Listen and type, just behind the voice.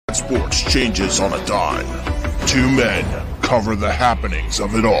Sports changes on a dime. Two men cover the happenings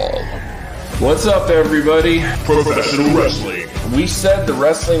of it all. What's up, everybody? Professional wrestling. We said the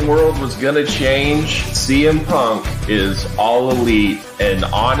wrestling world was going to change. CM Punk is all elite, and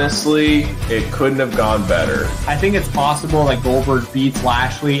honestly, it couldn't have gone better. I think it's possible that Goldberg beats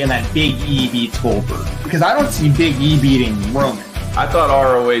Lashley and that Big E beats Goldberg. Because I don't see Big E beating Roman. I thought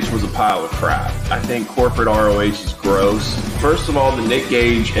ROH was a pile of crap. I think corporate ROH is gross. First of all, the Nick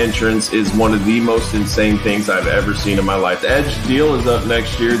Gage entrance is one of the most insane things I've ever seen in my life. The Edge deal is up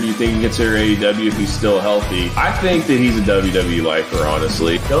next year. Do you think he gets here AEW if he's still healthy? I think that he's a WWE lifer,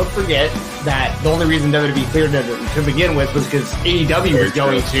 honestly. Don't forget that the only reason WWE cleared him to begin with was because AEW was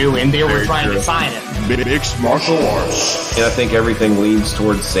going to, and they were trying to sign him. Mixed martial arts. And I think everything leans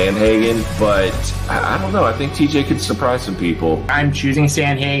towards Sandhagen, but I don't know. I think TJ could surprise some people. I'm choosing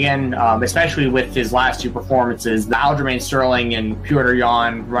Sandhagen, especially with his last two performances. The Aljamain Sterling and Piotr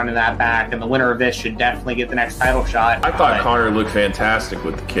Jan running that back, and the winner of this should definitely get the next title shot. I thought Connor looked fantastic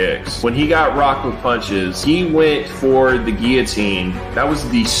with the kicks. When he got rocked with punches, he went for the guillotine. That was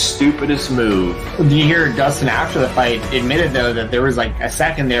the stupidest move. Did you hear Dustin after the fight admitted, though, that there was like a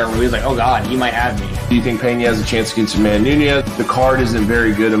second there where he was like, oh God, he might have me. Do you think Pena has a chance against Amanda Nunes? The card isn't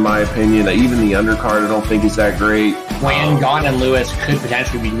very good in my opinion. Even the undercard I don't think is that great. Wayne, Gaunt, and Lewis could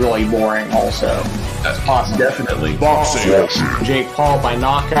potentially be really boring also. That's possible. Definitely. Boxing. Jake Paul by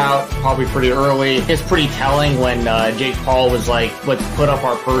knockout, probably pretty early. It's pretty telling when Jake Paul was like, let's put up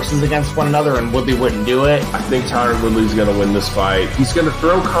our purses against one another, and Woodley wouldn't do it. I think Tyron Woodley's going to win this fight. He's going to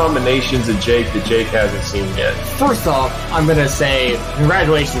throw combinations at Jake that Jake hasn't seen yet. First off, I'm going to say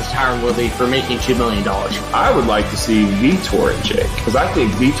congratulations to Tyron Woodley for making $2 million. I would like to see Vitor and Jake, because I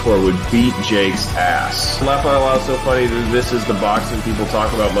think Vitor would beat Jake's ass. Laugh Out Loud is so funny that this is the boxing people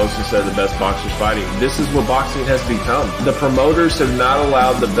talk about most instead of the best boxers fighting. This is what boxing has become. The promoters have not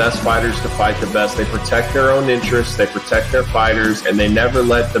allowed the best fighters to fight the best. They protect their own interests, they protect their fighters, and they never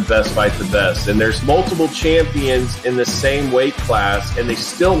let the best fight the best. And there's multiple champions in the same weight class, and they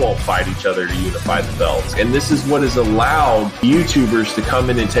still won't fight each other to unify the belts. And this is what has allowed YouTubers to come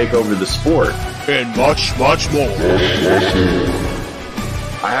in and take over the sport. And much, much more.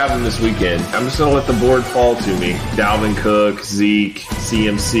 I have them this weekend. I'm just going to let the board fall to me. Dalvin Cook, Zeke,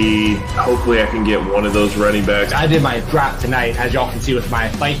 CMC. Hopefully I can get one of those running backs. I did my draft tonight, as y'all can see with my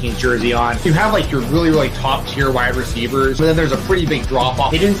Vikings jersey on. You have like your really, really top tier wide receivers, but then there's a pretty big drop off.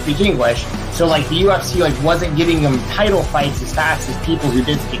 They didn't speak English, so like the UFC like wasn't getting them title fights as fast as people who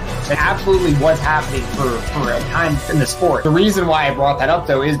did speak English. It absolutely was happening for a time in the sport. The reason why I brought that up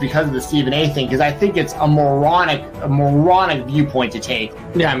though is because of the Stephen A thing, because I think it's a moronic viewpoint to take.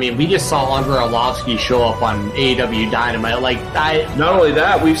 Yeah, I mean, we just saw Andrei Arlovsky show up on AEW Dynamite. Not only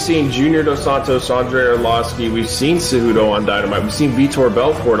that, we've seen Junior Dos Santos, Andrei Arlovsky, we've seen Cejudo on Dynamite, we've seen Vitor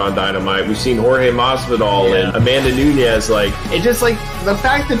Belfort on Dynamite, we've seen Jorge Masvidal and Amanda Nunes. It's just like the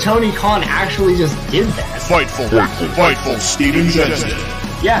fact that Tony Khan actually just did that. Fightful, Steven Jensen.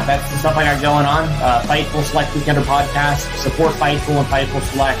 Yeah, that's the stuff I got going on. Fightful Select Weekender Podcast. Support Fightful and Fightful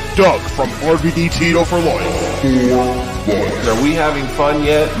Select. Doug from RVD Tito for Life. Are we having fun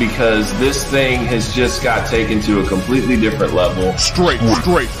yet? Because this thing has just got taken to a completely different level. Straight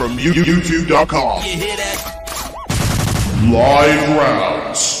from YouTube.com. Live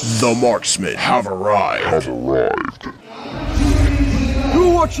rounds. The marksmen have arrived.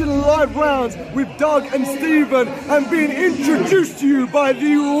 You're watching Live Rounds with Doug and Steven and being introduced to you by the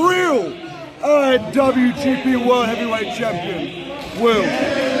real IWGP World Heavyweight Champion, Will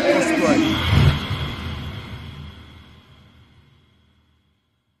Ospreay.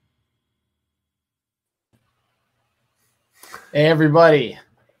 Hey everybody,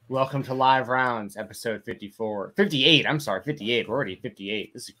 welcome to Live Rounds, episode 58. I'm sorry, 58. We're already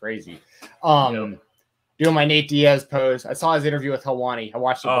 58. This is crazy. Doing my Nate Diaz pose. I saw his interview with Helwani. I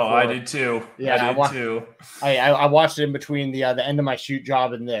watched it before. I did too. Yeah, I did too. I watched it in between the end of my shoot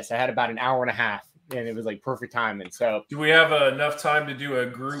job and this. I had about an hour and a half, and it was like perfect timing. So, do we have enough time to do a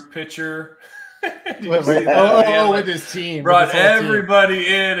group picture? With his team. Brought everybody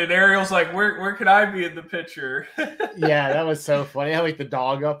in, and Ariel's like, "Where can I be in the picture?" Yeah, that was so funny. I had like the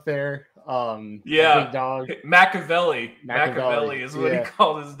dog up there. Big dog. Machiavelli is what he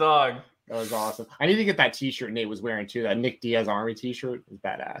called his dog. That was awesome. I need to get that t-shirt Nate was wearing too. That Nick Diaz Army t-shirt is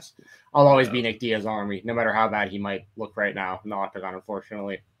badass. I'll always be Nick Diaz Army, no matter how bad he might look right now in the Octagon,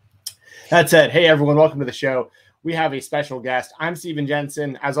 unfortunately. That said, hey everyone, welcome to the show. We have a special guest. I'm Steven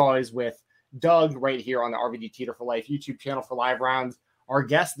Jensen, as always, with Doug right here on the RVD Teeter for Life YouTube channel for Live Rounds. Our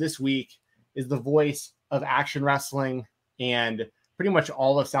guest this week is the voice of Action Wrestling and pretty much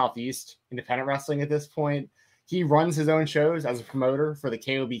all of Southeast independent wrestling at this point. he runs his own shows as a promoter for the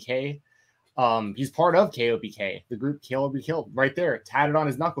KOBK. He's part of KOBK, the group Kill or Be Killed, right there, tatted on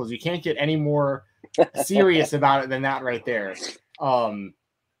his knuckles. You can't get any more serious about it than that right there.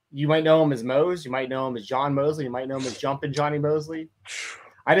 You might know him as Mose, you might know him as John Mosley, you might know him as Jumpin' Johnny Mosley.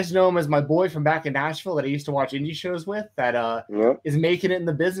 I just know him as my boy from back in Nashville that I used to watch indie shows with that is making it in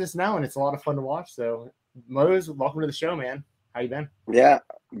the business now, and it's a lot of fun to watch. So, Mose, welcome to the show, man. How you been? Yeah,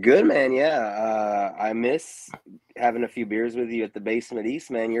 good, man. Yeah, I miss having a few beers with you at the Basement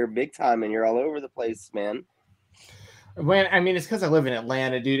East, man. You're big time, and you're all over the place, man. When I mean, it's because I live in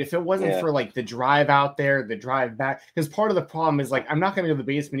Atlanta, dude. If it wasn't for like the drive out there, the drive back, because part of the problem is like I'm not going to go to the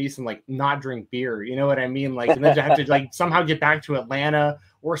Basement East and like not drink beer. You know what I mean? Like, and then to have to like somehow get back to Atlanta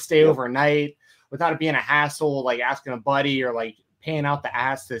or stay overnight without it being a hassle, like asking a buddy or like paying out the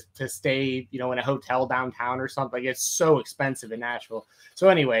ass to stay, you know, in a hotel downtown or something. It's so expensive in Nashville. So,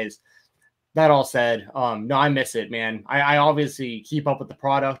 anyways, that all said, no, I miss it, man. I obviously keep up with the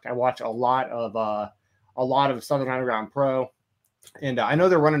product. I watch a lot of Southern Underground Pro, and I know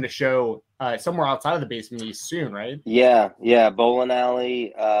they're running a show somewhere outside of the Basement East soon, right? Yeah, Bowling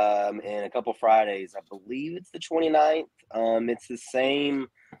Alley in a couple Fridays. I believe it's the 29th. It's the same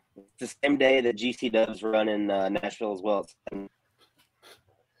day that GC Dubs run in Nashville as well.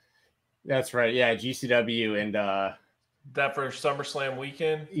 That's right. Yeah, GCW and that for SummerSlam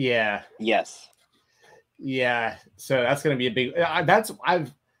weekend. Yeah. Yes. Yeah. So that's going to be a big.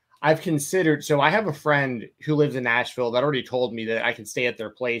 I've considered. So I have a friend who lives in Nashville that already told me that I can stay at their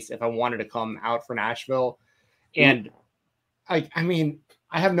place if I wanted to come out for Nashville, and I mean,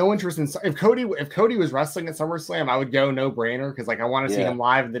 I have no interest in if Cody was wrestling at SummerSlam, I would go no brainer because like I want to see him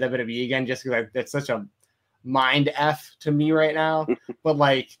live in the WWE again just because that's such a mind F to me right now. But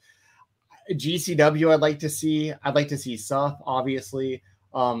like GCW, I'd like to see Seth, obviously.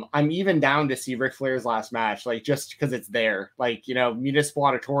 I'm even down to see Ric Flair's last match, like just because it's there, like, you know, Municipal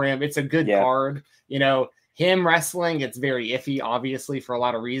Auditorium. It's a good card, you know, him wrestling. It's very iffy, obviously, for a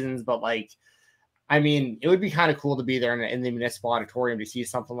lot of reasons, but like, I mean, it would be kind of cool to be there in the Municipal Auditorium to see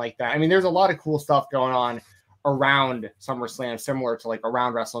something like that. I mean, there's a lot of cool stuff going on around SummerSlam, similar to like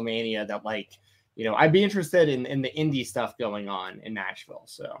around WrestleMania that like, you know, I'd be interested in the indie stuff going on in Nashville.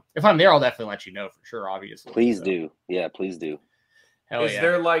 So if I'm there, I'll definitely let you know for sure, obviously. Please do. Yeah, please do. Is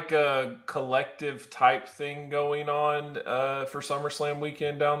there like a collective type thing going on for SummerSlam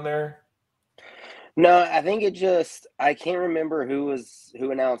weekend down there? No, I think I can't remember who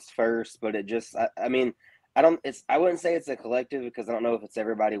announced first, but it just, I mean, I wouldn't say it's a collective because I don't know if it's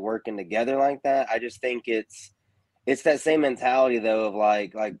everybody working together like that. I just think it's that same mentality though of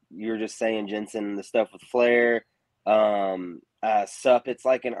like you were just saying, Jensen, the stuff with Flair, Sup. It's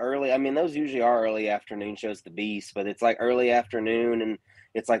like an early, I mean, those usually are early afternoon shows, the Beast, but it's like early afternoon and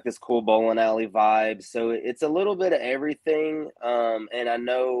it's like this cool bowling alley vibe. So it's a little bit of everything. And I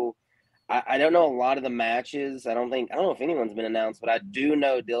know, I don't know a lot of the matches. I don't know if anyone's been announced, but I do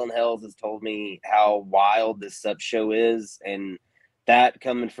know Dylan Hells has told me how wild this Sup show is, and that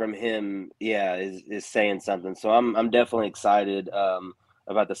coming from him, is saying something. So I'm definitely excited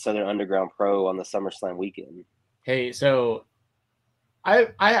about the Southern Underground Pro on the SummerSlam weekend. Hey, so I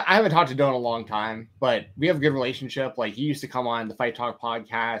haven't talked to Dylan in a long time, but we have a good relationship. Like, he used to come on the Fight Talk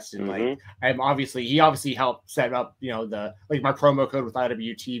podcast, and like he obviously helped set up, you know, the like my promo code with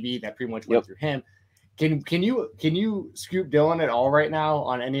IWTV that pretty much went through him. Can you scoop Dylan at all right now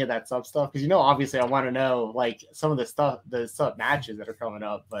on any of that sub stuff? Because, you know, obviously I want to know like some of the sub matches that are coming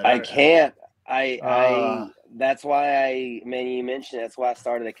up. But I can't. That's why you mentioned that's why I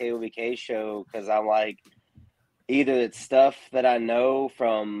started the KOBK show, because I'm like, either it's stuff that I know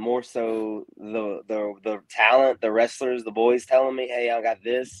from more so the talent, the wrestlers, the boys telling me, hey, I got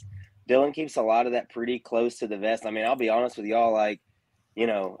this. Dylan keeps a lot of that pretty close to the vest. I mean, I'll be honest with y'all, like, you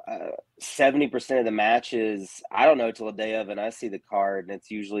know, 70% of the matches, I don't know till the day of, and I see the card, and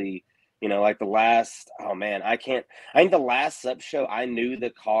it's usually, you know, like the last, I think the last Sup show, I knew the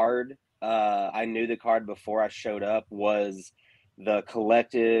card before I showed up was the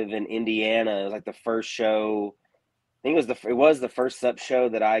Collective in Indiana. It was like the first show. I think it was the first Sup show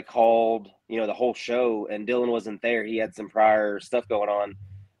that I called, you know, the whole show, and Dylan wasn't there. He had some prior stuff going on.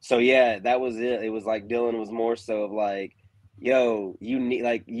 So yeah, that was it. It was like Dylan was more so of like, yo, you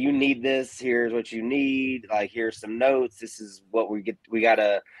need this. Here's what you need. Like, here's some notes. This is what we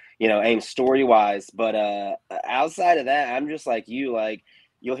gotta, you know, aim story wise. But outside of that, I'm just like you. Like,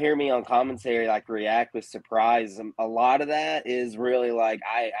 you'll hear me on commentary like react with surprise. A lot of that is really like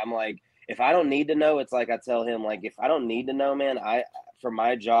I'm like, if I don't need to know, it's like I tell him, like, if I don't need to know, man, for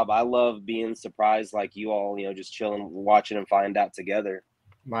my job, I love being surprised like you all, you know, just chilling, watching and find out together.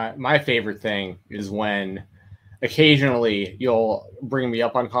 My favorite thing is when occasionally you'll bring me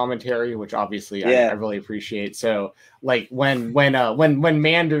up on commentary, which obviously I really appreciate. So like when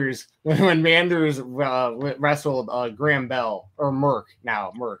Manders wrestled Graham Bell or Merck.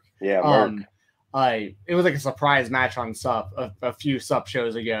 Merck. It was like a surprise match on Sup a few Sup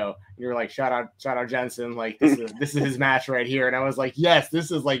shows ago. You're like, shout out Jensen, like this is his match right here, and I was like, yes, this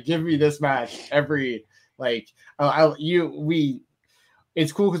is like, give me this match every like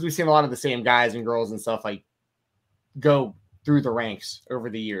it's cool because we've seen a lot of the same guys and girls and stuff like go through the ranks over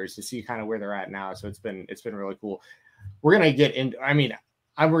the years to see kind of where they're at now. So it's been really cool. We're gonna get in. I mean,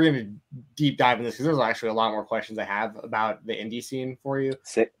 we're gonna deep dive in this because there's actually a lot more questions I have about the indie scene for you.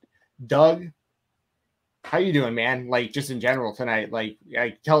 Sick. Doug, how you doing, man? Like just in general tonight. Like,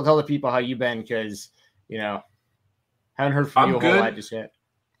 tell the people how you been because haven't heard from you a whole lot just yet.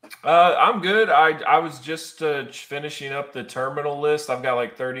 I'm good. I was just finishing up the Terminal List. I've got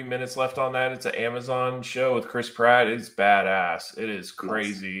like 30 minutes left on that. It's an Amazon show with Chris Pratt. It's badass. It is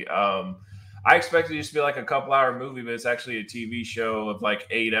crazy. Nice. I expected it to be like a couple-hour movie, but it's actually a TV show of like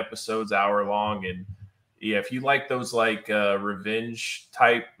 8 episodes, hour long. And yeah, if you like those like revenge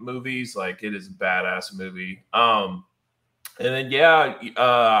type movies, like it is a badass movie. And then,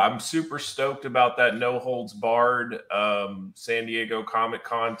 I'm super stoked about that No Holds Barred San Diego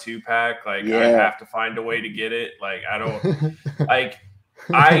Comic-Con 2-pack. Like, I have to find a way to get it. Like, I don't – like,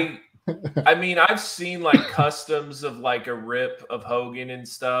 I mean, I've seen, like, customs of, like, a rip of Hogan and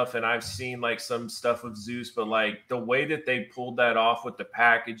stuff, and I've seen, like, some stuff with Zeus, but, like, the way that they pulled that off with the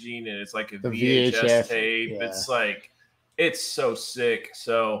packaging and it's, like, a VHS tape, it's, like – it's so sick.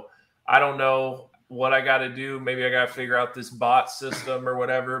 So, I don't know – what I got to do. Maybe I got to figure out this bot system or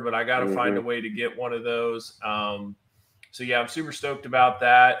whatever, but I got to find a way to get one of those. I'm super stoked about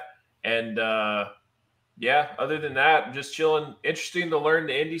that. And other than that, I'm just chilling. Interesting to learn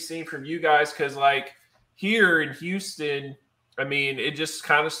the indie scene from you guys. Cause like here in Houston, I mean, it just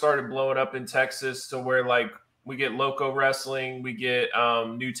kind of started blowing up in Texas to where like we get Loco Wrestling, we get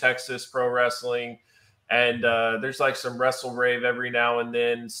New Texas Pro Wrestling. And there's like some Wrestle Rave every now and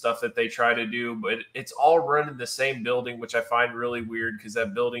then, stuff that they try to do, but it's all run in the same building, which I find really weird because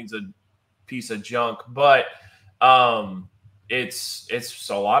that building's a piece of junk. But it's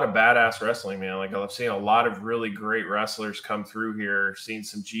a lot of badass wrestling, man. Like I've seen a lot of really great wrestlers come through here. Seen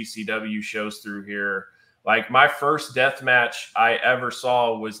some GCW shows through here. Like my first death match I ever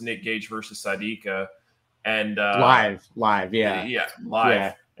saw was Nick Gage versus Sadika, and live, live.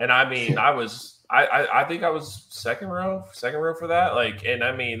 Yeah. And I mean, I think I was second row for that. Like, and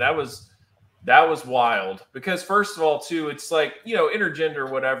I mean, that was wild because first of all, too, it's like, intergender,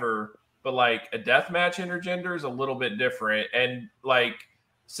 whatever, but like a deathmatch intergender is a little bit different. And like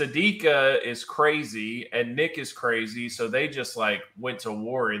Sadika is crazy and Nick is crazy. So they just like went to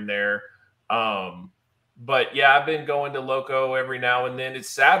war in there. But yeah, I've been going to Loco every now and then. It's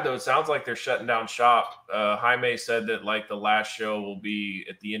sad though. It sounds like they're shutting down shop. Jaime said that like the last show will be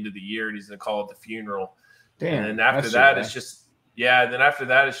at the end of the year and he's going to call it The Funeral. Damn, and then after that, it's just, then after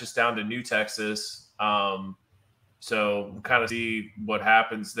that, it's just down to New Texas. So we'll kind of see what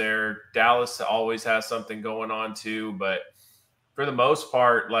happens there. Dallas always has something going on too, but for the most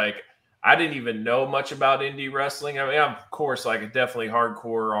part, like, I didn't even know much about indie wrestling. I mean, of course, like definitely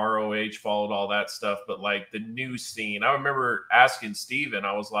hardcore ROH, followed all that stuff, but like the new scene, I remember asking Steven,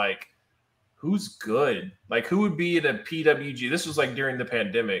 I was like, who's good? Like who would be in a PWG? This was like during the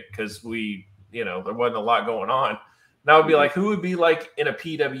pandemic because we, there wasn't a lot going on. And I would be like, who would be like in a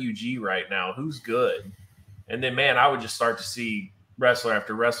PWG right now? Who's good? And then, man, I would just start to see wrestler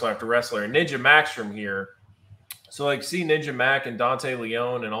after wrestler after wrestler. And Ninja Max from here. So, like, see Ninja Mac and Dante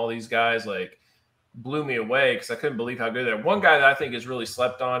Leon and all these guys, like, blew me away because I couldn't believe how good they are. One guy that I think is really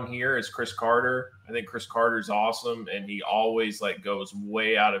slept on here is Chris Carter. I think Chris Carter's awesome, and he always, like, goes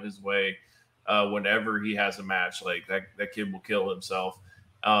way out of his way whenever he has a match. Like, that kid will kill himself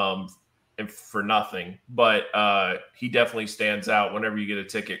and for nothing. But he definitely stands out. Whenever you get a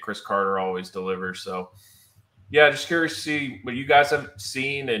ticket, Chris Carter always delivers. So, yeah, just curious to see what you guys have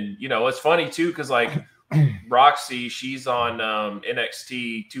seen. And, it's funny, too, because, like, Roxy, she's on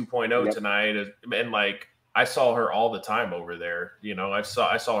NXT 2.0 tonight, and like I saw her all the time over there. I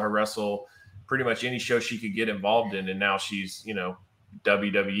saw her wrestle pretty much any show she could get involved in, and now she's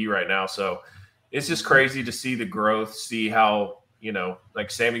WWE right now. So it's just crazy to see the growth, see how like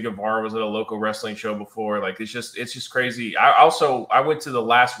Sammy Guevara was at a local wrestling show before. Like it's just crazy. I went to the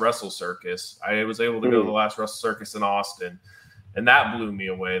last Wrestle Circus. I was able to go to the last Wrestle Circus in Austin, and that blew me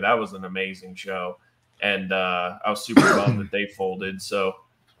away. That was an amazing show. And I was super bummed that they folded. So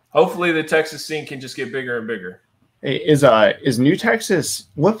hopefully the Texas scene can just get bigger and bigger. Is New Texas,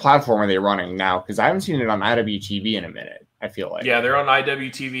 what platform are they running now? Because I haven't seen it on IWTV in a minute, I feel like. Yeah, they're on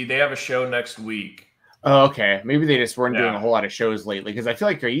IWTV. They have a show next week. Oh, okay. Maybe they just weren't doing a whole lot of shows lately, because I feel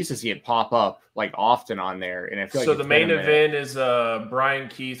like I used to see it pop up like often on there. And I feel so like the main event is Brian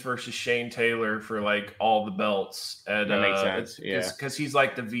Keith versus Shane Taylor for like all the belts. And that makes sense. Yeah. Because he's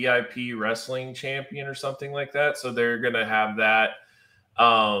like the VIP wrestling champion or something like that. So they're gonna have that.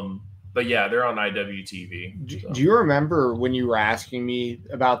 But yeah, they're on IWTV. So. Do you remember when you were asking me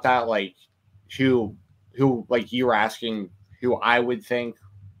about that? Like who like you were asking who I would think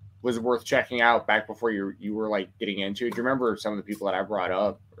was worth checking out back before you were like getting into it? Do you remember some of the people that I brought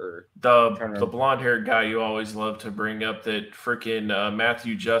up? Or the blonde haired guy you always love to bring up that freaking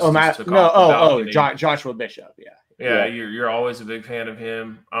Matthew Justice took off. Joshua Bishop. Yeah. You're always a big fan of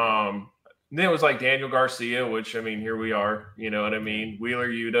him. Then it was like Daniel Garcia, which, I mean, here we are. You know what I mean? Wheeler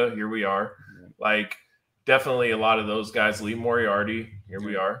Yuta, here we are. Like, definitely a lot of those guys. Lee Moriarty, here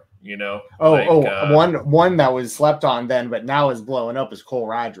we are. You know? One that was slept on then, but now is blowing up is Cole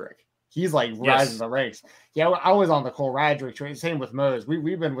Radrick. He's like rising the ranks. Yeah, I was on the Cole Radrick train. Same with Mose.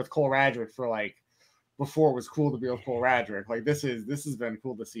 We've been with Cole Radrick for like before it was cool to be with Cole Radrick. Like this has been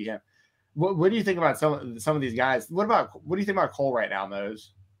cool to see him. What do you think about some of these guys? What do you think about Cole right now,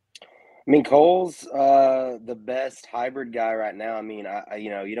 Mose? I mean, Cole's the best hybrid guy right now. I mean, I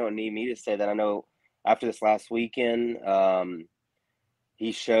you don't need me to say that. I know after this last weekend,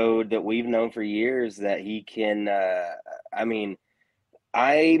 he showed that we've known for years that he can. I mean,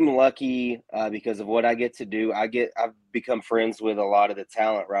 I'm lucky because of what I get to do. I've become friends with a lot of the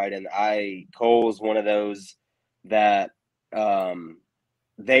talent, right? And Cole's one of those that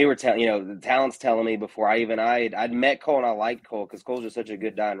they were telling, the talent's telling me before I'd met Cole, and I liked Cole because Cole's just such a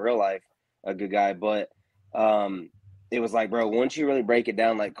good guy in real life, a good guy. But it was like, bro, once you really break it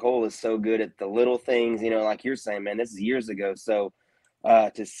down, like Cole is so good at the little things, like you're saying, man, this is years ago. So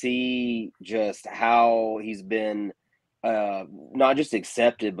to see just how he's been not just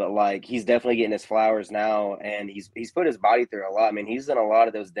accepted, but like he's definitely getting his flowers now, and he's put his body through a lot. I mean, he's done a lot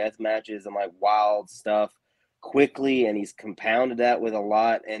of those death matches and like wild stuff quickly, and he's compounded that with a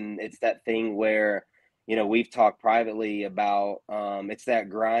lot. And it's that thing where we've talked privately about it's that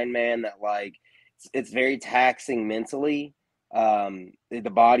grind, man, that like it's very taxing mentally.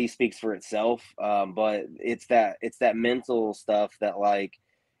 The body speaks for itself, but it's that mental stuff that like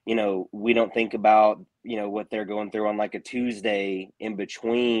we don't think about what they're going through on like a Tuesday in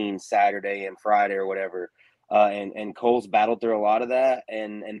between Saturday and Friday or whatever. And Cole's battled through a lot of that,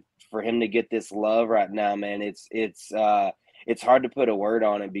 and for him to get this love right now, man, it's hard to put a word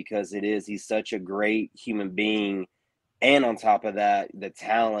on it because he's such a great human being, and on top of that, the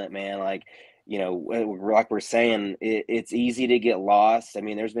talent, man, like like we're saying, it's easy to get lost. I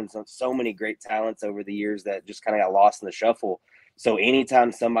mean, there's been so many great talents over the years that just kind of got lost in the shuffle. So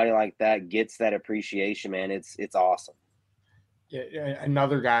anytime somebody like that gets that appreciation, man, it's awesome.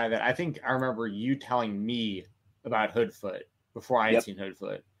 Another guy that I think I remember you telling me about Hoodfoot before I had seen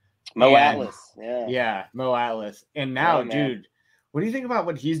Hoodfoot. Mo Atlas. Yeah, Mo Atlas. And now, dude, what do you think about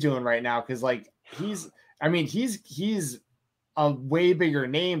what he's doing right now? Because like he's a way bigger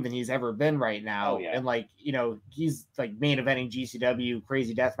name than he's ever been right now. And like, he's like main eventing GCW,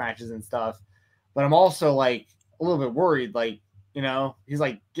 crazy death matches and stuff. But I'm also like a little bit worried, like, he's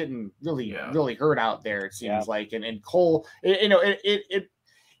like getting really hurt out there, it seems like. And Cole, it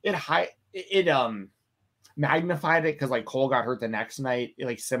magnified it because like Cole got hurt the next night,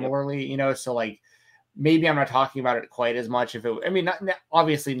 like similarly, so like maybe I'm not talking about it quite as much.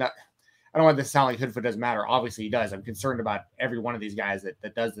 Obviously not. I don't want this to sound like Hoodfoot doesn't matter. Obviously he does. I'm concerned about every one of these guys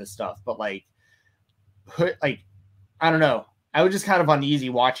that does this stuff, but like I don't know. I was just kind of uneasy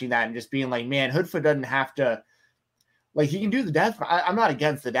watching that and just being like, man, Hoodfoot doesn't have to. Like he can do the death. I'm not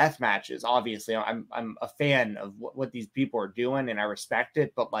against the death matches. Obviously, I'm a fan of what these people are doing, and I respect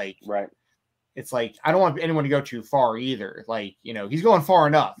it. But like, right, it's like I don't want anyone to go too far either. Like he's going far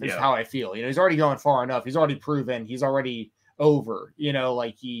enough. Is how I feel. He's already going far enough. He's already proven. He's already over.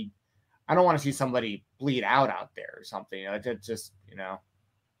 Like I don't want to see somebody bleed out there or something. It's just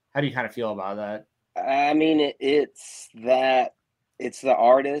how do you kind of feel about that? I mean, it's the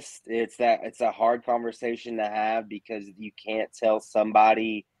artist. It's a hard conversation to have because you can't tell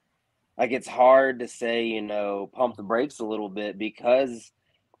somebody, like, it's hard to say, pump the brakes a little bit because,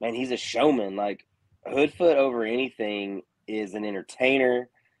 man, he's a showman. Like Hoodfoot over anything is an entertainer,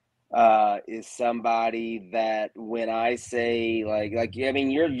 is somebody that when I say I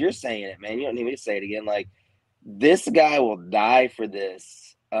mean, you're saying it, man, you don't need me to say it again. Like this guy will die for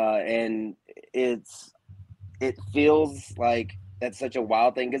this. And it feels like that's such a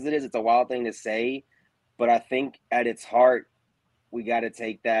wild thing because it's a wild thing to say, but I think at its heart, we got to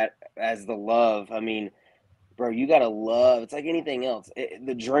take that as the love. I mean, bro, you got to love. It's like anything else.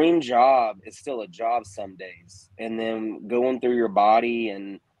 The dream job is still a job some days. And then going through your body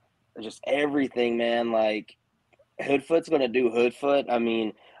and just everything, man, like Hoodfoot's going to do Hoodfoot. I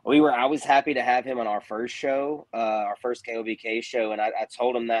mean, I was happy to have him on our first show, our first KOBK show. And I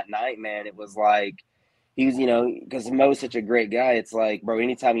told him that night, man, it was like, he was, because Mo's such a great guy. It's like, bro,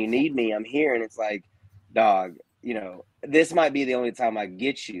 anytime you need me, I'm here. And it's like, dog, this might be the only time I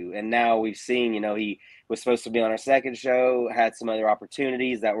get you. And now we've seen, he was supposed to be on our second show, had some other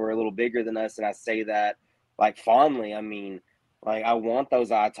opportunities that were a little bigger than us. And I say that like fondly. I mean, like, I want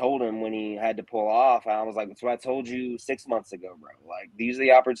those. I told him when he had to pull off, I was like, that's what I told you 6 months ago, bro. Like, these are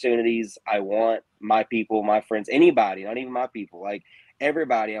the opportunities I want my people, my friends, anybody, not even my people, like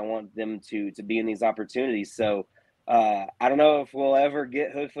everybody. I want them to be in these opportunities. So I don't know if we'll ever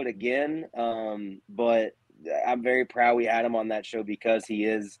get Hoodfoot again, but I'm very proud we had him on that show because he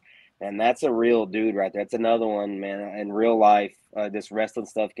is, and that's a real dude right there. That's another one, man. In real life, this wrestling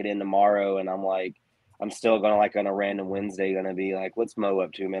stuff could end tomorrow, and I'm like, I'm still gonna, like, on a random Wednesday, gonna be like, what's Mo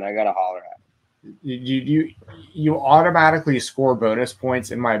up to, man? I gotta holler at him. You automatically score bonus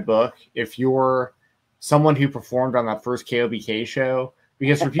points in my book if you're someone who performed on that first KOBK show,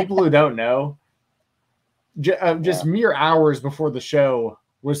 because for people who don't know, just mere hours before the show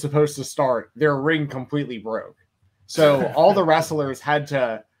was supposed to start, their ring completely broke. So all the wrestlers had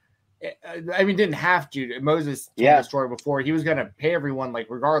to, I mean, didn't have to. Moses told the story before. He was going to pay everyone, like,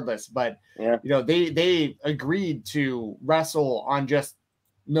 regardless. But, they agreed to wrestle on just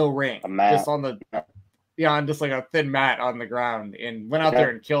no ring. Just on the, on just like a thin mat on the ground, and went out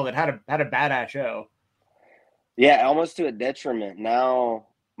there and killed it. Had a badass show. Yeah, almost to a detriment. Now,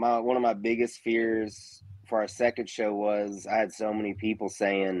 one of my biggest fears for our second show was I had so many people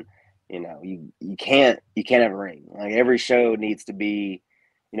saying, you can't have a ring. Like, every show needs to be,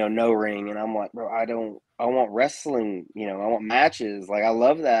 no ring. And I'm like, bro, I want wrestling, I want matches. Like, I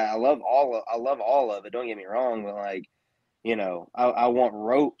love that. I love all of it. Don't get me wrong, but like, I want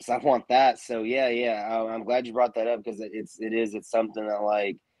ropes. I want that. So yeah. I'm glad you brought that up because it's something that,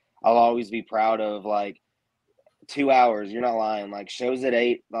 like, I'll always be proud of. Like, 2 hours, you're not lying. Like, shows at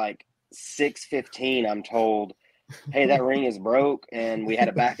 8, like 6:15, I'm told, hey, that ring is broke and we had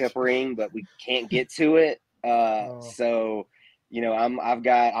a backup ring, but we can't get to it. So,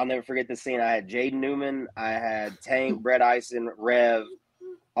 I'll never forget the scene. I had Jaden Newman, I had Tank, Brett Ison, Rev,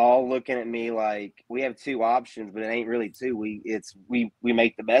 all looking at me like, we have 2 options, but it ain't really 2. We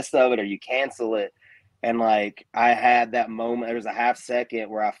make the best of it or you cancel it. And, like, I had that moment. There was a half second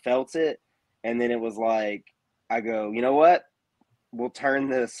where I felt it. And then it was like, I go, you know what? We'll turn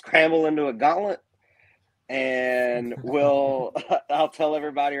the scramble into a gauntlet. And I'll tell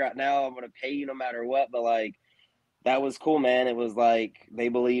everybody right now, I'm going to pay you no matter what. But, like, that was cool, man. It was like they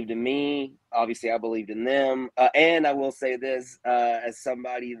believed in me. Obviously, I believed in them. And I will say this, as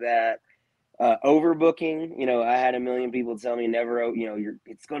somebody that overbooking, I had a million people tell me never,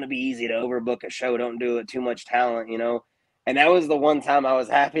 it's going to be easy to overbook a show. Don't do it. Too much talent, And that was the one time I was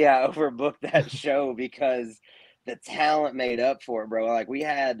happy I overbooked that show because the talent made up for it, bro. Like, we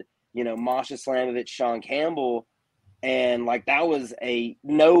had, Masha Slamovich, Sean Campbell, and, like, that was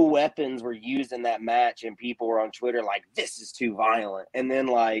no weapons were used in that match, and people were on Twitter like, this is too violent. And then,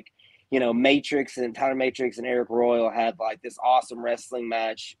 like, Matrix and Tyler Matrix and Eric Royal had, like, this awesome wrestling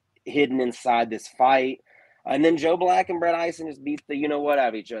match hidden inside this fight. And then Joe Black and Brett Ison just beat the out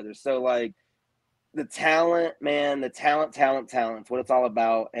of each other. So, like, the talent, man, the talent, what it's all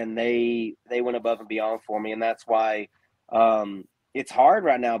about. And they went above and beyond for me. And that's why it's hard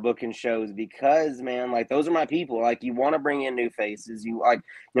right now booking shows because, man, like, those are my people. Like, you want to bring in new faces. I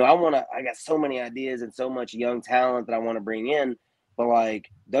got so many ideas and so much young talent that I want to bring in. But, like,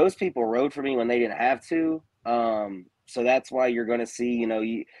 those people rode for me when they didn't have to. So that's why you're going to see,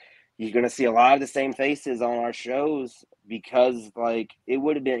 you're going to see a lot of the same faces on our shows because, like, it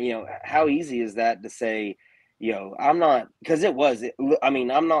would have been, how easy is that to say, I'm not – because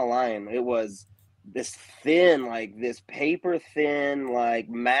I'm not lying. It was this thin, like, this paper thin, like,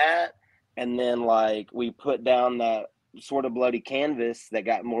 mat, and then, like, we put down that sort of bloody canvas that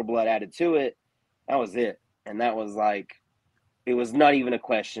got more blood added to it. That was it. And that was, like, it was not even a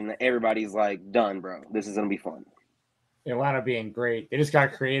question. Everybody's like, done, bro. This is going to be fun. It wound up being great. They just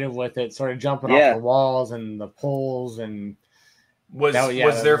got creative with it, sort of jumping off the walls and the poles. And was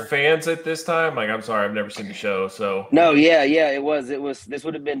there fans at this time? Like, I'm sorry, I've never seen the show. So no, it was. This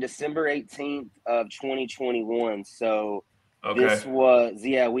would have been December 18th of 2021. So this was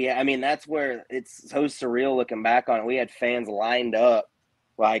that's where it's so surreal looking back on it. We had fans lined up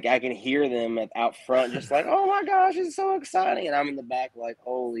Like I can hear them out front, just like, "Oh my gosh, it's so exciting!" And I'm in the back, like,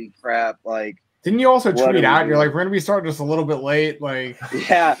 "Holy crap!" Like, didn't you also tweet out? You're like, "We're gonna be starting just a little bit late." Like,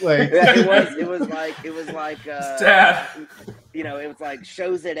 yeah, like it was like, Dad. you know, it was like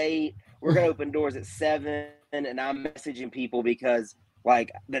shows at 8. We're gonna open doors at 7, and I'm messaging people because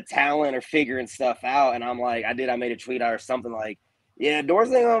like the talent are figuring stuff out, and I'm like, I made a tweet out or something like, yeah,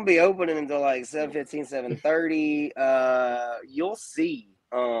 doors ain't gonna be opening until like 7:15, 7:30. You'll see.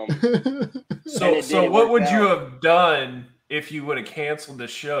 So what would you have done if you would have canceled the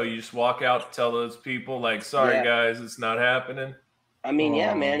show? You just walk out to tell those people, like, sorry guys, it's not happening. I mean,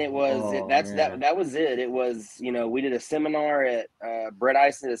 yeah, man, it was that was it. It was, you know, we did a seminar at Brett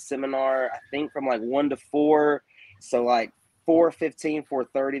Ice did a seminar, I think from like 1 to 4. So like 4:15,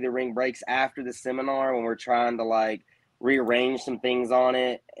 4:30, the ring breaks after the seminar when we're trying to like rearrange some things on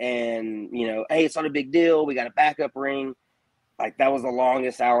it. And, you know, hey, it's not a big deal. We got a backup ring. Like that was the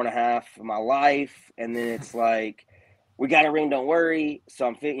longest hour and a half of my life. And then it's like, we got a ring, don't worry. So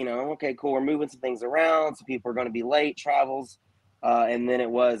I'm thinking, you know, okay, cool. We're moving some things around. So people are going to be late, travels. And then it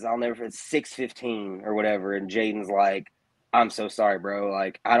was, I'll never forget, 6:15 or whatever. And Jaden's like, I'm so sorry, bro.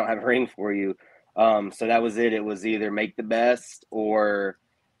 Like, I don't have a ring for you. So that was it. It was either make the best or,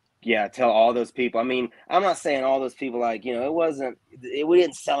 yeah, tell all those people. I mean, I'm not saying all those people, like, you know, we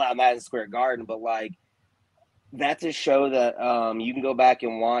didn't sell out Madison Square Garden, but like, that's a show that you can go back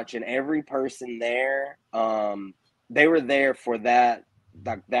and watch. And every person there, they were there for that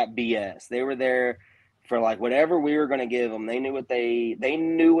BS. They were there for like whatever we were going to give them. They knew what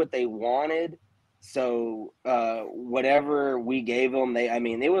they wanted. So whatever we gave them,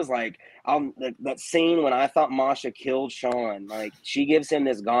 it was like that scene when I thought Masha killed Sean. Like she gives him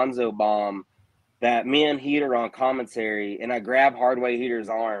this Gonzo bomb that me and Heater on commentary, and I grab Hardway Heater's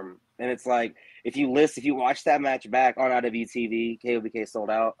arm, and it's like if you watch that match back on IWTV, KOBK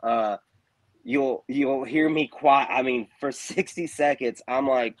sold out. You'll hear me quiet. I mean, for 60 seconds, I'm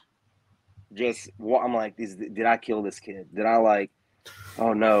like, did I kill this kid? Did I like?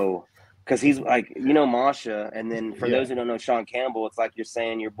 Oh no. Because he's like, you know, Masha. And then for those who don't know Sean Campbell, it's like you're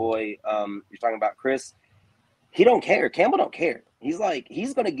saying your boy, you're talking about Chris. He don't care. Campbell don't care. He's like,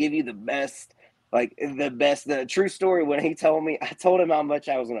 he's going to give you the best, the true story. When he told me, I told him how much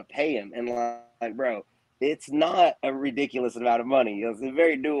I was going to pay him. And like, bro, it's not a ridiculous amount of money. It's a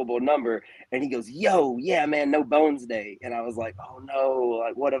very doable number. And he goes, yo, yeah, man, no bones day. And I was like, oh no,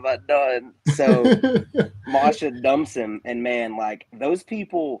 like, what have I done? So Masha dumps him. And man, like those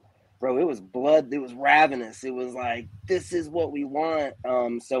people, bro, it was blood. It was ravenous. It was like, this is what we want.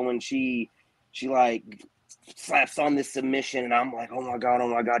 So when she like slaps on this submission, and I'm like, oh my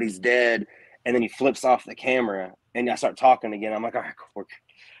God, he's dead. And then he flips off the camera, and I start talking again. I'm like, all right, cool.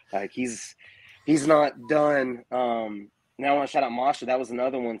 Like he's not done. Now I want to shout out Masha. That was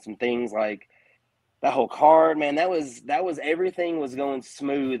another one. Some things like that whole card, man. That was everything was going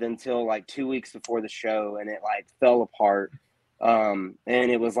smooth until like 2 weeks before the show, and it like fell apart. And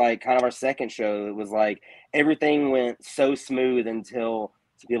it was like kind of our second show. It was like everything went so smooth until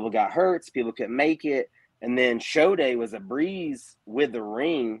some people got hurt, some people couldn't make it. And then show day was a breeze with the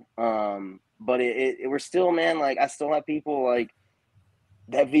ring. But we're still, man, like I still have people like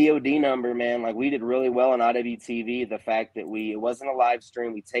that VOD number, man. Like we did really well on IWTV. The fact that it wasn't a live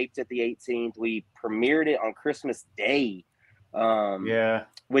stream. We taped it the 18th. We premiered it on Christmas Day.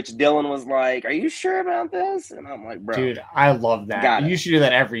 Which Dylan was like, are you sure about this? And I'm like, bro. Dude, I love that. You should do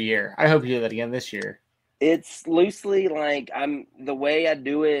that every year. I hope you do that again this year. It's loosely like the way I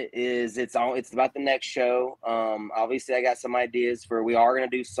do it is it's about the next show. Obviously I got some ideas we are going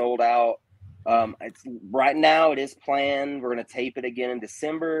to do sold out. It's right now it is planned. We're going to tape it again in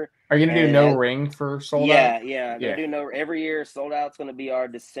December. Are you going to do no ring for sold out? Yeah. Every year sold out's going to be our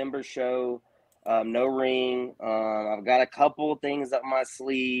December show. No ring. I've got a couple things up my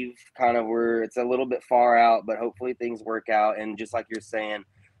sleeve, kind of where it's a little bit far out, but hopefully things work out. And just like you're saying,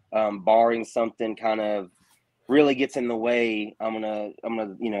 barring something kind of really gets in the way, I'm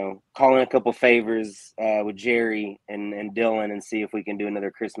gonna call in a couple favors with Jerry and Dylan and see if we can do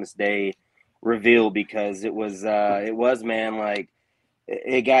another Christmas Day reveal, because it was man, like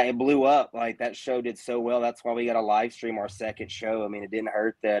it blew up. Like that show did so well. That's why we got to live stream our second show. I mean, it didn't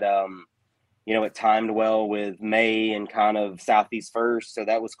hurt that it timed well with May and kind of Southeast First, so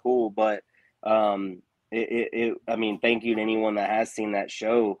that was cool. But I mean, thank you to anyone that has seen that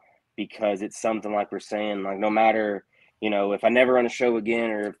show, because it's something like we're saying, like no matter, if I never run a show again,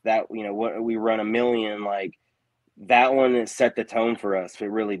 or if that, what we run 1 million, like that one has set the tone for us. It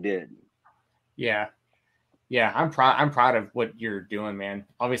really did. Yeah. I'm proud of what you're doing, man.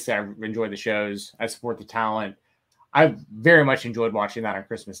 Obviously I enjoy the shows. I support the talent. I very much enjoyed watching that on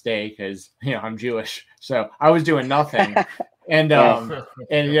Christmas Day because I'm Jewish, so I was doing nothing, and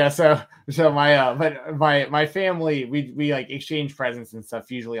so my family we like exchange presents and stuff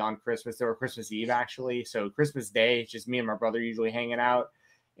usually on Christmas or Christmas Eve actually. So Christmas Day, it's just me and my brother usually hanging out,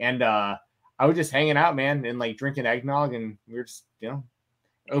 and I was just hanging out, man, and like drinking eggnog, and we were just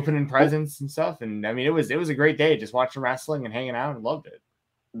opening presents and stuff, and I mean it was a great day just watching wrestling and hanging out, and loved it.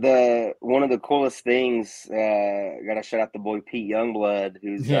 One of the coolest things, gotta shout out the boy Pete Youngblood,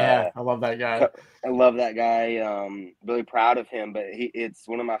 who's I love that guy. I love that guy. Really proud of him. But it's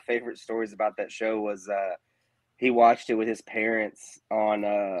one of my favorite stories about that show was he watched it with his parents on,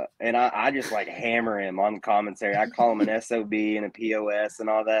 and I just like hammer him on commentary. I call him an SOB and a POS and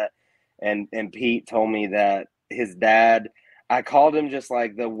all that. And Pete told me that his dad, I called him just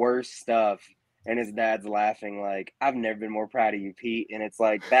like the worst stuff. And his dad's laughing like, I've never been more proud of you, Pete. And it's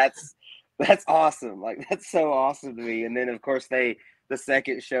like, that's awesome. Like, that's so awesome to me. And then, of course, the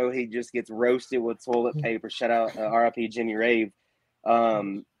second show, he just gets roasted with toilet paper. Shout out RIP Jimmy Rave.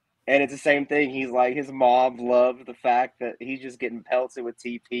 And it's the same thing. He's like, his mom loved the fact that he's just getting pelted with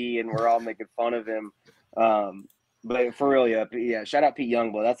TP and we're all making fun of him. But for real, yeah, shout out Pete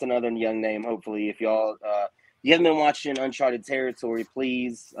Youngblood. That's another young name. Hopefully, if y'all you haven't been watching Uncharted Territory,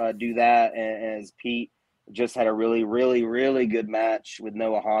 please do that. As Pete just had a really, really, really good match with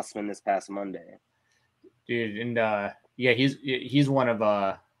Noah Hossman this past Monday. Dude, and he's one of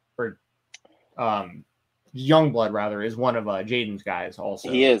Youngblood rather is one of Jaden's guys also.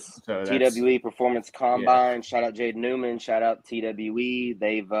 He is. So TWE Performance Combine. Yeah. Shout out Jaden Newman. Shout out TWE.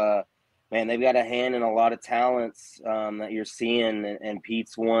 They've got a hand in a lot of talents that you're seeing, and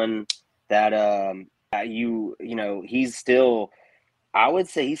Pete's one that he's still, I would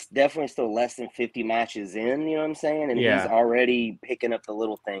say he's definitely still less than 50 matches in, you know what I'm saying? And he's already picking up the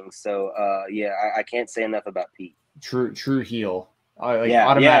little things. So, I can't say enough about Pete. True heel.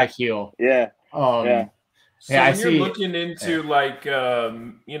 Automatic heel. Yeah. So when you're looking into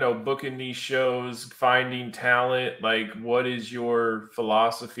booking these shows, finding talent, like what is your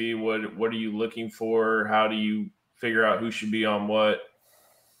philosophy? What are you looking for? How do you figure out who should be on what?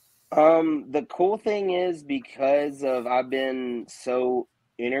 The cool thing is because I've been so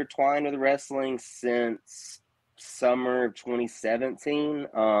intertwined with wrestling since summer of 2017.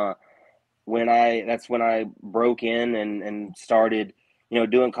 That's when I broke in and started,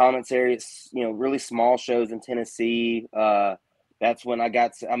 doing commentary at, really small shows in Tennessee. That's when I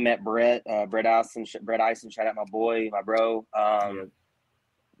met Brett Ison. Shout out my boy, my bro.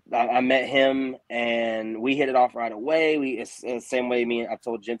 I met him and we hit it off right away. It's the same way I've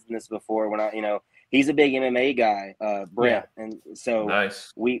told Jensen this before when he's a big MMA guy, Brett. Yeah. And so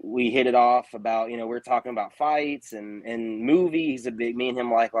nice. We hit it off about, we're talking about fights and movies. Me and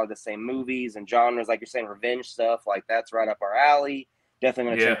him like a lot of the same movies and genres, like you're saying, revenge stuff. Like that's right up our alley.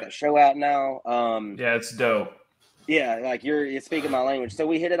 Definitely going to check that show out now. It's dope. Yeah. Like you're speaking my language. So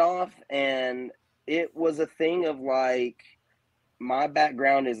we hit it off and it was a thing of like, my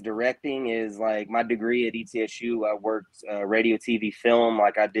background is directing, is like my degree at ETSU. I worked radio, TV, film,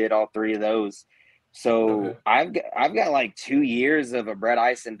 like I did all three of those. So I've got like 2 years of a Brett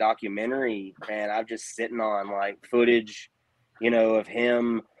Ison documentary, man. I'm just sitting on like footage, of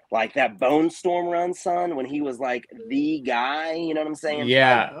him, like that Bone Storm run, son, when he was like the guy. You know what I'm saying?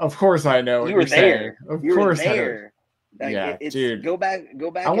 Yeah, like, of course I know. You were there. Of course I know. Like, dude. Go back.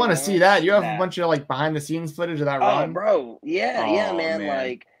 I want to see that. You have a bunch of like behind the scenes footage of that run, bro. Yeah, man.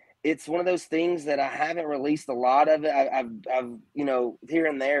 Like it's one of those things that I haven't released a lot of it. I've here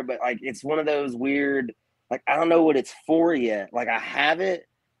and there, but like it's one of those weird. Like I don't know what it's for yet. Like I have it,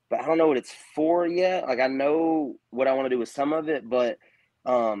 but I don't know what it's for yet. Like I know what I want to do with some of it, but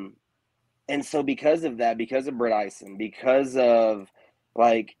and so because of that, because of Brett Ison, because of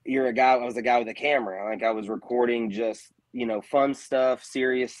like I was a guy with a camera. Like I was recording just, fun stuff,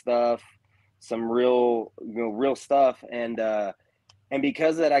 serious stuff, some real stuff. And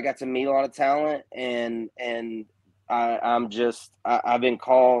because of that, I got to meet a lot of talent and I've been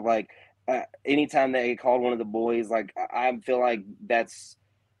called like, anytime they called one of the boys, like I feel like that's,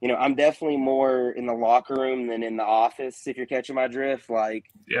 I'm definitely more in the locker room than in the office. If you're catching my drift, like,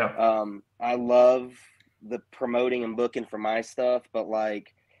 I love the promoting and booking for my stuff, but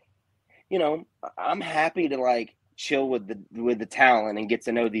like, I'm happy to like chill with the talent and get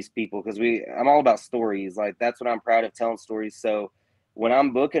to know these people because I'm all about stories. Like that's what I'm proud of, telling stories. So when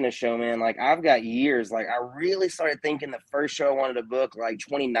I'm booking a show, man, like I've got years. Like I really started thinking the first show I wanted to book like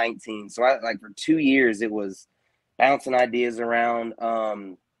 2019. So I like for 2 years it was bouncing ideas around.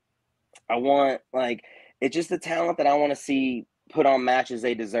 I want like it's just the talent that I want to see put on matches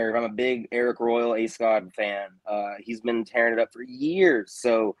they deserve. I'm a big Eric Royal, Ace God fan. He's been tearing it up for years.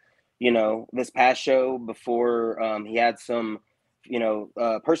 So, this past show before he had some,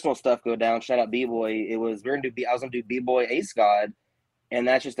 personal stuff go down. Shout out B-Boy. I was gonna do B-Boy Ace God, and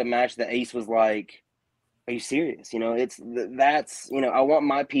that's just a match that Ace was like, "Are you serious?" I want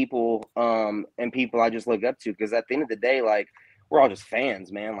my people and people I just look up to, because at the end of the day, like, we're all just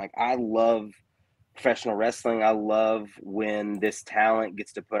fans, man. Like, I love professional wrestling. I love when this talent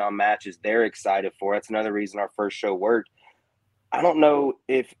gets to put on matches they're excited for. That's another reason our first show worked. I don't know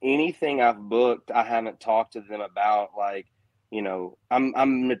if anything I've booked, I haven't talked to them about. Like,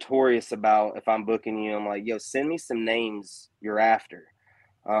 I'm notorious about, if I'm booking you, I'm like, yo, send me some names you're after,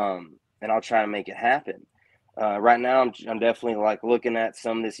 and I'll try to make it happen. Right now, I'm definitely like looking at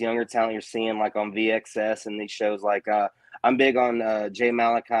some of this younger talent you're seeing, like on VXS and these shows. Like, I'm big on Jay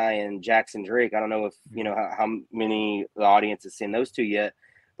Malachi and Jackson Drake. I don't know if how many the audience has seen those two yet,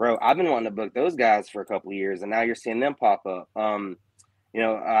 bro. I've been wanting to book those guys for a couple of years, and now you're seeing them pop up.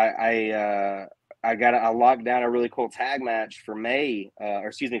 I locked down a really cool tag match for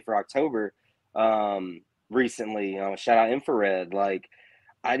for October recently. Shout out Infrared. Like,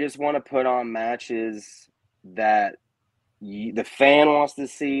 I just want to put on matches that the fan wants to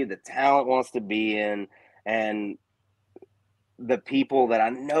see, the talent wants to be in, and the people that I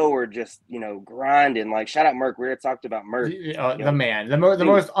know are just, grinding. Like, shout out Merc. We already talked about Merc. The man, the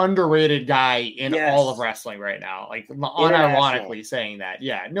most underrated guy in all of wrestling right now. Like, unironically saying that.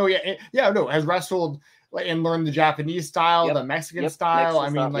 Yeah. No, has wrestled and learned the Japanese style, the Mexican style.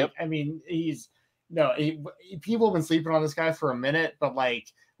 People have been sleeping on this guy for a minute, but like,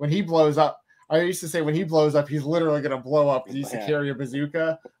 when he blows up, I used to say when he blows up, he's literally going to blow up. He used to carry a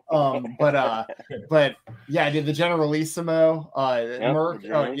bazooka. But yeah, dude, the Generalissimo, Merc.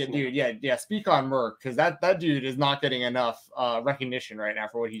 Oh, yeah, dude. Yeah. Speak on Merc, because that dude is not getting enough recognition right now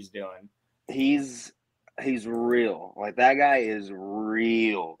for what he's doing. He's real. Like, that guy is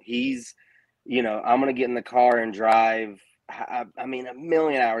real. He's, I'm going to get in the car and drive. I mean, a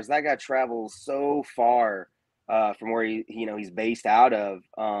million hours. That guy travels so far from where he's based out of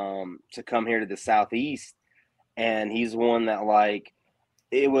to come here to the Southeast. And he's one that, like,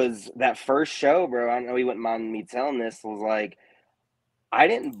 it was that first show, bro. I know he wouldn't mind me telling this, was like, I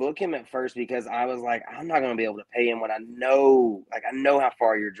didn't book him at first because I was like, I'm not going to be able to pay him when I know how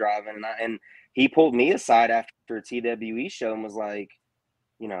far you're driving. And he pulled me aside after a TWE show and was like,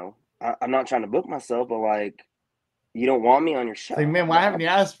 I'm not trying to book myself, but like, you don't want me on your show. Like, man, why haven't you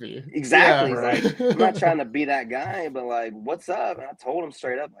asked me? Exactly. Yeah, right. Like, I'm not trying to be that guy, but like, what's up? And I told him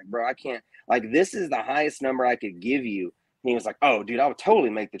straight up, like, bro, I can't, like, this is the highest number I could give you. And he was like, oh, dude, I would totally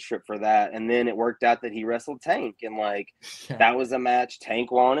make the trip for that. And then it worked out that he wrestled Tank. And like, that was a match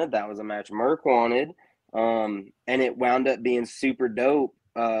Tank wanted. That was a match Merc wanted. And it wound up being super dope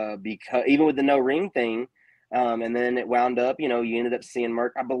because even with the no ring thing. And then it wound up, you ended up seeing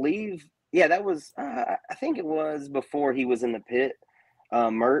Merc, I believe. Yeah, that was, I think it was before he was in the pit,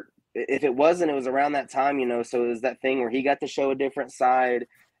 Merc. If it wasn't, it was around that time, so it was that thing where he got to show a different side.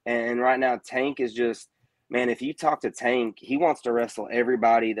 And right now, Tank is just, man, if you talk to Tank, he wants to wrestle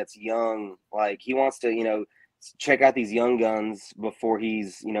everybody that's young. Like, he wants to, check out these young guns before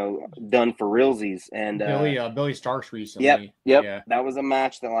he's, done for realsies. And Billy Starks recently. Yep. Yeah. That was a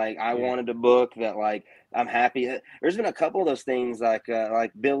match that, like, I wanted to book that, like, I'm happy. There's been a couple of those things like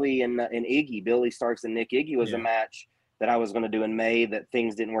Billy and Iggy. Billy Starks and Nick Iggy was a match that I was going to do in May that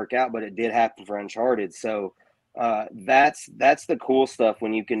things didn't work out, but it did happen for Uncharted. So that's the cool stuff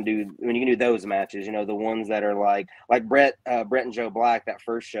when you can do those matches. The ones that are like Brett and Joe Black, that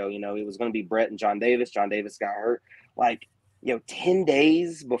first show. It was going to be Brett and John Davis. John Davis got hurt. Like, 10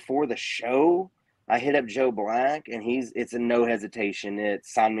 days before the show, I hit up Joe Black, and it's a no hesitation. It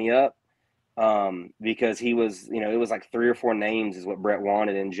signed me up. Because he was, it was like 3 or 4 names is what Brett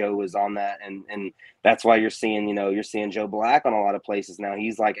wanted, and Joe was on that, and that's why you're seeing Joe Black on a lot of places now.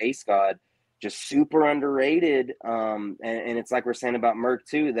 He's like Ace God, just super underrated. And it's like we're saying about Merc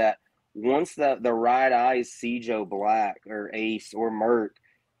too, that once the right eyes see Joe Black or Ace or Merc,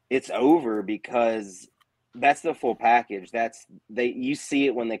 it's over, because that's the full package. You see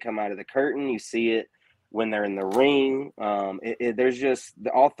it when they come out of the curtain, you see it when they're in the ring. There's just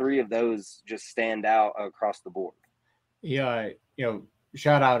all 3 of those just stand out across the board. Yeah,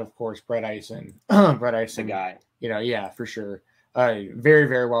 shout out, of course, Brett Ison. Brett Ison, the guy. Yeah, for sure. Very,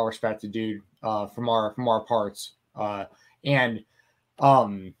 very well respected dude from our parts. So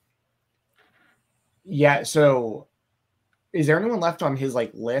is there anyone left on his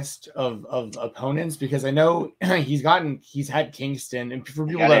like list of opponents? Because I know he's had Kingston, and for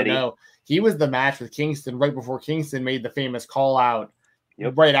people that don't know, he was the match with Kingston right before Kingston made the famous call out.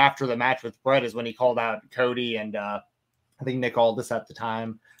 Yep. Right after the match with Brett is when he called out Cody and I think Nick Aldis at the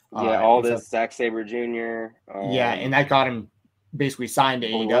time. Yeah, Aldis, Zack Sabre Jr. Yeah, and that got him basically signed to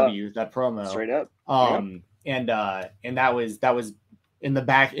AEW. That promo straight up. And that was in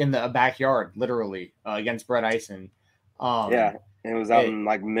the backyard, literally against Brett Eisen. Yeah, it was out in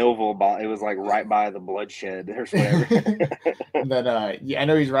like Millville. It was like right by the Bloodshed or whatever. But I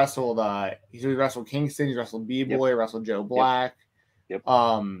know he's wrestled. He's wrestled Kingston. He's wrestled B-Boy. Wrestled Joe Black. Yep.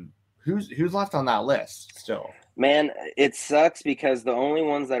 Who's left on that list still? Man, it sucks because the only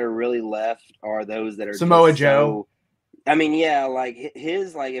ones that are really left are those that are Samoa Joe. I mean, yeah, like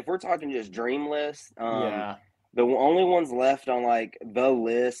his like if we're talking just dream list, the only ones left on like the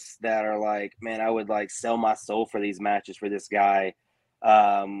list that are like, man, I would like sell my soul for these matches for this guy,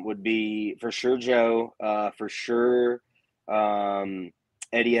 would be for sure Joe, for sure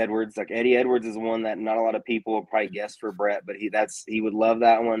Eddie Edwards. Like Eddie Edwards is one that not a lot of people will probably guess for Brett, but he would love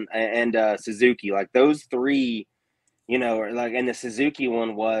that one. And Suzuki, like those three, you know, like, and the Suzuki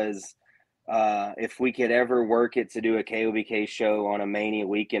one was, if we could ever work it to do a KOBK show on a Mania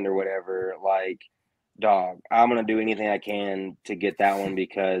weekend or whatever, like, dog, I'm going to do anything I can to get that one,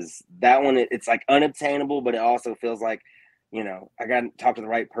 because that one, it's like unobtainable, but it also feels like, you know, I got to talk to the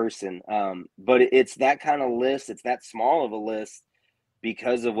right person. But it's that kind of list. It's that small of a list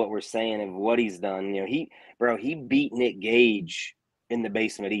because of what we're saying of what he's done. You know, he beat Nick Gage in the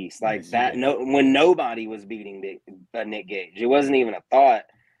Basement East like that. When nobody was beating Nick Gage, it wasn't even a thought.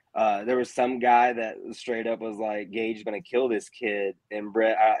 There was some guy that straight up was like, Gage going to kill this kid. And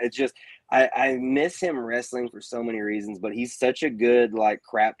Brett, I miss him wrestling for so many reasons, but he's such a good like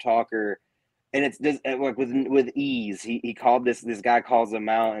crap talker. And it's just like with ease. He called this guy calls him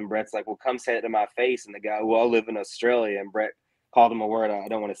out, and Brett's like, well, come say it to my face. And the guy, well, I live in Australia. And Brett called him a word I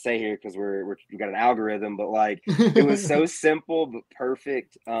don't want to say here because we got an algorithm, but like it was so simple but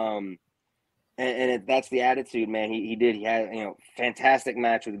perfect. That's the attitude, man. He had, you know, fantastic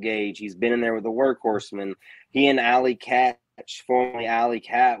match with Gage. He's been in there with the Workhorsemen. He and Alley Cat, formerly Alley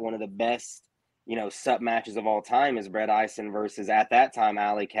Cat, one of the best, you know, sup matches of all time is Brett Eisen versus at that time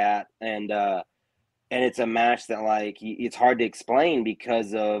Alley Cat, and it's a match that like it's hard to explain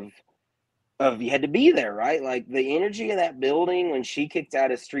because of you had to be there, right? Like the energy of that building when she kicked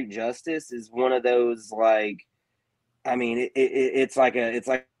out of Street Justice is one of those like, I mean, it's like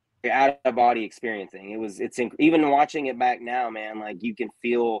out of body experiencing. It's even watching it back now, man. Like you can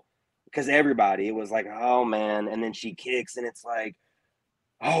feel, because everybody, it was like, oh man, and then she kicks, and it's like,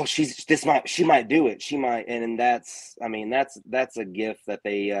 oh, she might do it, and that's, I mean, that's a gift that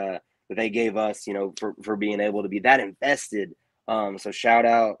they gave us, you know, for being able to be that invested. So shout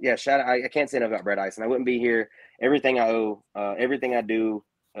out. I can't say enough about Brett Eisen. I wouldn't be here. Everything I owe, everything I do,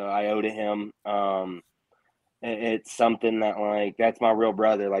 I owe to him. It's something that like, that's my real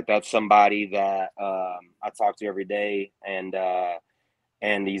brother. Like that's somebody that I talk to every day, and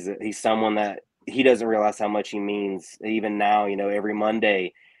he's someone that he doesn't realize how much he means. Even now, you know, every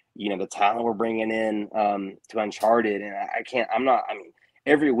Monday, you know, the talent we're bringing in to Uncharted, and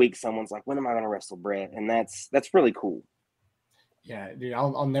every week someone's like, when am I going to wrestle Brett? And that's really cool. Yeah, dude,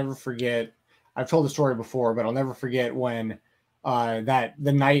 I'll never forget. I've told the story before, but I'll never forget when the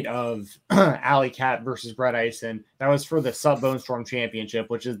night of Alley Cat versus Brett Eisen, that was for the Sup Bone Storm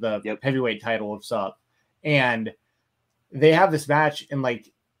Championship, which is the heavyweight title of Sup. And they have this match in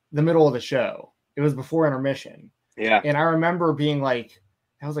like the middle of the show. It was before intermission. Yeah. And I remember being like,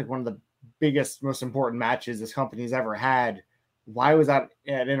 that was like one of the biggest, most important matches this company's ever had. Why was that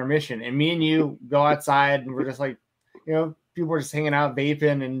at intermission? And me and you go outside and we're just like, you know, people were just hanging out,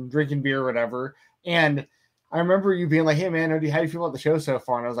 vaping and drinking beer or whatever. And I remember you being like, hey man, how do you feel about the show so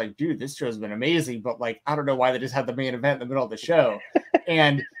far? And I was like, dude, this show's been amazing, but like, I don't know why they just had the main event in the middle of the show.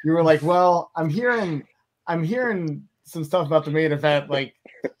 And you were like, well, I'm hearing some stuff about the main event, like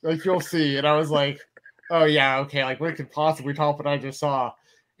you'll see. And I was like, oh yeah, okay, like what could possibly top what I just saw?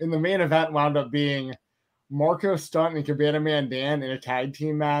 And the main event wound up being Marco Stunt and Cabana Man Dan in a tag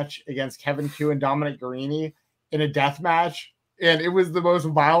team match against Kevin Q and Dominic Guarini in a death match. And it was the most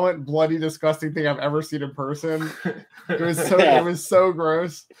violent, bloody, disgusting thing I've ever seen in person. It was so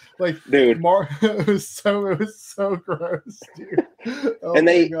gross. Like, dude, it was so gross, dude. Oh, and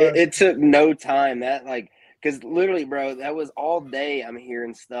it took no time. That like, because literally, bro, that was all day. I'm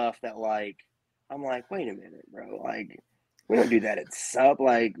hearing stuff that like, I'm like, wait a minute, bro. Like, we don't do that at Sup.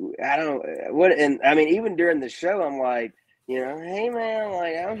 Like, I don't what. And I mean, even during the show, I'm like, hey man,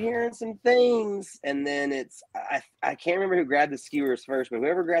 like I'm hearing some things, and then I can't remember who grabbed the skewers first, but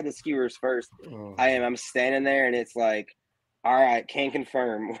whoever grabbed the skewers first, I'm standing there, and it's like, all right, can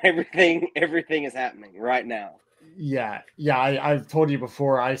confirm everything is happening right now. Yeah, I've told you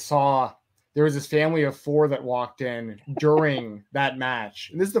before. I saw there was this family of 4 that walked in during that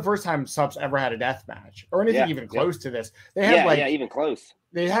match, and this is the first time Subs ever had a death match or anything even close to this. They had even close.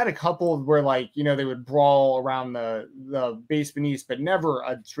 They had a couple where they would brawl around the base beneath, but never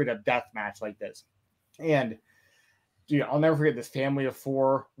a straight up death match like this. And dude, I'll never forget this family of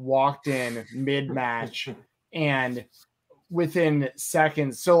 4 walked in mid match, and within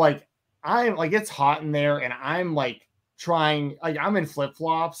seconds, so I'm it's hot in there, and I'm trying, I'm in flip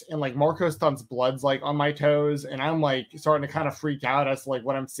flops, and Marco Stunt's blood's on my toes, and I'm starting to kind of freak out as to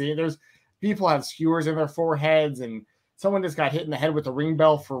what I'm seeing. There's people have skewers in their foreheads, and someone just got hit in the head with a ring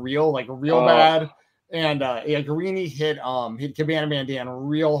bell for real, real bad. And Guarini hit Cabana Man Dan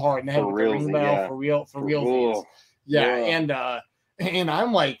real hard in the head with the ring bell for real. Yeah, and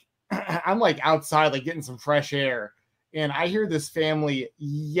I'm I'm outside getting some fresh air, and I hear this family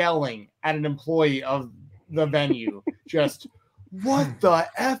yelling at an employee of the venue, just, what the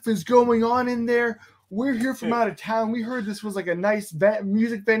F is going on in there? We're here from out of town. We heard this was a nice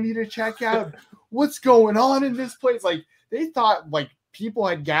music venue to check out. What's going on in this place? They thought people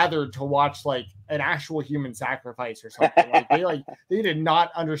had gathered to watch an actual human sacrifice or something. They did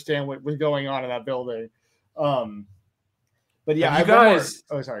not understand what was going on in that building. But yeah,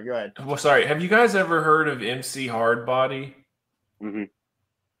 oh, sorry, go ahead. Well, sorry. Have you guys ever heard of MC Hardbody? Mm-hmm.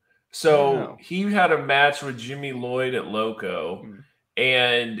 So he had a match with Jimmy Lloyd at Loco,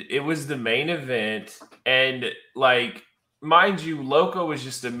 and it was the main event. And mind you, Loco was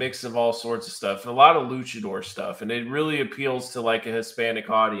just a mix of all sorts of stuff, and a lot of luchador stuff, and it really appeals to a Hispanic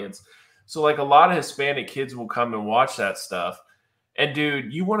audience. So a lot of Hispanic kids will come and watch that stuff. And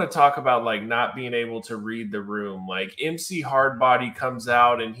dude, you want to talk about not being able to read the room. MC Hardbody comes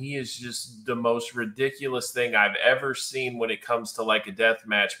out, and he is just the most ridiculous thing I've ever seen when it comes to a death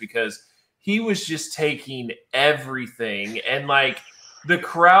match, because he was just taking everything, and the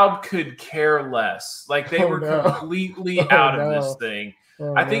crowd could care less. They were completely out of this thing.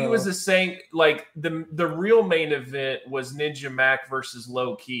 I think it was the same. The real main event was Ninja Mac versus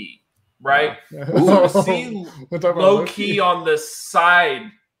Low Key. Right? See Low Key on the side,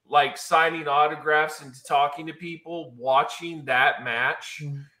 signing autographs and talking to people, watching that match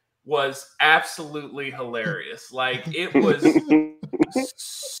was absolutely hilarious. It was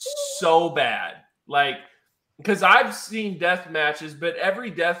so bad. Because I've seen death matches, but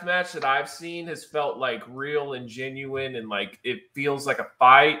every death match that I've seen has felt real and genuine, and it feels like a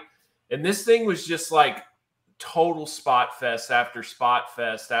fight. And this thing was just total spot fest after spot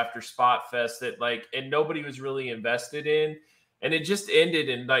fest after spot fest that and nobody was really invested in, and it just ended,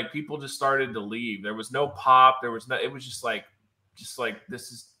 and people just started to leave. There was no pop, there was no, it was just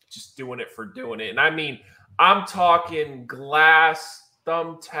this is just doing it for doing it. And I mean, I'm talking glass,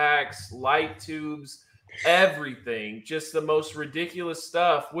 thumbtacks, light tubes, everything, just the most ridiculous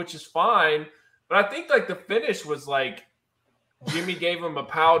stuff, which is fine. But I think the finish was Jimmy gave him a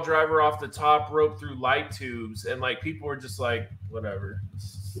pile driver off the top rope through light tubes, and people were just whatever.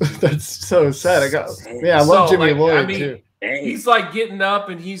 That's so sad. I love Jimmy Lloyd too. He's getting up,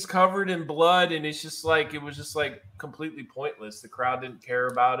 and he's covered in blood, and it's just it was just completely pointless. The crowd didn't care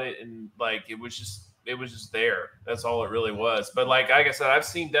about it, and it was just there. That's all it really was. But like I said, I've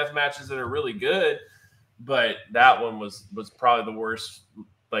seen death matches that are really good, but that one was probably the worst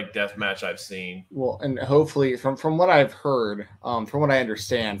death match I've seen. Well, and hopefully from what I've heard, from what I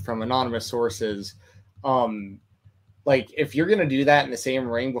understand from anonymous sources, if you're gonna do that in the same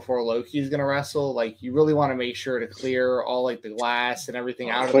ring before Loki's gonna wrestle, you really want to make sure to clear all the glass and everything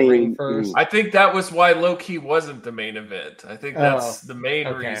out of the ring first. I think that was why Loki wasn't the main event. I think that's the main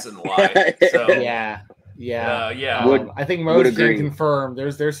reason why. So yeah. I think most can confirm.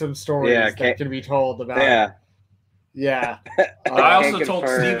 There's some stories that can be told about. Yeah. I also told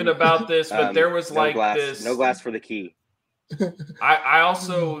Steven about this, but there was no glass for the key. I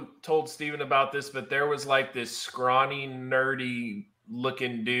also told Steven about this, but there was this scrawny, nerdy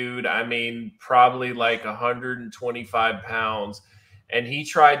looking dude. I mean, probably 125 pounds. And he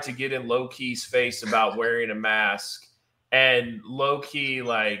tried to get in Low Key's face about wearing a mask. And Low Key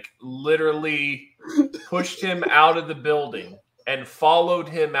literally pushed him out of the building and followed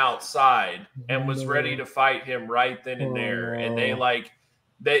him outside and was ready to fight him right then and there. And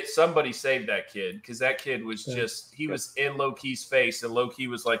somebody saved that kid, because that kid was he was in Low Key's face, and Low Key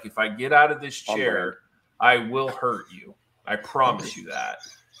was if I get out of this chair, I will hurt you. I promise you that.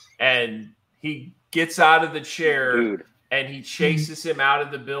 And he gets out of the chair, and he chases him out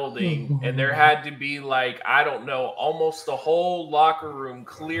of the building, and there had to be like, I don't know, almost the whole locker room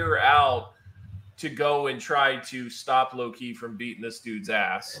clear out to go and try to stop Low-Ki from beating this dude's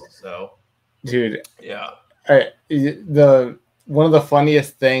ass. So, dude, yeah. One of the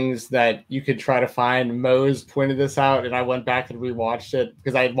funniest things that you could try to find, Mose pointed this out, and I went back and rewatched it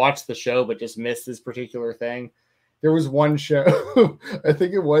because I had watched the show but just missed this particular thing. There was one show, I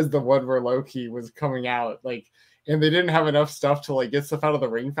think it was the one where Low-Ki was coming out, like, and they didn't have enough stuff to like get stuff out of the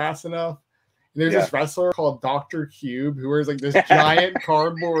ring fast enough. And there's this wrestler called Dr. Cube who wears like this giant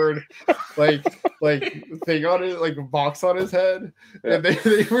cardboard like thing on it, like a box on his head. And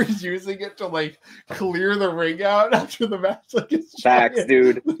they were using it to like clear the ring out after the match. Like it's facts,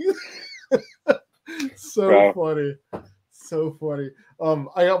 giant. dude. So funny. So funny.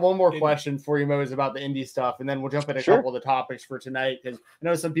 I got one more question for you, Mose, about the indie stuff, and then we'll jump into a couple of the topics for tonight because I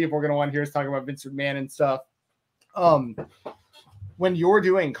know some people are going to want to hear us talking about Vince McMahon and stuff. When you're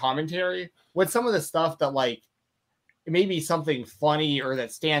doing commentary, what's some of the stuff that like it may be something funny or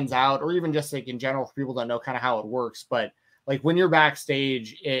that stands out, or even just like in general for people that know kind of how it works, but like when you're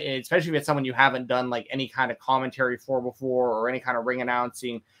backstage, especially if it's someone you haven't done like any kind of commentary for before or any kind of ring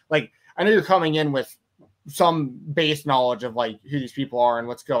announcing, like I know you're coming in with some base knowledge of like who these people are and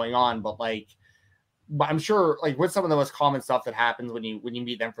what's going on, but I'm sure like what's some of the most common stuff that happens when you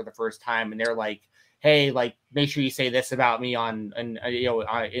meet them for the first time and they're like, hey, like make sure you say this about me in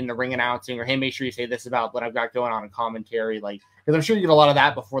the ring announcing, or hey, make sure you say this about what I've got going on in commentary, like because I'm sure you get a lot of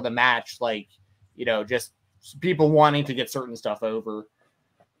that before the match, like just people wanting to get certain stuff over.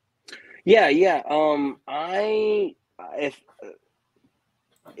 Yeah.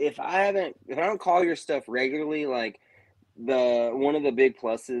 If I don't call your stuff regularly, like one of the big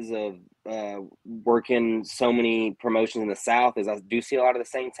pluses of working so many promotions in the South is I do see a lot of the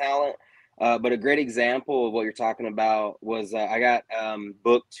same talent. But a great example of what you're talking about was I got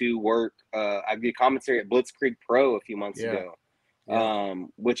booked to work. I did commentary at Blitzkrieg Pro a few months ago,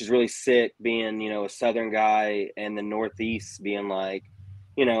 which is really sick. Being a Southern guy and the Northeast being like,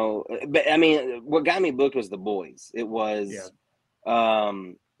 but I mean, what got me booked was the boys. It was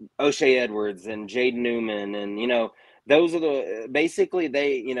O'Shea Edwards and Jade Newman, and those are the basically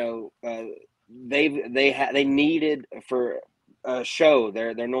they they needed for a show.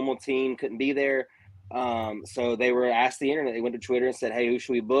 Their normal team couldn't be there, so they were asked the internet. They went to Twitter and said, "Hey, who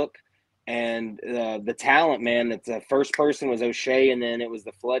should we book?" And the talent, man, that's the first person was O'Shea, and then it was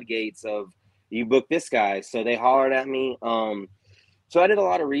the floodgates of you book this guy. So they hollered at me. So I did a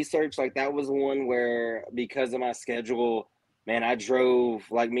lot of research. Like that was one where because of my schedule, man, I drove,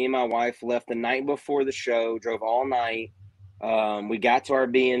 like me and my wife left the night before the show, drove all night. We got to our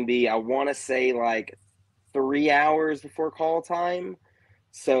B&B, I want to say like 3 hours before call time.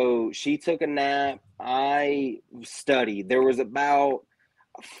 So she took a nap. I studied. There was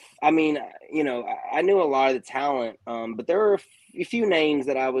I knew a lot of the talent, but there were a few names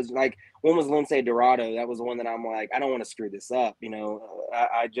that I was like, one was Lince Dorado. That was the one that I'm like, I don't want to screw this up.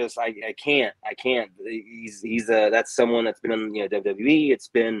 I can't. He's that's someone that's been on WWE. It's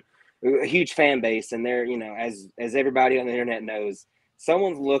been a huge fan base, and they're as everybody on the internet knows,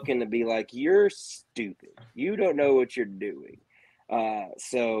 someone's looking to be like, you're stupid. You don't know what you're doing.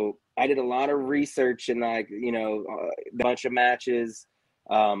 So I did a lot of research and a bunch of matches.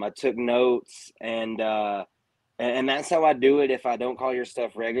 I took notes and that's how I do it. If I don't call your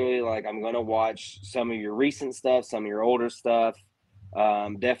stuff regularly, like I'm going to watch some of your recent stuff, some of your older stuff,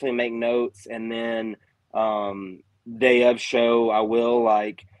 definitely make notes. And then day of show, I will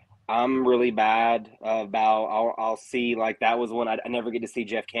I'm really bad about, I'll see that was one I never get to see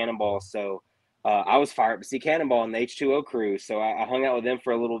Jeff Cannonball. So I was fired up to see Cannonball in the H2O crew. So I hung out with them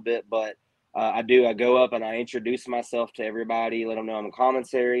for a little bit, but I go up and I introduce myself to everybody, let them know I'm a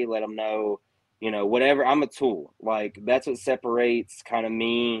commentary, let them know, whatever. I'm a tool. That's what separates kind of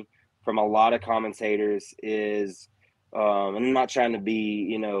me from a lot of commentators is, and I'm not trying to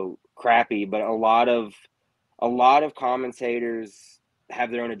be, crappy, but a lot of commentators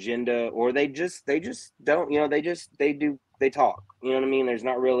have their own agenda, or they just don't, they talk, you know what I mean? There's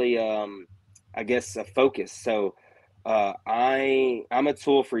not really, I guess, a focus. So I'm a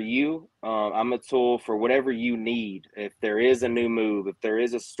tool for you. I'm a tool for whatever you need. If there is a new move, if there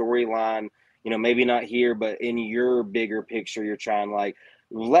is a storyline, maybe not here, but in your bigger picture, you're trying,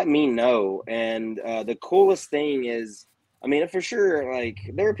 let me know. And the coolest thing is, for sure,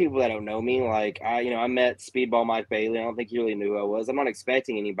 there are people that don't know me. I met Speedball Mike Bailey. I don't think he really knew who I was. I'm not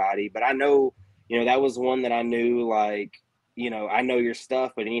expecting anybody, but I know, that was one that I knew, I know your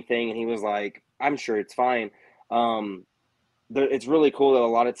stuff, but anything. And he was like, I'm sure it's fine. it's really cool that a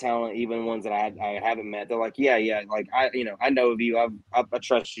lot of talent, even ones that I haven't met, they're like, yeah, like I know of you, I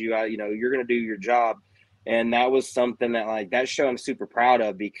trust you, you're gonna do your job, and that was something that like that show I'm super proud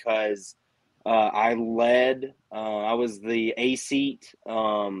of because I was the A seat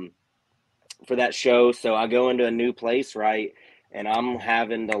for that show, so I go into a new place, right, and I'm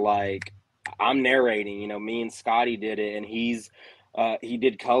having to I'm narrating, me and Scotty did it, and he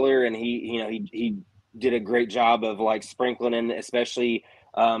did color, and he did a great job of like sprinkling in, especially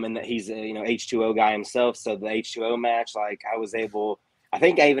and that he's a H2O guy himself. So the H2O match, like I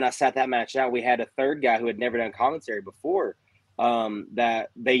think I sat that match out. We had a third guy who had never done commentary before that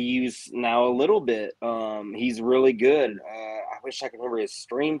they use now a little bit. He's really good. I wish I could remember his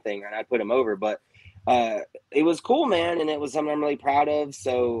stream thing and I'd put him over, but it was cool, man, and it was something I'm really proud of.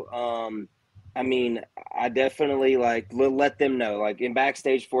 So I mean, I definitely let them know, like in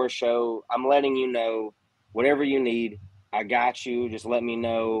backstage for a show, I'm letting you know whatever you need. I got you. Just let me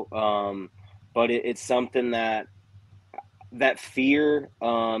know. But it's something that fear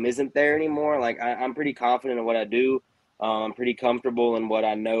isn't there anymore. Like I'm pretty confident in what I do. I'm pretty comfortable in what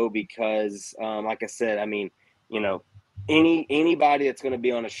I know because, like I said, I mean, anybody that's going to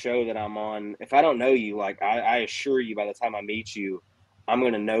be on a show that I'm on, if I don't know you, like I assure you, by the time I meet you, I'm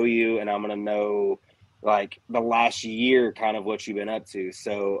going to know you, and I'm going to know like the last year kind of what you've been up to.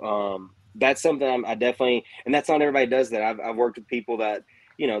 So that's something I definitely, and that's not everybody does that. I've worked with people that,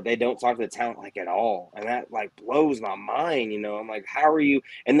 they don't talk to the talent like at all. And that like blows my mind, I'm like, how are you?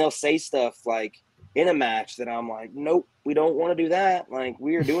 And they'll say stuff like in a match that I'm like, nope, we don't want to do that. Like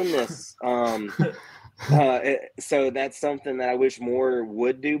we are doing this. So that's something that I wish more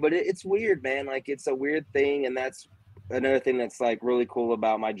would do, but it's weird, man. Like it's a weird thing. And that's another thing that's like really cool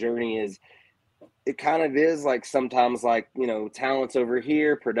about my journey is it kind of is like sometimes like, talent's over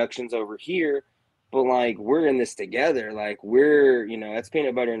here, production's over here, but like we're in this together. Like we're, that's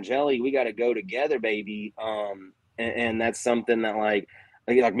peanut butter and jelly. We got to go together, baby. And that's something that like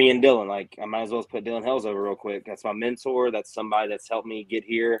me and Dylan, like I might as well put Dylan Hells over real quick. That's my mentor. That's somebody that's helped me get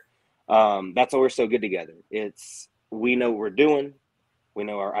here. That's why we're so good together. We know what we're doing.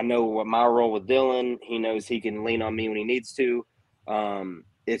 I know what my role with Dylan. He knows he can lean on me when he needs to.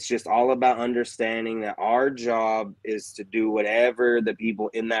 It's just all about understanding that our job is to do whatever the people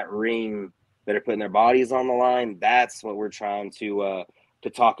in that ring that are putting their bodies on the line. That's what we're trying to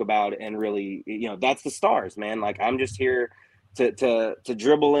talk about, and really, that's the stars, man. Like I'm just here to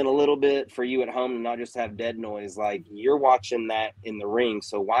dribble in a little bit for you at home and not just have dead noise. Like you're watching that in the ring,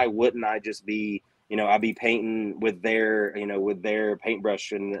 so why wouldn't I just be? I'd be painting with their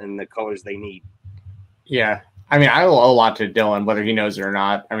paintbrush and the colors they need. Yeah. I mean, I owe a lot to Dylan, whether he knows it or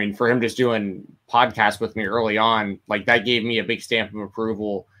not. I mean, for him just doing podcasts with me early on, like that gave me a big stamp of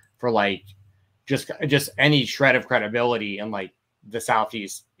approval for like just any shred of credibility in like the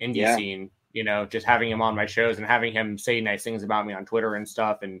Southeast indie scene, just having him on my shows and having him say nice things about me on Twitter and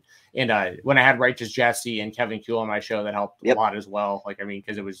stuff. And when I had Righteous Jesse and Kevin Kuehl on my show, that helped a lot as well. Like, I mean,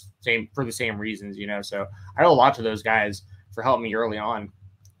 because it was for the same reasons, so I owe a lot to those guys for helping me early on.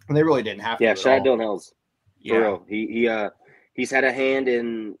 And they really didn't have to. Yeah, shout out Dylan Hells. For real. He's had a hand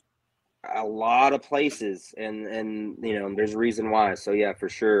in a lot of places, and there's a reason why. So yeah, for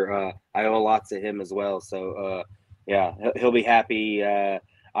sure, I owe a lot to him as well. So yeah, he'll be happy. I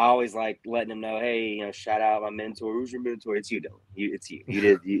always like letting him know, hey, shout out my mentor. Who's your mentor? It's you, Dylan. It's you.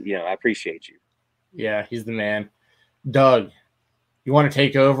 You did. I appreciate you. Yeah, he's the man. Doug, you want to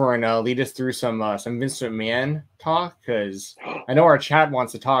take over and lead us through some Vince McMahon talk? Because I know our chat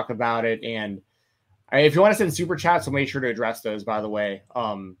wants to talk about it, and if you want to send super chats, we'll make sure to address those, by the way.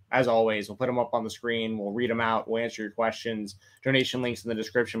 As always, we'll put them up on the screen. We'll read them out. We'll answer your questions. Donation links in the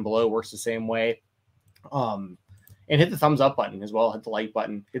description below. Works the same way. And hit the thumbs up button as well. Hit the like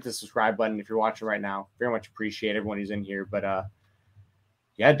button. Hit the subscribe button if you're watching right now. Very much appreciate everyone who's in here. But,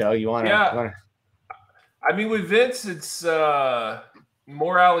 yeah, Doug, you want to? Yeah. I mean, with Vince, it's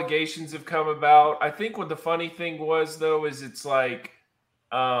more allegations have come about. I think what the funny thing was, though, is it's like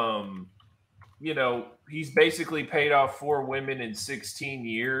he's basically paid off 4 women in 16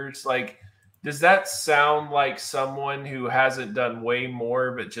 years. Like, does that sound like someone who hasn't done way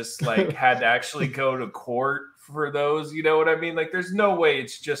more, but just like had to actually go to court for those? You know what I mean? Like, there's no way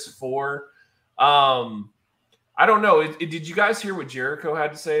it's just 4. I don't know. Did you guys hear what Jericho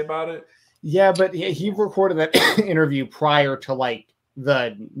had to say about it? Yeah, but he recorded that interview prior to I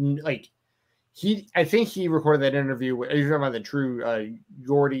think he recorded that interview. You're talking about the true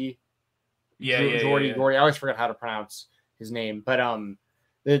Jordy. Jordy. I always forget how to pronounce his name, but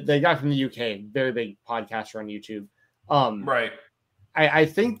the guy from the UK, very big podcaster on YouTube. Right. I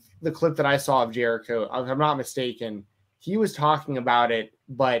think the clip that I saw of Jericho, if I'm not mistaken, he was talking about it,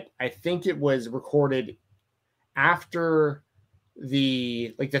 but I think it was recorded after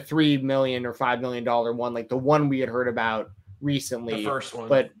the $3 million or $5 million one, like the one we had heard about recently. The first one.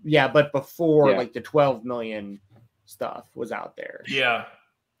 But before like the 12 million stuff was out there. Yeah.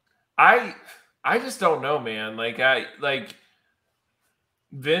 I just don't know, man.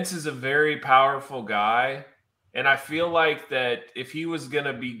 Vince is a very powerful guy, and I feel like that if he was going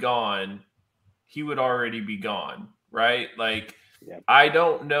to be gone, he would already be gone, right? Like, I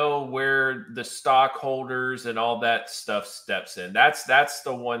don't know where the stockholders and all that stuff steps in. That's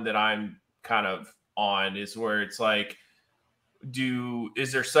the one that I'm kind of on, is where it's like,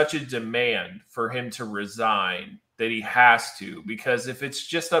 is there such a demand for him to resign that he has to? Because if it's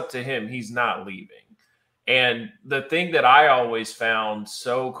just up to him, he's not leaving. And the thing that I always found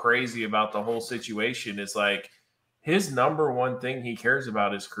so crazy about the whole situation is like, his number one thing he cares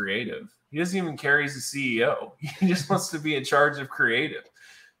about is creative. He doesn't even care he's the CEO. He just wants to be in charge of creative.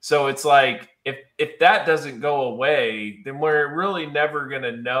 So it's like, if that doesn't go away, then we're really never going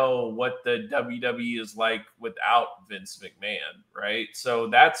to know what the WWE is like without Vince McMahon, right? So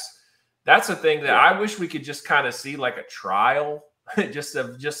that's a thing that I wish we could just kind of see, like a trial, just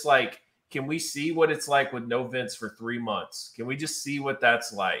like, can we see what it's like with no Vince for 3 months? Can we just see what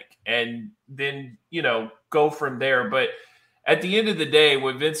that's like? And then, go from there. But at the end of the day,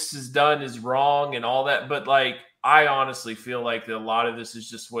 what Vince has done is wrong and all that. But like, I honestly feel like that a lot of this is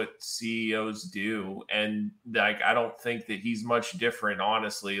just what CEOs do. And like, I don't think that he's much different,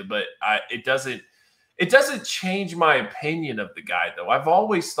 honestly, but it doesn't change my opinion of the guy, though. I've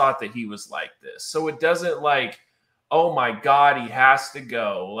always thought that he was like this. So it doesn't like, oh my God, he has to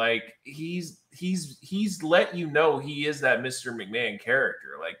go. Like, he's let you know he is that Mr. McMahon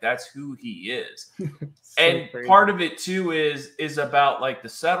character. Like, that's who he is. So and crazy. Part of it too is about like the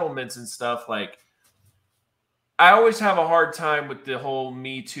settlements and stuff. Like, I always have a hard time with the whole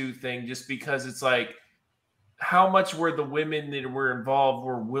Me Too thing, just because it's like, how much were the women that were involved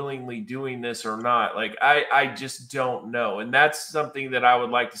were willingly doing this or not? Like, I just don't know. And that's something that I would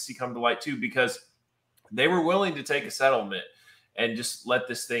like to see come to light too, because they were willing to take a settlement and just let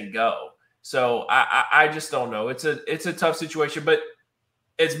this thing go. So I just don't know. It's a tough situation, but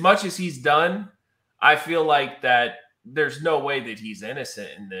as much as he's done, I feel like that there's no way that he's innocent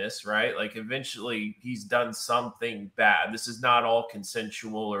in this, right? Like, eventually he's done something bad. This is not all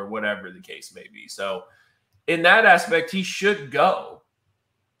consensual or whatever the case may be. So in that aspect, he should go,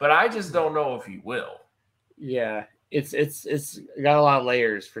 but I just don't know if he will. Yeah, it's got a lot of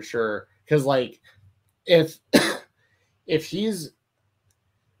layers for sure. Because like, if he's,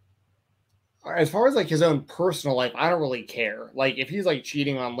 as far as like his own personal life, I don't really care. Like, if he's like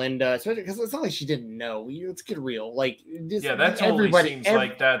cheating on Linda, especially because it's not like she didn't know. Let's get real. Like, that totally seems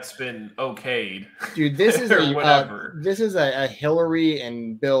like that's been okayed, dude. This is whatever. This is a Hillary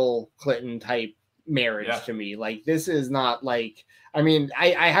and Bill Clinton type marriage to me. Like, this is not like. I mean,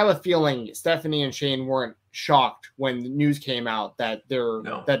 I have a feeling Stephanie and Shane weren't shocked when the news came out that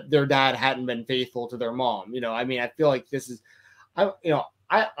their dad hadn't been faithful to their mom. I mean, I feel like this is,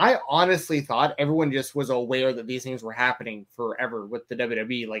 I honestly thought everyone just was aware that these things were happening forever with the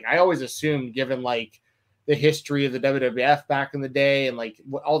WWE. Like, I always assumed, given like the history of the WWF back in the day and like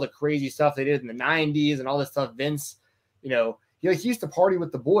all the crazy stuff they did in the 90s and all this stuff, Vince, he used to party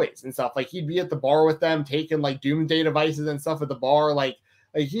with the boys and stuff. Like, he'd be at the bar with them, taking like doomsday devices and stuff at the bar. Like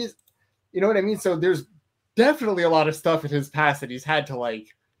he's, you know what I mean? So there's definitely a lot of stuff in his past that he's had to like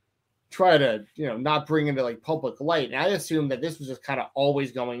try to, not bring into like public light. And I assume that this was just kind of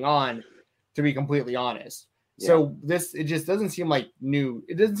always going on, to be completely honest. Yeah. So it just doesn't seem like new.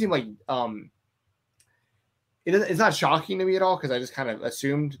 It doesn't seem like, it's not shocking to me at all, because I just kind of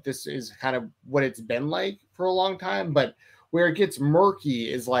assumed this is kind of what it's been like for a long time. But where it gets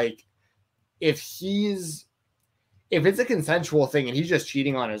murky is like, if it's a consensual thing and he's just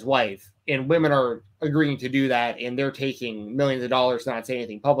cheating on his wife and women are agreeing to do that and they're taking millions of dollars to not say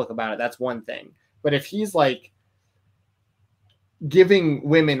anything public about it, that's one thing. But if he's like giving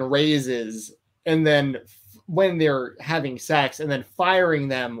women raises and then when they're having sex and then firing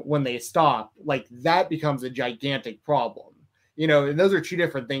them when they stop, like, that becomes a gigantic problem. And those are two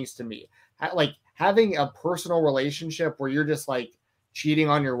different things to me. Like, having a personal relationship where you're just like cheating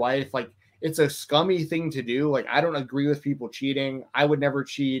on your wife, like, it's a scummy thing to do. Like, I don't agree with people cheating. I would never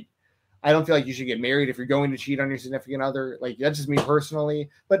cheat. I don't feel like you should get married if you're going to cheat on your significant other. Like, that's just me personally.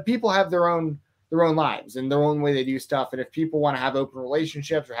 But people have their own lives and their own way they do stuff. And if people want to have open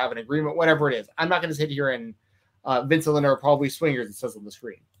relationships or have an agreement, whatever it is, I'm not going to sit here and Vince and Linda are probably swingers, it says on the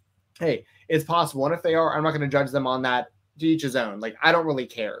screen. Hey, it's possible. And if they are, I'm not going to judge them on that. To each his own. Like, I don't really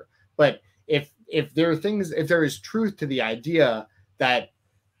care. But if if there is truth to the idea that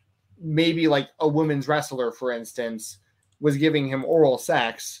maybe like a women's wrestler, for instance, was giving him oral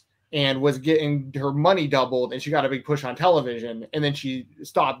sex and was getting her money doubled and she got a big push on television and then she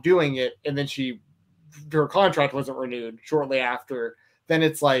stopped doing it and then her contract wasn't renewed shortly after, then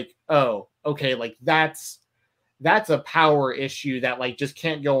it's like, oh, okay, like that's a power issue that like just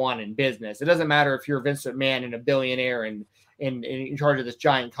can't go on in business. It doesn't matter if you're Vince McMahon and a billionaire and in charge of this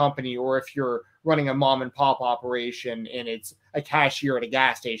giant company, or if you're running a mom and pop operation and it's a cashier at a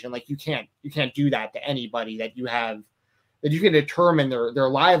gas station. Like you can't do that to anybody that you can determine their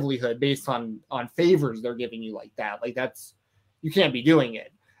livelihood based on favors they're giving you like that. Like you can't be doing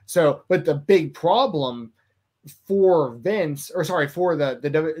it. So, but the big problem for Vince, or sorry, for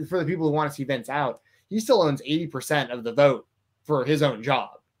the people who want to see Vince out, he still owns 80% of the vote for his own job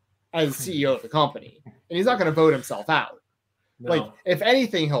as CEO of the company, and he's not going to vote himself out. No. Like, if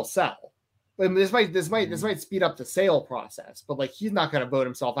anything, he'll sell. But this might speed up the sale process, but like he's not going to vote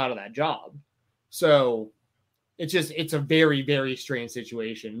himself out of that job. So it's a very, very strange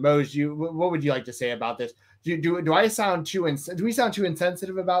situation. Mose, what would you like to say about this? Do we sound too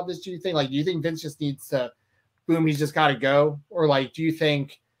insensitive about this? Do you think Vince just needs to, boom, he's just got to go, or like do you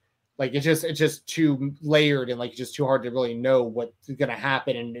think like it's just too layered and like just too hard to really know what's going to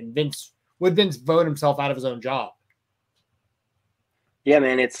happen? And would Vince vote himself out of his own job? Yeah,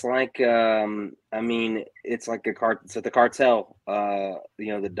 man, it's like it's like it's the cartel.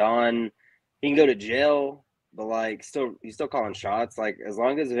 The Don, he can go to jail, but like he's still calling shots. Like as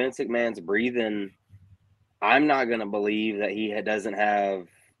long as Vince McMahon's breathing, I'm not gonna believe that he doesn't have.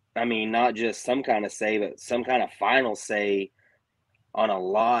 I mean, not just some kind of say, but some kind of final say on a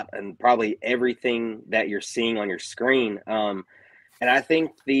lot and probably everything that you're seeing on your screen. And I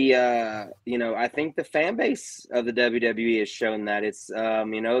think the fan base of the WWE has shown that it's I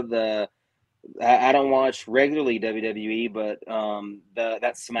don't watch regularly WWE, but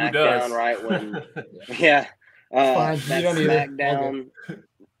that SmackDown, right, when that SmackDown,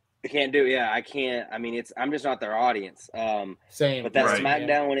 I can't do it. Yeah, I can't. I mean, I'm just not their audience. Same. But that right,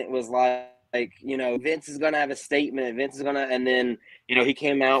 SmackDown when it was like Vince is gonna have a statement. Vince is gonna, and then he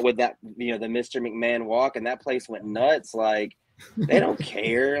came out with that the Mr. McMahon walk, and that place went nuts. Like. They don't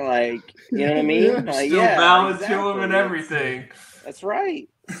care, like, you know what I mean? Like, still bowing to him and everything. That's right.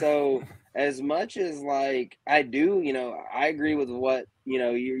 So as much as like I do, I agree with what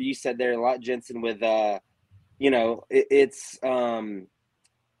you said there a lot, Jensen. With it's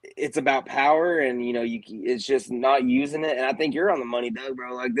about power, and it's just not using it. And I think you're on the money, Doug,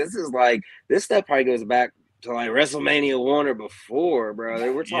 bro. Like this stuff probably goes back to like WrestleMania 1 or before,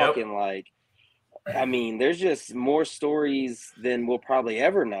 bro. We're talking like. I mean, there's just more stories than we'll probably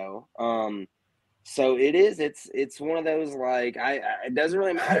ever know. So it's one of those, like, it doesn't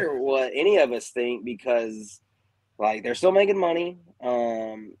really matter what any of us think, because like they're still making money.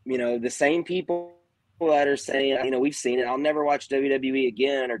 The same people that are saying, we've seen it, I'll never watch WWE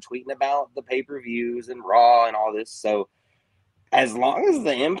again, or tweeting about the pay-per-views and Raw and all this. So as long as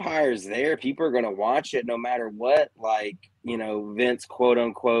the empire's there, people are going to watch it no matter what, like, Vince, quote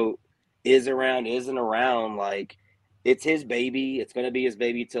unquote, isn't around. Like, it's his baby. It's going to be his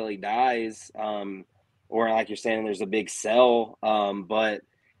baby till he dies. Or like you're saying, there's a big sell. But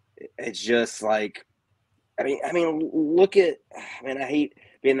it's just like, I mean, look at, I hate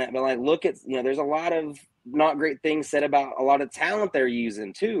being that, but like, look at, there's a lot of not great things said about a lot of talent they're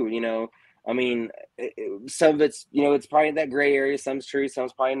using too, I mean, some of it's, it's probably that gray area. Some's true,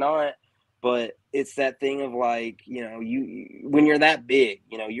 some's probably not. But it's that thing of like, when you're that big,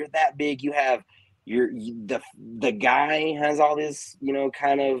 you're that big, you have the guy has all this,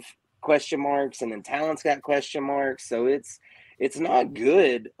 kind of question marks, and then talent's got question marks. So it's not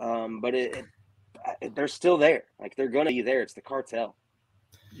good. But they're still there. Like, they're going to be there. It's the cartel.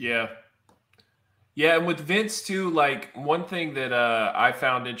 Yeah. Yeah. And with Vince too, like, one thing that I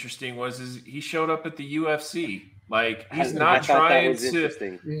found interesting was he showed up at the UFC. Like, he's not trying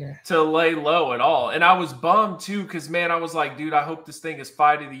to lay low at all. And I was bummed, too, because, man, I was like, dude, I hope this thing is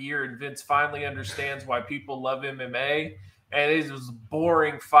fight of the year and Vince finally understands why people love MMA. And it was a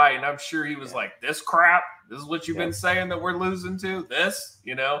boring fight. And I'm sure he was like, this crap? This is what you've been saying that we're losing to? This?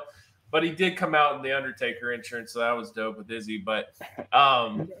 But he did come out in the Undertaker entrance, so that was dope with Izzy. But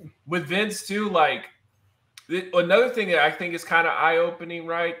with Vince, too, like, another thing that I think is kind of eye-opening,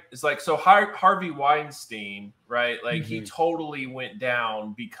 right, is like, so Harvey Weinstein, right, like he totally went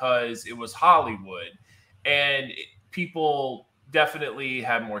down because it was Hollywood, and people definitely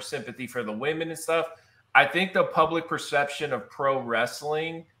had more sympathy for the women and stuff. I think the public perception of pro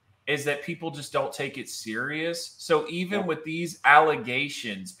wrestling is that people just don't take it serious. So even with these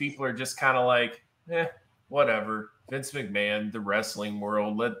allegations, people are just kind of like, whatever. Vince McMahon, the wrestling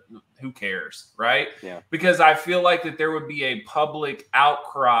world, who cares, right? Yeah. Because I feel like that there would be a public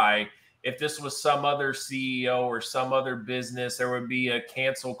outcry if this was some other CEO or some other business. There would be a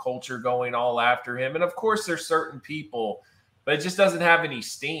cancel culture going all after him. And of course, there's certain people, but it just doesn't have any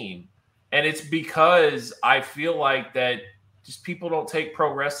steam. And it's because I feel like that just people don't take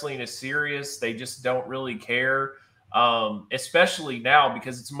pro wrestling as serious. They just don't really care. Especially now,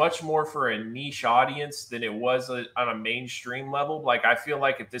 because it's much more for a niche audience than it was on a mainstream level. Like, I feel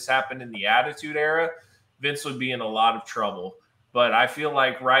like if this happened in the Attitude Era, Vince would be in a lot of trouble. But I feel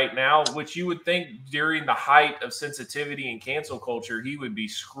like right now, which you would think during the height of sensitivity and cancel culture, he would be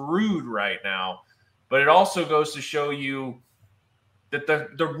screwed right now. But it also goes to show you that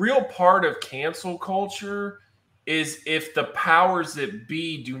the real part of cancel culture is if the powers that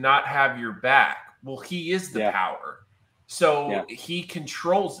be do not have your back. Well, he is the power. So he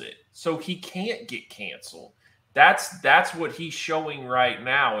controls it. So he can't get canceled. That's what he's showing right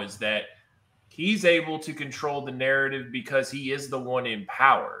now, is that he's able to control the narrative because he is the one in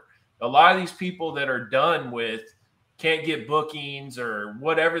power. A lot of these people that are done with can't get bookings or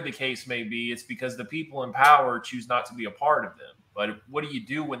whatever the case may be. It's because the people in power choose not to be a part of them. But what do you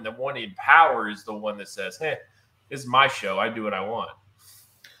do when the one in power is the one that says, hey, this is my show, I do what I want?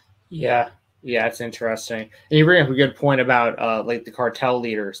 Yeah, it's interesting. And you bring up a good point about like the cartel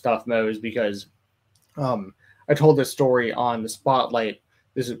leader stuff, Mose, because I told this story on the Spotlight.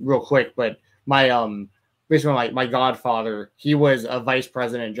 This is real quick, but basically my godfather, he was a vice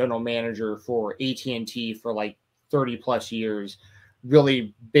president, general manager for AT&T for like 30 plus years.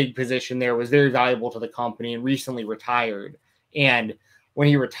 Really big position there, was very valuable to the company, and recently retired. And when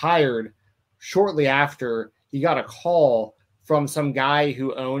he retired, shortly after, he got a call from some guy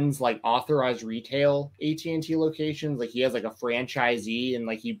who owns like authorized retail AT&T locations. Like, he has like a franchisee, and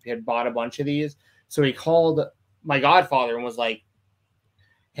like he had bought a bunch of these. So he called my godfather and was like,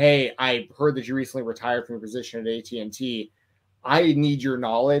 hey, I heard that you recently retired from your position at AT&T. I need your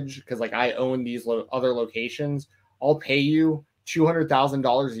knowledge because like I own these other locations. I'll pay you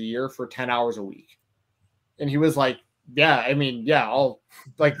 $200,000 a year for 10 hours a week. And he was like, I'll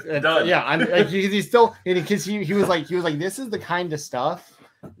like, I'm like, he's still, because he was like, this is the kind of stuff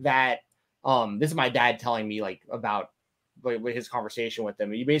that, this is my dad telling me like about like his conversation with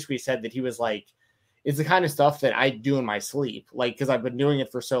him. He basically said that he was like, it's the kind of stuff that I do in my sleep. Like, cause I've been doing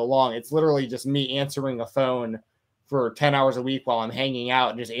it for so long. It's literally just me answering a phone for 10 hours a week while I'm hanging out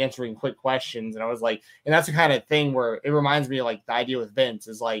and just answering quick questions. And I was like, and that's the kind of thing where it reminds me of like the idea with Vince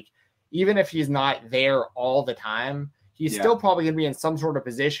is like, even if he's not there all the time, he's still probably going to be in some sort of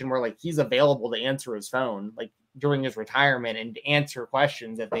position where like he's available to answer his phone, like during his retirement, and answer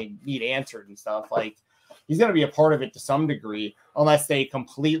questions that they need answered and stuff. Like, he's going to be a part of it to some degree, unless they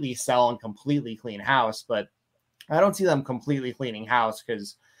completely sell and completely clean house. But I don't see them completely cleaning house,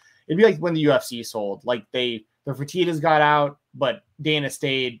 because it'd be like when the UFC sold. Like, the Fertittas got out, but Dana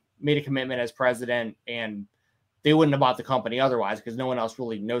stayed, made a commitment as president, and they wouldn't have bought the company otherwise because no one else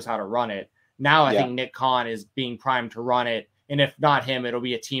really knows how to run it. Now I think Nick Khan is being primed to run it. And if not him, it'll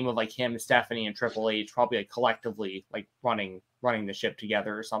be a team of like him, Stephanie, and Triple H, probably like collectively like running the ship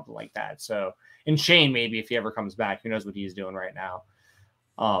together or something like that. So, and Shane, maybe if he ever comes back, who knows what he's doing right now.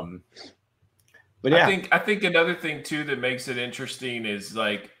 But yeah, I think another thing too that makes it interesting is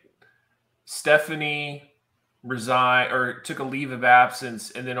like Stephanie resigned or took a leave of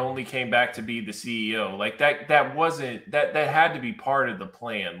absence and then only came back to be the CEO. Like that had to be part of the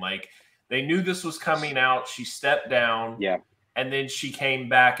plan. Like, they knew this was coming out. She stepped down. Yeah. And then she came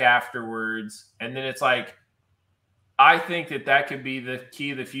back afterwards. And then it's like, I think that could be the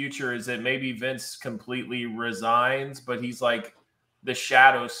key of the future, is that maybe Vince completely resigns, but he's like the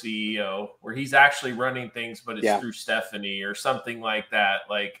shadow CEO where he's actually running things, but it's through Stephanie or something like that.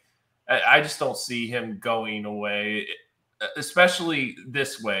 Like, I just don't see him going away, especially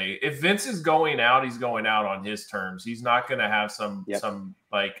this way. If Vince is going out, he's going out on his terms. He's not going to have some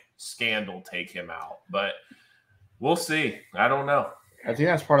like scandal take him out, but we'll see. I don't know. I think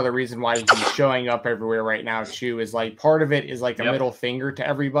that's part of the reason why he's showing up everywhere right now too, is like part of it is like a middle finger to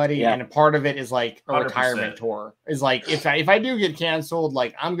everybody. And a part of it is like a 100%. Retirement tour is like, if I do get canceled,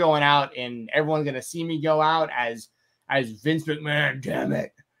 like I'm going out and everyone's going to see me go out as Vince McMahon, damn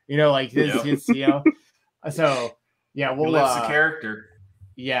it. You know, like this, it's, you know, so yeah, we'll lives the character.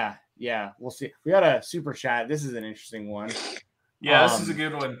 Yeah. We'll see. We got a super chat. This is an interesting one. Yeah, this is a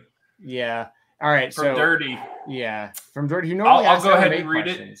good one. Yeah. All right. From Dirty. Yeah. From Dirty. Who normally I'll go ahead and read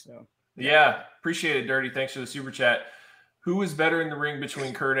it. So. Yeah. Appreciate it, Dirty. Thanks for the super chat. who is better in the ring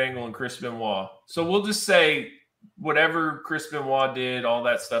between Kurt Angle and Chris Benoit? So we'll just say whatever Chris Benoit did, all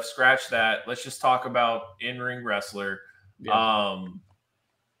that stuff, scratch that. Let's just talk about in-ring wrestler. Yeah.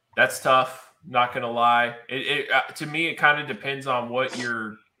 That's tough. Not going to lie. To me, it kind of depends on what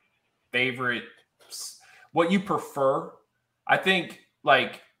your favorite, what you prefer. I think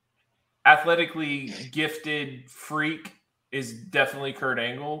like athletically gifted freak is definitely Kurt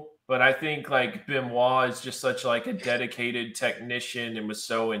Angle. But I think like Benoit is just such like a dedicated technician and was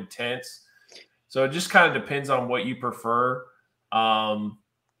so intense. So it just kind of depends on what you prefer.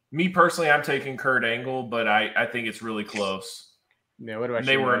 Me personally, I'm taking Kurt Angle, but I think it's really close. Yeah, what about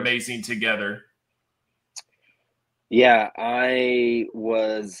they were amazing together. Yeah, I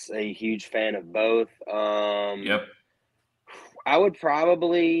was a huge fan of both. Yep. I would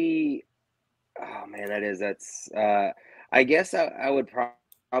probably, I guess I would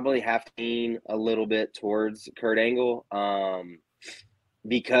probably have to lean a little bit towards Kurt Angle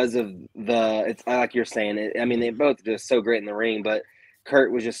because of it's like you're saying. They both just so great in the ring, but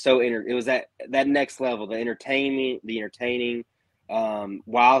Kurt was just so it was that next level, the entertaining,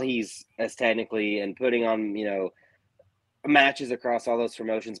 while he's as technically and putting on, matches across all those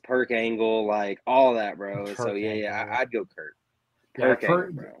promotions, Perk Angle, like all that, bro. I'd go Kurt.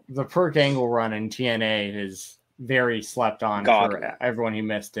 The Perk Angle run in TNA is very slept on for everyone who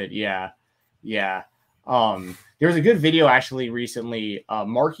missed it. Yeah. There's a good video actually recently.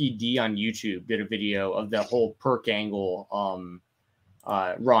 Marky D on YouTube did a video of the whole Perk Angle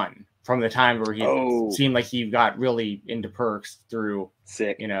run from the time where he seemed like he got really into perks through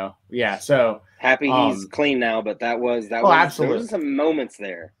sick. Yeah. So happy he's clean now, but that was absolutely. There was some moments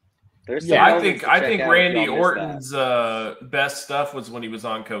there. I think Randy Orton's best stuff was when he was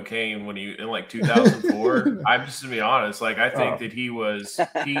on cocaine in like 2004. I'm just to be honest, like I think that he was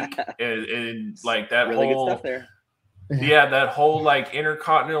peak in like that really whole good stuff there. Yeah, that whole like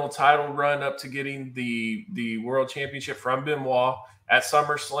intercontinental title run up to getting the world championship from Benoit at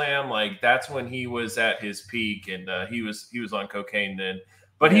SummerSlam. Like that's when he was at his peak, and he was on cocaine then.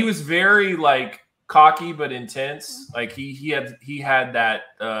 But he was very like cocky but intense. Like he had that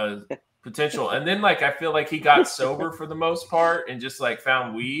potential, and then like I feel like he got sober for the most part and just like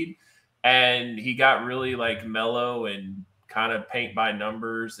found weed, and he got really like mellow and kind of paint by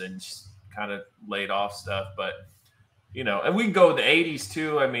numbers and just kind of laid off stuff. But and we can go with the 80s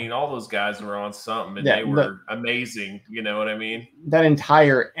too. I mean, all those guys were on something, and they were amazing. You know what I mean? That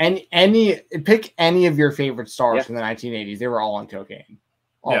entire pick any of your favorite stars from the 1980s. They were all on cocaine.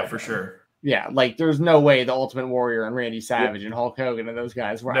 For sure. Yeah, like there's no way the Ultimate Warrior and Randy Savage and Hulk Hogan and those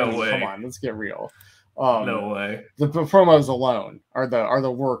guys were. No way. Come on, let's get real. No way. The promos alone are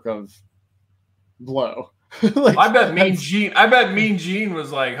the work of Blow. Like, I bet Mean Gene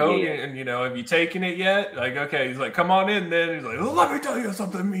was like, Hogan, and have you taken it yet? Like, okay, he's like, come on in. Then he's like, let me tell you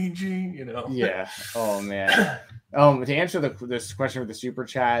something, Mean Gene. Yeah. Oh man. To answer this question with the super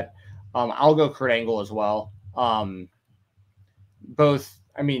chat, I'll go Kurt Angle as well. Both.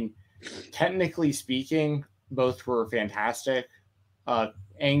 I mean, technically speaking, both were fantastic.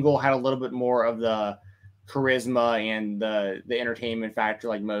 Angle had a little bit more of the charisma and the entertainment factor,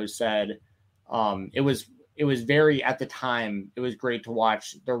 like Mo said. It was very, at the time, it was great to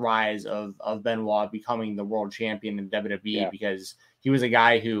watch the rise of Benoit becoming the world champion in WWE because he was a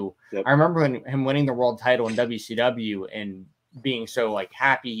guy who I remember him winning the world title in WCW and being so like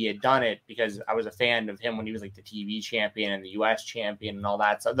happy he had done it because I was a fan of him when he was like the TV champion and the US champion and all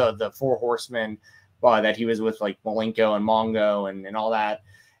that. So the Four Horsemen that he was with, like Malenko and Mongo and all that.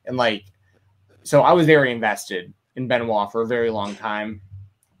 And like, so I was very invested in Benoit for a very long time.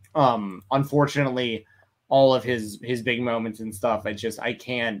 Unfortunately, all of his big moments and stuff, I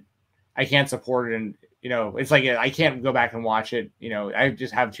can't support it. And, it's like, I can't go back and watch it. I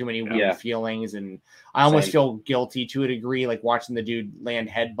just have too many weird feelings, and I almost feel guilty to a degree, like watching the dude land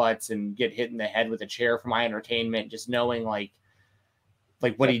headbutts and get hit in the head with a chair for my entertainment, just knowing like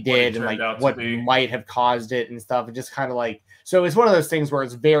what he did and like what might have caused it and stuff. And just kind of like, so it's one of those things where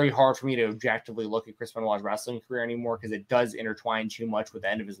it's very hard for me to objectively look at Chris Benoit's wrestling career anymore because it does intertwine too much with the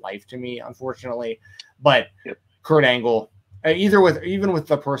end of his life to me, unfortunately. But Kurt Angle, even with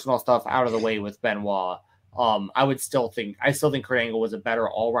the personal stuff out of the way with Benoit, I still think Kurt Angle was a better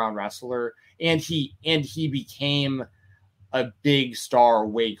all-around wrestler, and he became a big star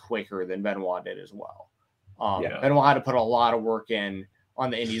way quicker than Benoit did as well. Benoit had to put a lot of work in on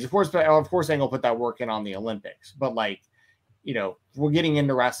the indies. Of course, Angle put that work in on the Olympics, but like, we're getting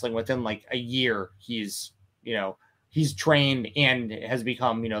into wrestling within like a year. He's trained and has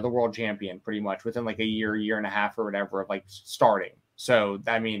become, the world champion pretty much within like a year and a half or whatever of like starting. So,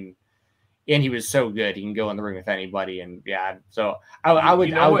 I mean, and he was so good. He can go in the ring with anybody, and yeah. So I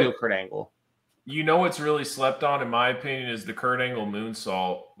would go Kurt Angle. You know what's really slept on, in my opinion, is the Kurt Angle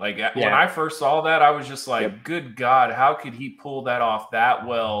moonsault. Like when I first saw that, I was just like, "Good God, how could he pull that off that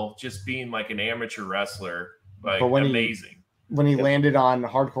well? Just being like an amateur wrestler, like amazing." When he landed on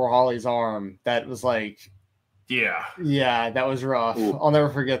Hardcore Holly's arm, that was like, yeah, that was rough. Ooh. I'll never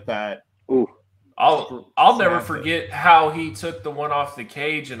forget that. Ooh. I'll never forget how he took the one off the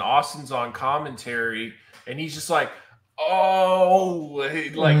cage, and Austin's on commentary, and he's just like, "Oh,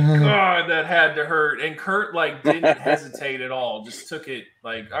 like God, that had to hurt." And Kurt like didn't hesitate at all; just took it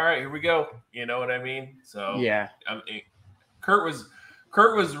like, "All right, here we go." You know what I mean? So yeah, I mean, Kurt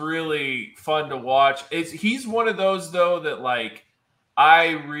was really fun to watch. He's one of those though that like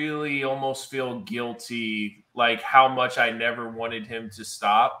I really almost feel guilty, like how much I never wanted him to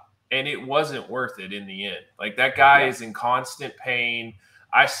stop. And it wasn't worth it in the end. Like that guy is in constant pain.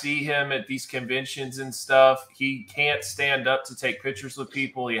 I see him at these conventions and stuff. He can't stand up to take pictures with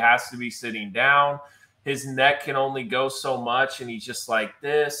people. He has to be sitting down. His neck can only go so much. And he's just like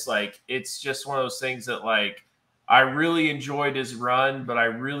this. Like, it's just one of those things that like, I really enjoyed his run, but I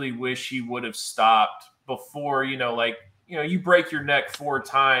really wish he would have stopped before, you break your neck 4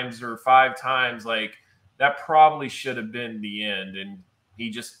 times or 5 times. Like that probably should have been the end. And he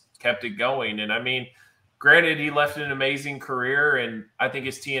just kept it going. And I mean, granted, he left an amazing career, and I think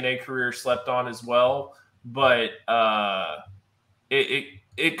his TNA career slept on as well. But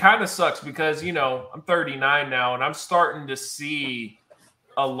it kind of sucks because, I'm 39 now, and I'm starting to see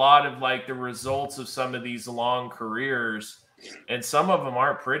a lot of like the results of some of these long careers, and some of them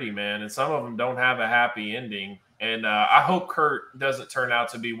aren't pretty, man, and some of them don't have a happy ending. And I hope Kurt doesn't turn out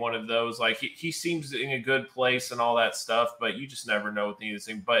to be one of those. Like he seems in a good place and all that stuff, but you just never know with any of this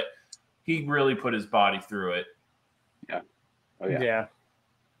thing. But he really put his body through it. Yeah. Oh yeah.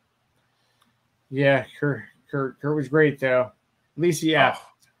 Yeah. Kurt was great though. At least, yeah. Oh.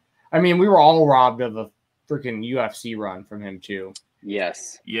 I mean, we were all robbed of a freaking UFC run from him too.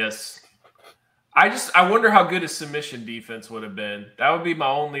 Yes. I wonder how good his submission defense would have been. That would be my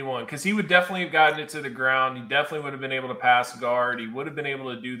only one, because he would definitely have gotten it to the ground. He definitely would have been able to pass guard. He would have been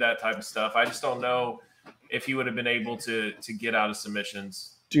able to do that type of stuff. I just don't know if he would have been able to get out of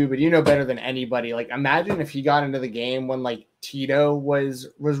submissions. Dude, but you know better than anybody. Like, imagine if he got into the game when like Tito was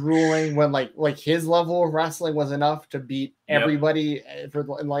ruling, when like his level of wrestling was enough to beat everybody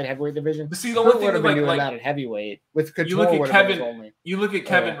in light heavyweight division. But see, the one thing would have been doing that at heavyweight with Couture. You look at Kevin. You look at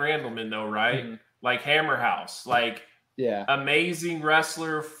Kevin Randleman though, right? Mm-hmm. Like Hammerhouse, like amazing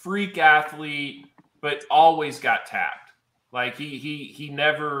wrestler, freak athlete, but always got tapped. Like he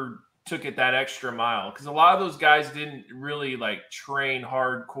never took it that extra mile, because a lot of those guys didn't really like train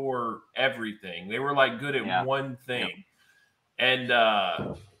hardcore everything. They were like good at one thing. And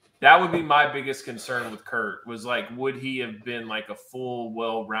that would be my biggest concern with Kurt, was like, would he have been like a full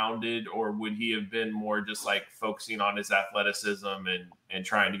well-rounded, or would he have been more just like focusing on his athleticism and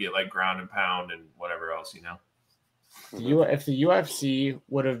trying to get like ground and pound and whatever else, If the UFC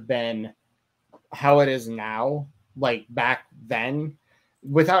would have been how it is now, like back then,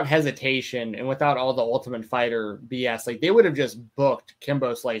 without hesitation and without all the Ultimate Fighter BS, like they would have just booked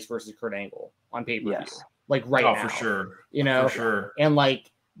Kimbo Slice versus Kurt Angle on pay-per-view, like right now. For sure. For sure. And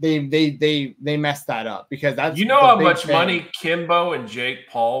like they messed that up, because that's how much money Kimbo and Jake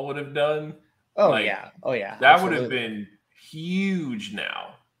Paul would have done. Oh yeah. That absolutely would have been huge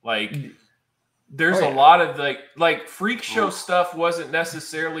now. Like there's a lot of like freak show stuff wasn't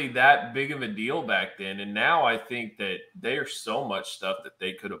necessarily that big of a deal back then. And now I think that there's so much stuff that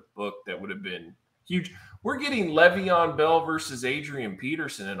they could have booked that would have been huge. We're getting Le'Veon Bell versus Adrian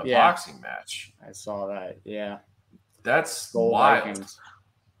Peterson in a boxing match. I saw that. Yeah. That's wild. Vikings.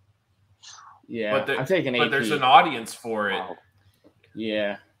 Yeah. I'm taking AP. But there's an audience for it. Wow.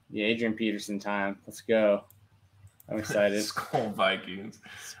 Yeah. Adrian Peterson time. Let's go. I'm excited. Skull Vikings.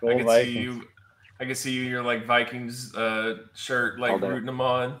 I can see you in your like Vikings shirt, like rooting them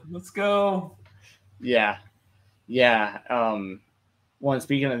on. Let's go. Yeah. Well,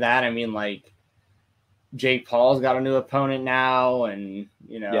 speaking of that, I mean, like Jake Paul's got a new opponent now, and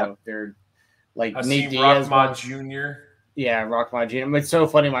they're like Nate Diaz, Rockmont Jr. Yeah, Rockmont Jr. But it's so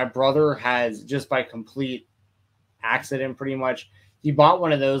funny. My brother has, just by complete accident, pretty much, he bought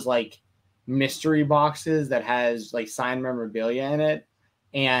one of those like mystery boxes that has like signed memorabilia in it,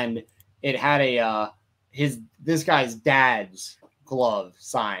 and it had this guy's dad's glove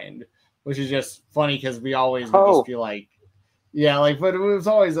signed, which is just funny because we always would just be like, but it was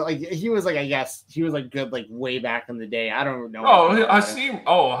always like he was like, I guess he was like good like way back in the day. I don't know. Hakeem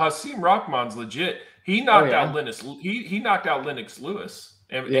Rockman's legit. He knocked out Lennox. He knocked out Lennox Lewis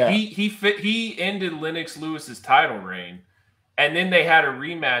And Yeah. he ended Lennox Lewis's title reign, and then they had a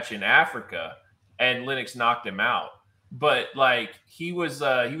rematch in Africa, and Lennox knocked him out. But like he was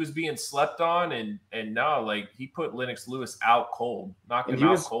being slept on, and no, like he put Lennox Lewis out cold, knocked him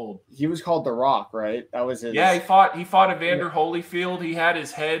out cold. He was called The Rock, right? That was his. Yeah, he fought Evander Holyfield. He had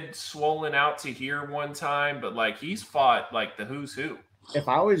his head swollen out to here one time, but like he's fought like the who's who. If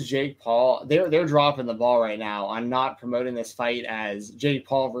I was Jake Paul, they're dropping the ball right now on not promoting this fight as Jake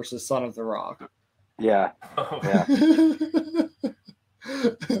Paul versus Son of The Rock. Yeah. Yeah.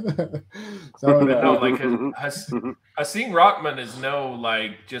 So no, like Hasim Rahman is no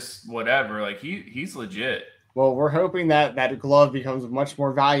like just whatever. Like he's legit. Well, we're hoping that glove becomes much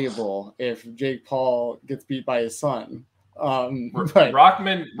more valuable if Jake Paul gets beat by his son. But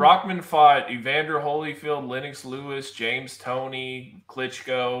Rockman fought Evander Holyfield, Lennox Lewis, James Toney,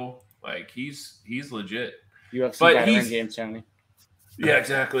 Klitschko. Like he's legit. UFC but veteran James Toney. Yeah,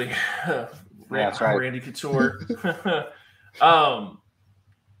 exactly. That's right. Randy Couture.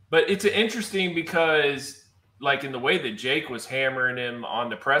 But it's interesting because, like, in the way that Jake was hammering him on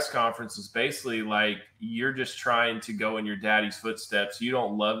the press conference was basically like, you're just trying to go in your daddy's footsteps. You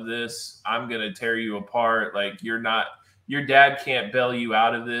don't love this. I'm going to tear you apart. Like, your dad can't bail you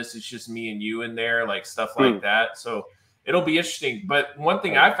out of this. It's just me and you in there, like stuff like that. So it'll be interesting. But one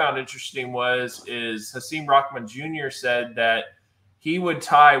thing I found interesting is Hasim Rahman Jr. said that he would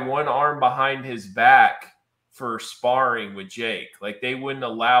tie one arm behind his back for sparring with Jake. Like they wouldn't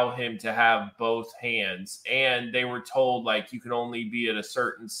allow him to have both hands. And they were told like you can only be at a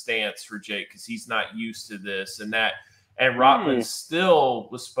certain stance for Jake because he's not used to this and that. And Rothman still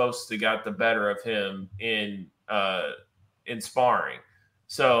was supposed to got the better of him in sparring.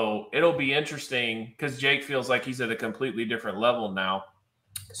 So it'll be interesting because Jake feels like he's at a completely different level now.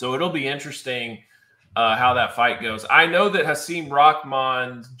 So it'll be interesting how that fight goes. I know that Hasim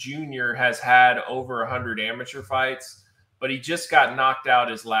Rahman Jr. has had over 100 amateur fights, but he just got knocked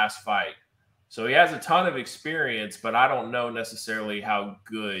out his last fight. So he has a ton of experience, but I don't know necessarily how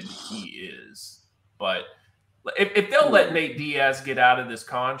good he is. But if they'll let Nate Diaz get out of this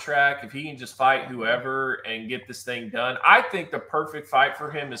contract, if he can just fight whoever and get this thing done, I think the perfect fight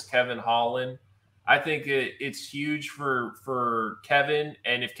for him is Kevin Holland. I think it's huge for Kevin.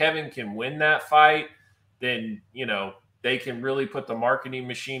 And if Kevin can win that fight, then, you know, they can really put the marketing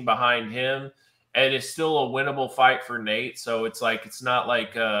machine behind him. And it's still a winnable fight for Nate. So it's like, it's not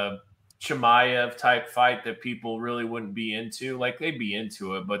like a Chimaev type fight that people really wouldn't be into. Like they'd be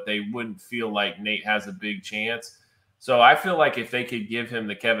into it, but they wouldn't feel like Nate has a big chance. So I feel like if they could give him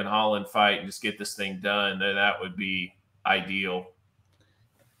the Kevin Holland fight and just get this thing done, then that would be ideal.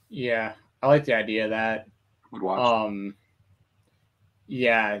 Yeah. I like the idea of that. Would watch.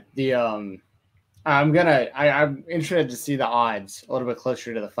 Yeah, I'm interested to see the odds a little bit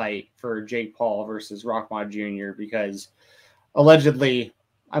closer to the fight for Jake Paul versus Rahman Jr. because allegedly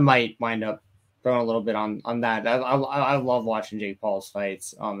I might wind up throwing a little bit on that. I love watching Jake Paul's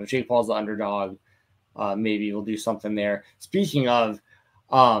fights. If Jake Paul's the underdog, maybe we'll do something there. Speaking of,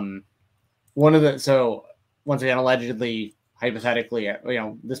 so once again, allegedly, hypothetically,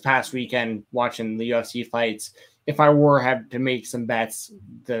 this past weekend watching the UFC fights, if I had to make some bets,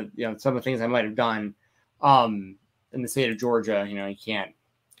 some of the things I might have done, in the state of Georgia, you can't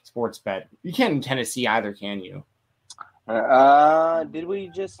sports bet. You can't in Tennessee either, can you? Did we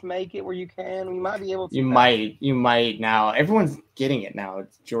just make it where you can? We might be able to. You might now. Everyone's getting it now.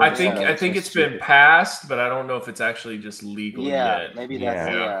 It's Georgia. I think it's been passed, but I don't know if it's actually just legal yet. Maybe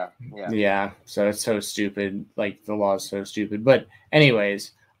that's yeah. So it's so stupid. Like the law is so stupid. But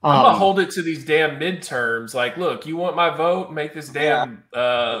anyways, I'm gonna hold it to these damn midterms. Like, look, you want my vote? Make this damn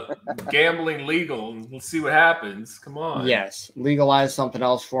gambling legal, and let's see what happens. Come on. Yes, legalize something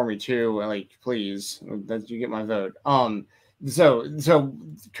else for me too. Like, please, that you get my vote. So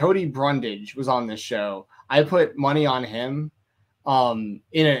Cody Brundage was on this show. I put money on him,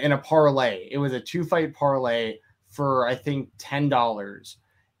 in a parlay. It was a 2-fight parlay for I think $10,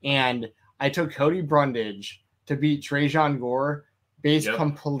 and I took Cody Brundage to beat Trajan Gore. Based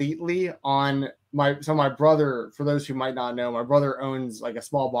completely on my brother, for those who might not know, my brother owns like a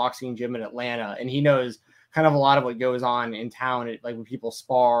small boxing gym in Atlanta, and he knows kind of a lot of what goes on in town, like when people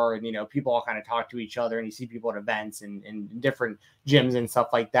spar and, people all kind of talk to each other, and you see people at events and different gyms and stuff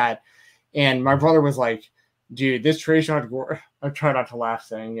like that. And my brother was like, dude, this Trajan Gore, I try not to laugh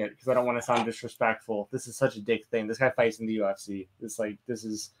saying it because I don't want to sound disrespectful. This is such a dick thing. This guy fights in the UFC.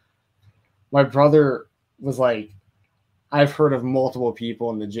 My brother was like, I've heard of multiple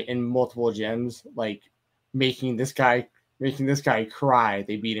people in multiple gyms like making this guy cry.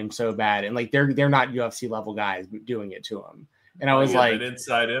 They beat him so bad, and like they're not UFC level guys doing it to him. And I was like,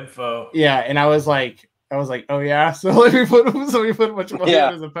 inside info. Yeah, and I was like, oh yeah, so let me put a bunch of money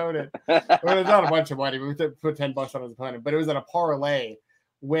on his opponent. Well, it's not a bunch of money, but we put $10 on his opponent. But it was in a parlay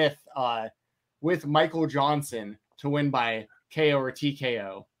with Michael Johnson to win by KO or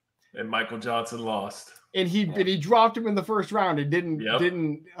TKO. And Michael Johnson lost. And he dropped him in the first round and didn't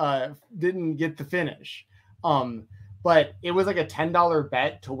get the finish. But it was like a $10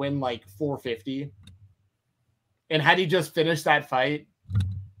 bet to win like $450. And had he just finished that fight,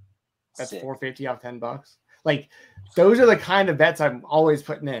 that's $450 off $10. Like, those are the kind of bets I'm always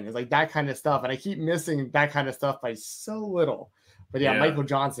putting in. It's like that kind of stuff. And I keep missing that kind of stuff by so little. But yeah, Michael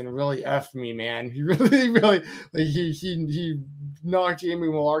Johnson really effed me, man. He really, like he knocked Jamie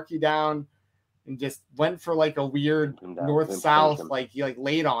Malarkey down and just went for like a weird north-south, like he like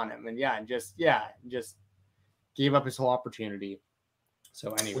laid on him and just gave up his whole opportunity.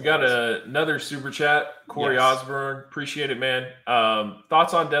 So anyway, we got another super chat. Corey Osborne, appreciate it, man.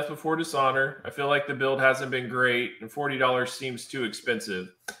 Thoughts on Death Before Dishonor? I feel like the build hasn't been great, and $40 seems too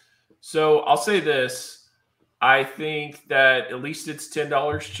expensive. So I'll say this: I think that at least it's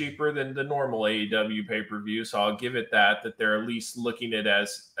 $10 cheaper than the normal AEW pay-per-view. So I'll give it that they're at least looking at it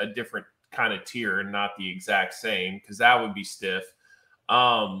as a different kind of tier and not the exact same, because that would be stiff.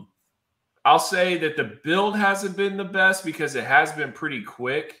 I'll say that the build hasn't been the best because it has been pretty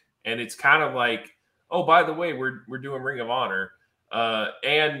quick, and it's kind of like, oh, by the way, we're doing Ring of Honor,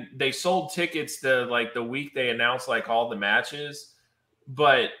 and they sold tickets the week they announced like all the matches,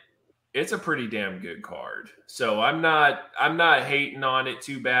 but it's a pretty damn good card. So I'm not hating on it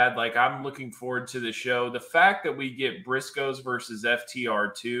too bad. Like, I'm looking forward to the show. The fact that we get Briscoes versus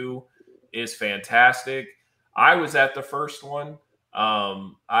FTR2 is fantastic. I was at the first one.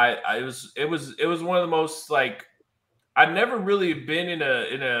 It was one of the most, like, I've never really been in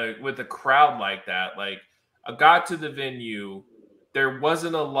a with a crowd like that. Like, I got to the venue, there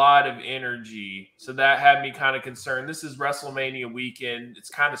wasn't a lot of energy, so that had me kind of concerned. This is WrestleMania weekend. It's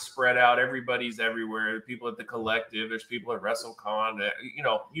kind of spread out. Everybody's everywhere. There's people at the Collective. There's people at WrestleCon.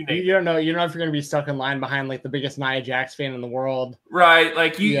 You name it. You don't know if you're going to be stuck in line behind like the biggest Nia Jax fan in the world, right?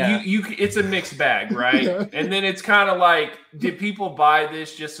 Like you it's a mixed bag, right? And then it's kind of like, did people buy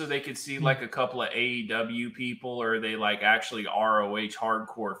this just so they could see like a couple of AEW people, or are they like actually ROH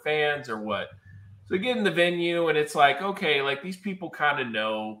hardcore fans, or what? So get in the venue and it's like, okay, like these people kind of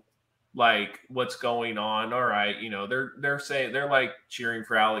know like what's going on. All right. They're saying, they're like cheering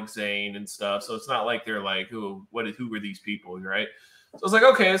for Alex Zane and stuff. So it's not like they're like, who were these people? Right. So it's like,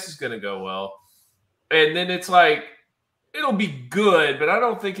 okay, this is going to go well. And then it's like, it'll be good, but I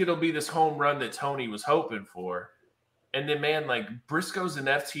don't think it'll be this home run that Tony was hoping for. And then, man, like Briscoes and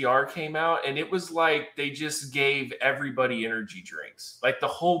FTR came out, and it was like they just gave everybody energy drinks. Like the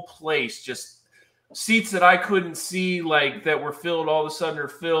whole place, just seats that I couldn't see, like that were filled, all of a sudden are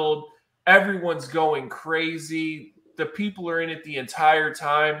filled. Everyone's going crazy. The people are in it the entire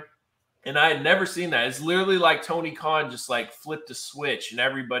time. And I had never seen that. It's literally like Tony Khan just like flipped a switch and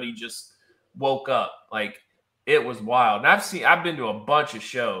everybody just woke up. Like, it was wild. And I've been to a bunch of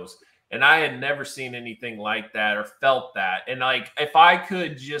shows, and I had never seen anything like that or felt that. And like, if I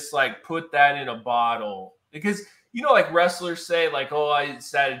could just like put that in a bottle, because like wrestlers say like, oh,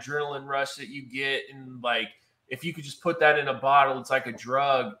 it's that adrenaline rush that you get. And like, if you could just put that in a bottle, it's like a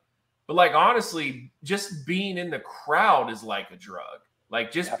drug. But like, honestly, just being in the crowd is like a drug.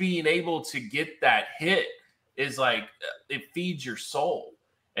 Like just being able to get that hit is like, it feeds your soul.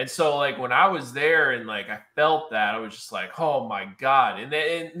 And so like when I was there and like I felt that, I was just like, oh my God. And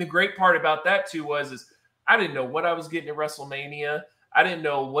the great part about that too is I didn't know what I was getting at WrestleMania. I didn't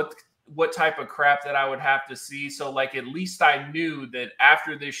know what type of crap that I would have to see. So like, at least I knew that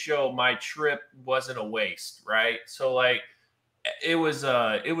after this show, my trip wasn't a waste. Right. So like, it was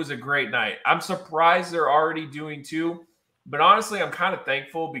a great night. I'm surprised they're already doing 2, but honestly, I'm kind of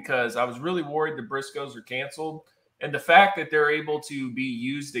thankful because I was really worried the Briscoes are canceled. And the fact that they're able to be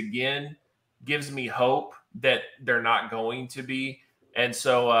used again gives me hope that they're not going to be. And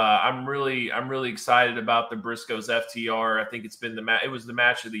so I'm really excited about the Briscoes FTR. I think it's been it was the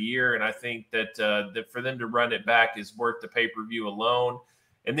match of the year, and I think that for them to run it back is worth the pay-per-view alone.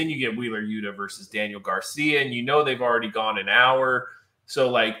 And then you get Wheeler Yuta versus Daniel Garcia, and they've already gone an hour, so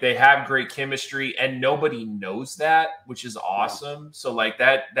like they have great chemistry, and nobody knows that, which is awesome. Yeah. So like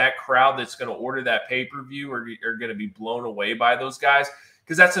that crowd that's going to order that pay-per-view are going to be blown away by those guys.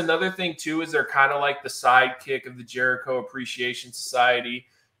 Because that's another thing, too, is they're kind of like the sidekick of the Jericho Appreciation Society.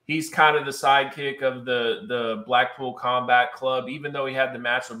 He's kind of the sidekick of the Blackpool Combat Club, even though he had the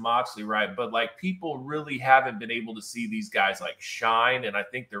match with Moxley, right? But, like, people really haven't been able to see these guys, like, shine, and I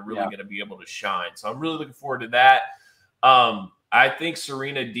think they're really going to be able to shine. So I'm really looking forward to that. I think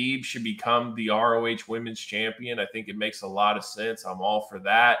Serena Deeb should become the ROH Women's Champion. I think it makes a lot of sense. I'm all for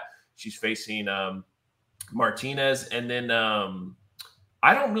that. She's facing Martinez, and then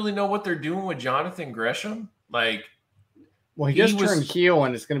I don't really know what they're doing with Jonathan Gresham. Like, well, he just turned heel,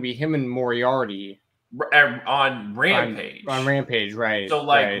 and it's going to be him and Moriarty on Rampage. On Rampage, right? So,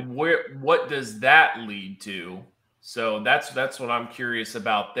 like, what does that lead to? So that's what I'm curious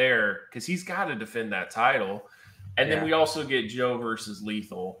about there, because he's got to defend that title, and then we also get Joe versus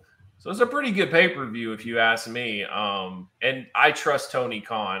Lethal. So it's a pretty good pay-per-view, if you ask me. And I trust Tony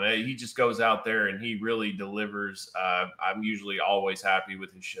Khan. He just goes out there and he really delivers. I'm usually always happy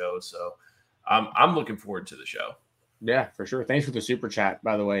with his show. So I'm looking forward to the show. Yeah, for sure. Thanks for the super chat,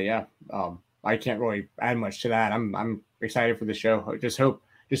 by the way. Yeah. I can't really add much to that. I'm excited for the show. Just hope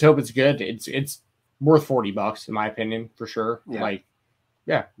it's good. It's worth $40 in my opinion, for sure.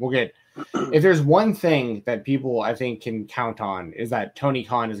 Yeah. We'll get. If there's one thing that people I think can count on is that Tony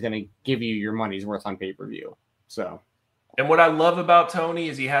Khan is going to give you your money's worth on pay-per-view. So, and what I love about Tony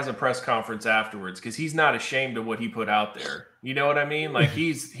is he has a press conference afterwards, because he's not ashamed of what he put out there. You know what I mean? Like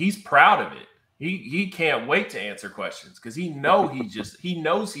he's proud of it. He can't wait to answer questions because he knows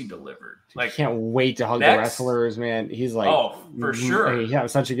he delivered. Like, he can't wait to hug the wrestlers, man. He's like, oh, for sure. He had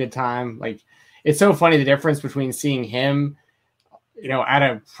such a good time. Like, it's so funny the difference between seeing him, at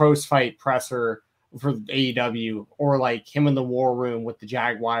a post fight presser for AEW, or like him in the war room with the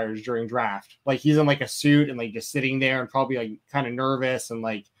Jaguars during draft. Like, he's in like a suit and like just sitting there and probably like kind of nervous and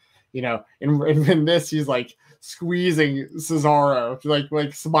like, in this he's like squeezing Cesaro,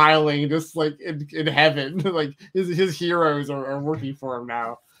 like smiling, just like in heaven. Like his heroes are working for him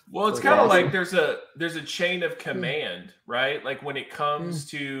now. Well, it's kind of like there's a chain of command, right? Like when it comes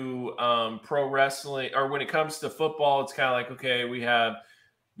to pro wrestling, or when it comes to football, it's kind of like, okay, we have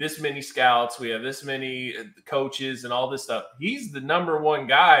this many scouts, we have this many coaches and all this stuff. He's the number one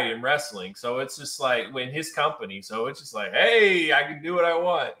guy in wrestling. So it's just like when his company, so it's just like, hey, I can do what I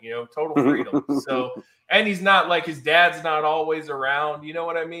want, total freedom. So, and he's not like, his dad's not always around. You know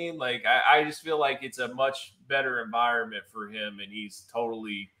what I mean? Like, I just feel like it's a much better environment for him, and he's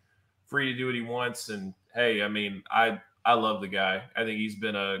totally free to do what he wants. And hey, I mean, I love the guy. I think he's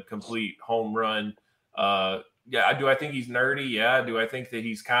been a complete home run. Yeah. Do I think he's nerdy? Yeah. Do I think that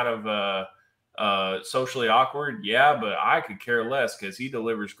he's kind of socially awkward? Yeah, but I could care less because he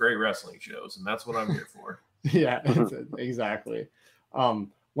delivers great wrestling shows, and that's what I'm here for. Yeah, exactly. Want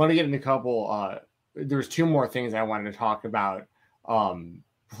to get into a couple. There's two more things I wanted to talk about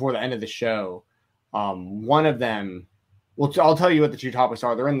before the end of the show. One of them, well, I'll tell you what the two topics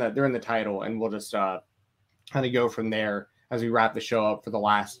are. They're in the title, and we'll just kind of go from there as we wrap the show up for the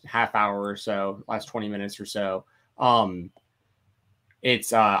last half hour or so, last 20 minutes or so.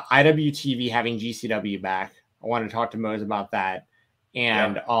 It's IWTV having GCW back. I want to talk to Mose about that.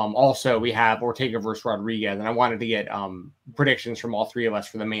 And also we have Ortega versus Rodriguez, and I wanted to get predictions from all three of us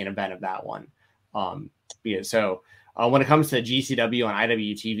for the main event of that one. So when it comes to GCW and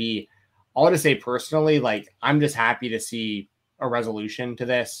IWTV, I'll just say personally, like, I'm just happy to see a resolution to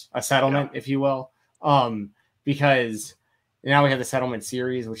this, a settlement, if you will, because now we have the settlement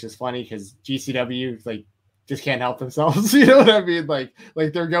series, which is funny because GCW like just can't help themselves. You know what I mean? Like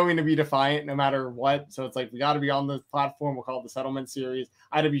they're going to be defiant no matter what. So it's like, we got to be on the platform. We'll call it the settlement series.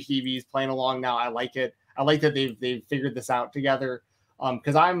 IWTV is playing along now. I like it. I like that they've figured this out together.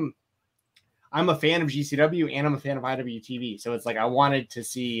 Because I'm a fan of GCW and I'm a fan of IWTV. So it's like I wanted to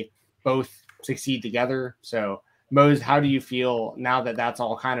see both succeed together. So Mose, how do you feel now that that's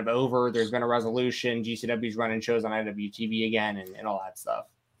all kind of over? There's been a resolution. GCW's running shows on IWTV again and all that stuff.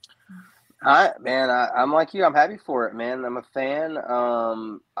 I'm like you. I'm happy for it, man. I'm a fan.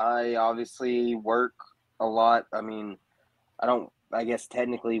 I obviously work a lot. I mean, I guess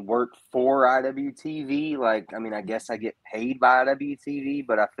technically work for IWTV. Like, I mean, I guess I get paid by IWTV,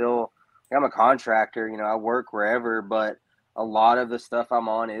 but I feel like I'm a contractor. I work wherever, but a lot of the stuff I'm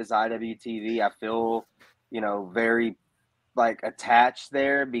on is IWTV. I feel, very like attached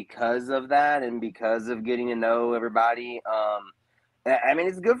there because of that and because of getting to know everybody. I mean,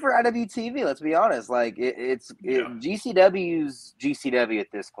 it's good for IWTV. Let's be honest. Like GCW's GCW at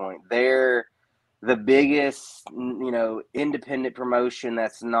this point. They're the biggest, independent promotion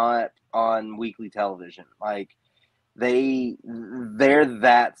that's not on weekly television. Like they're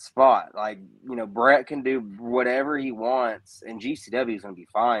that spot. Like, Brett can do whatever he wants and GCW is going to be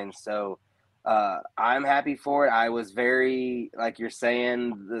fine. So I'm happy for it. I was very, like you're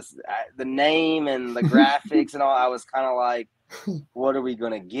saying, the name and the graphics and all, I was kind of like, what are we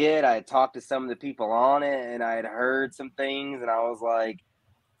going to get? I had talked to some of the people on it and I had heard some things and I was like,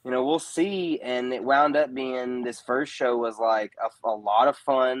 we'll see. And it wound up being, this first show was like a lot of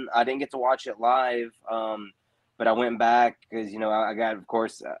fun. I didn't get to watch it live, but I went back because, I got, of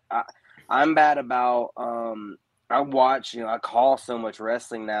course, I'm bad about, I watch, I call so much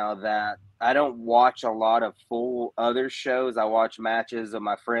wrestling now that I don't watch a lot of full other shows. I watch matches of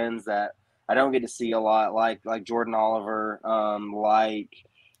my friends that I don't get to see a lot, like Jordan Oliver,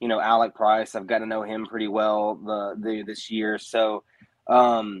 Alec Price. I've got to know him pretty well this year. So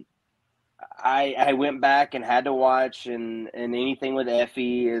I went back and had to watch, and anything with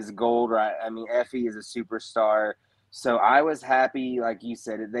Effie is gold, right? I mean, Effie is a superstar. So I was happy, like you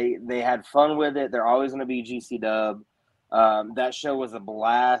said, they had fun with it. They're always going to be GC Dub. That show was a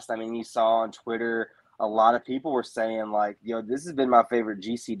blast. I mean, you saw on Twitter, a lot of people were saying like, this has been my favorite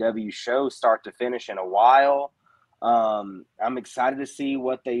GCW show start to finish in a while. I'm excited to see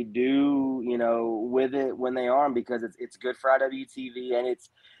what they do, with it when they are, because it's good for IWTV, and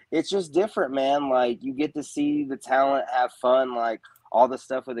it's just different, man. Like, you get to see the talent have fun. Like, all the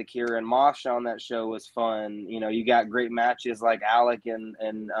stuff with Akira and Masha on that show was fun. You got great matches like Alec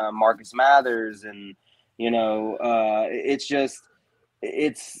and Marcus Mathers, and it's just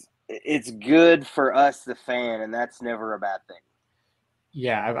it's good for us, the fan, and that's never a bad thing.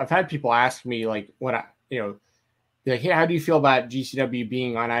 Yeah, I've had people ask me like, like, hey, how do you feel about GCW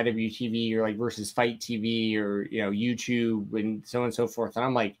being on IWTV or like versus Fight TV or YouTube and so on and so forth? And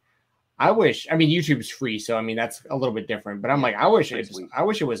I'm like, YouTube's free, so I mean that's a little bit different. But I'm like, I wish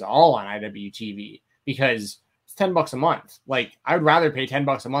it was all on IWTV, because it's $10 a month. Like, I would rather pay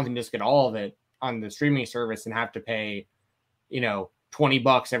 $10 a month and just get all of it on the streaming service and have to pay,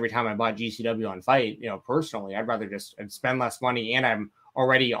 $20 every time I bought GCW on Fight. Personally, I'd rather just spend less money, and I'm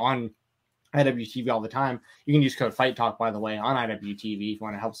already on IWTV all the time. You can use code Fight Talk, by the way, on IWTV if you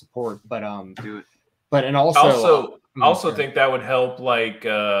want to help support. But and also think that would help like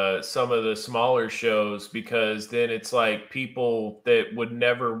some of the smaller shows, because then it's like people that would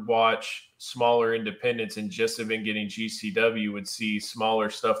never watch smaller independents and just have been getting GCW would see smaller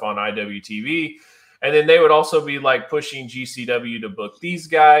stuff on IWTV, and then they would also be like pushing GCW to book these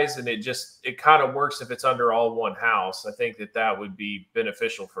guys, and it kind of works if it's under all one house. I think that would be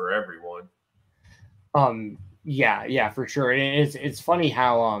beneficial for everyone. Yeah, for sure. And it's funny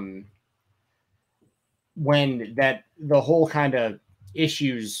how when the whole kind of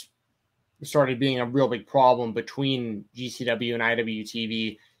issues started being a real big problem between GCW and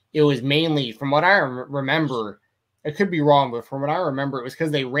IWTV, it was mainly, from what I remember, I could be wrong, but from what I remember, it was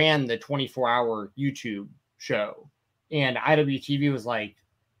because they ran the 24-hour YouTube show, and IWTV was like,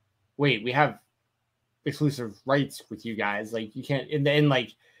 wait, we have exclusive rights with you guys. Like, you can't, and then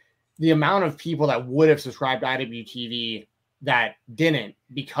like the amount of people that would have subscribed to IWTV that didn't,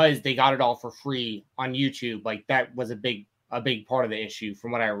 because they got it all for free on YouTube, like that was a big part of the issue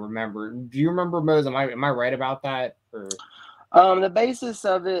from what I remember. Do you remember, Mose? Am I right about that? Or the basis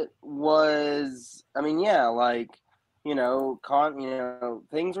of it was, I mean, yeah, like, things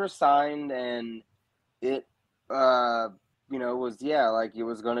were signed, and it was, yeah, like it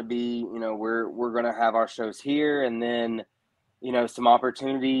was going to be, we're going to have our shows here, and then some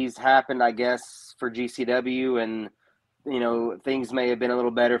opportunities happened, I guess, for GCW, and things may have been a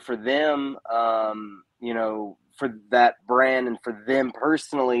little better for them, for that brand and for them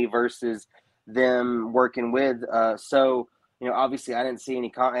personally versus them working with. So, obviously I didn't see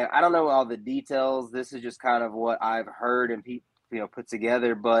any I don't know all the details. This is just kind of what I've heard and put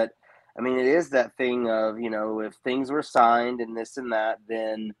together. But I mean, it is that thing of, if things were signed and this and that,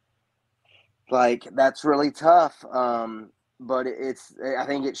 then like, that's really tough. But I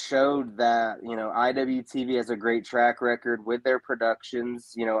think it showed that, IWTV has a great track record with their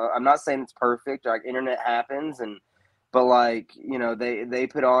productions. I'm not saying it's perfect, like internet happens, but like, they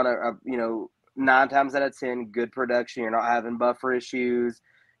put on a 9 times out of 10 good production. You're not having buffer issues.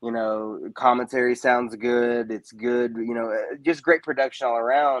 Commentary sounds good. It's good. Just great production all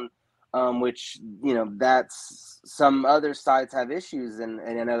around. Which, that's, some other sites have issues, and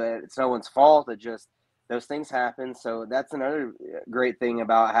I know that it's no one's fault. It just, those things happen. So that's another great thing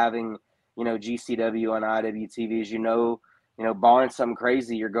about having, GCW on IWTV is, barring something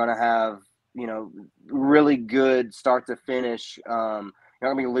crazy, you're going to have, really good start to finish. You're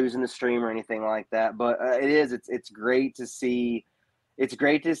not going to be losing the stream or anything like that. But it's great to see. It's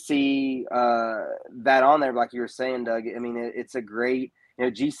great to see that on there, like you were saying, Doug. I mean, it's a great,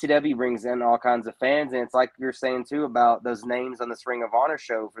 GCW brings in all kinds of fans. And it's like you're saying, too, about those names on this Ring of Honor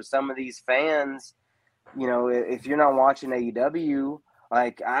show. For some of these fans, if you're not watching AEW,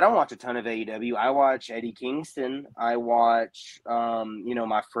 like, I don't watch a ton of AEW. I watch Eddie Kingston. I watch,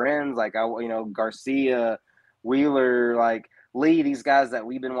 my friends, like, Garcia, Wheeler, like, Lee, these guys that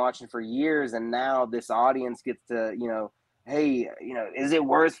we've been watching for years, and now this audience gets to, hey, is it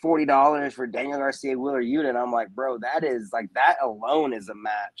worth $40 for Daniel Garcia, Wheeler Yuta? And I'm like, bro, that alone is a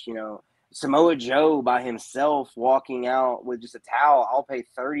match. Samoa Joe by himself walking out with just a towel, I'll pay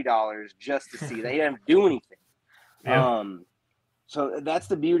 $30 just to see. They didn't do anything. Yeah. So that's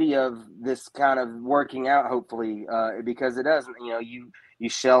the beauty of this kind of working out, hopefully, because it doesn't. You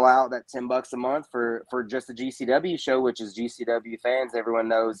shell out that $10 a month for just a GCW show, which is GCW fans. Everyone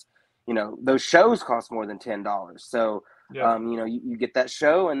knows, those shows cost more than $10. So, Yeah. you get that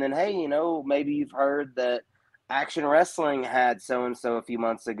show, and then hey, maybe you've heard that Action Wrestling had so and so a few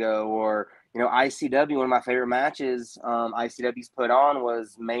months ago, or ICW. One of my favorite matches ICW's put on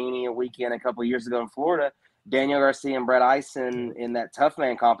was Mania weekend a couple of years ago in Florida. Daniel Garcia and Brett Eisen in that Tough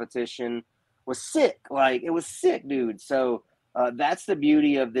Man competition was sick. Like, it was sick, dude. So that's the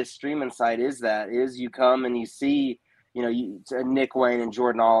beauty of this streaming site is you come and you see, Nick Wayne and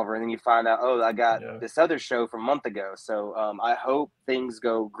Jordan Oliver, and then you find out, oh, I got this other show from a month ago. So I hope things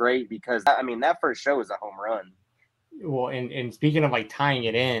go great, because that first show was a home run. Well, and speaking of like tying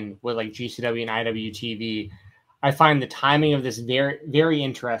it in with like GCW and IWTV, I find the timing of this very, very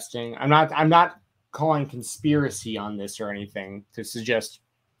interesting. I'm not calling conspiracy on this or anything to suggest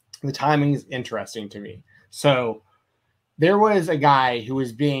the timing is interesting to me. So there was a guy who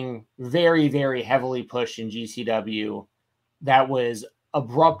was being very, very heavily pushed in GCW that was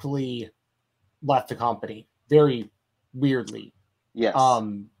abruptly left the company very weirdly. Yes.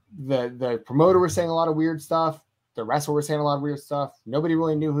 The promoter was saying a lot of weird stuff. The wrestler was saying a lot of weird stuff. Nobody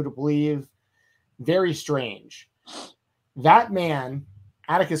really knew who to believe. Very strange. That man,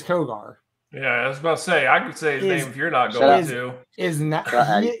 Atticus Cogar. Yeah, I was about to say, I could say his name if you're not going to.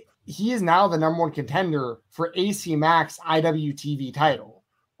 He is now the number one contender for AC Max IWTV title.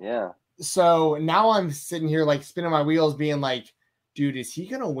 Yeah. So now I'm sitting here like spinning my wheels being like, dude, is he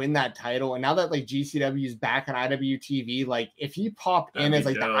going to win that title? And now that like GCW is back on IWTV, like if he popped in as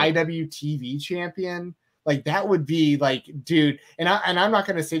like the IWTV champion, like that would be like, dude. And I'm not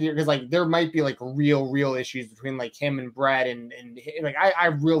going to sit here because like there might be like real issues between like him and Brett and like I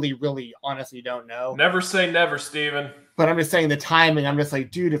really, really honestly don't know. Never say never, Steven. But I'm just saying the timing. I'm just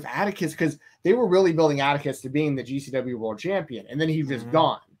like, dude, if Atticus, because they were really building Atticus to being the GCW world champion, and then he was just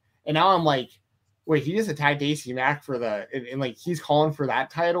gone. And now I'm like, wait, he just attacked AC Mack for and like he's calling for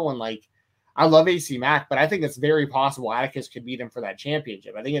that title. And like, I love AC Mack, but I think it's very possible Atticus could beat him for that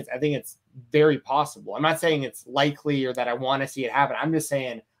championship. I think it's very possible. I'm not saying it's likely or that I want to see it happen. I'm just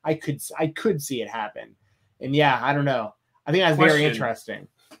saying I could see it happen. And yeah, I don't know. I think that's very interesting.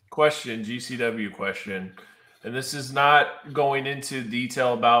 GCW question. And this is not going into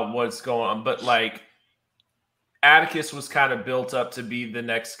detail about what's going on, but like Atticus was kind of built up to be the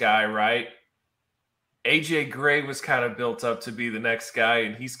next guy, right? AJ Gray was kind of built up to be the next guy,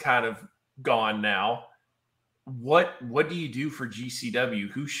 and he's kind of gone now. What do you do for GCW?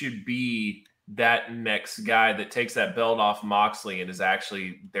 Who should be that next guy that takes that belt off Moxley and is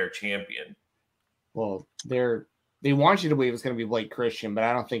actually their champion? Well, they want you to believe it's going to be Blake Christian, but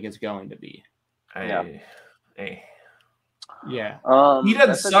I don't think it's going to be. Yeah. He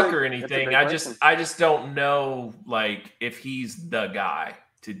doesn't suck or anything. I just don't know like if he's the guy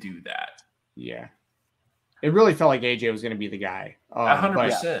to do that. Yeah. It really felt like AJ was going to be the guy. 100%.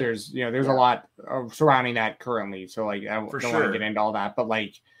 But there's a lot surrounding that currently. So like I don't want to get into all that, but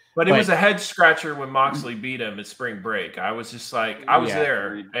it was a head scratcher when Moxley beat him at spring break. I was just like, I was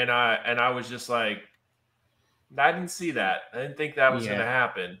there, and I was just like, I didn't see that. I didn't think that was going to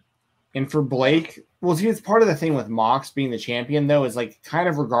happen. And for Blake, well, see, it's part of the thing with Mox being the champion, though, is like kind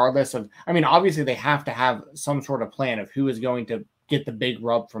of regardless of, I mean, obviously they have to have some sort of plan of who is going to get the big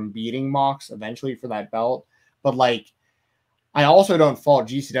rub from beating Mox eventually for that belt. But like, I also don't fault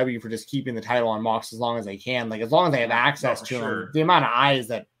GCW for just keeping the title on Mox as long as they can. Like, as long as they have access to him, the amount of eyes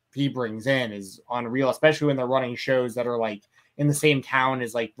that he brings in is unreal, especially when they're running shows that are like in the same town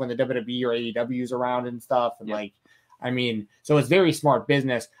as like when the WWE or AEW is around and stuff. And like, I mean, so it's very smart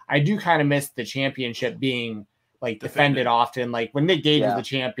business. I do kind of miss the championship being like defended often. Like when Nick Gage was the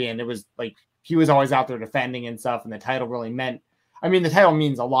champion, it was like he was always out there defending and stuff, and the title really meant. I mean, the title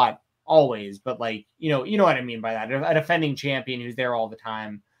means a lot always, but like you know what I mean by that. A defending champion who's there all the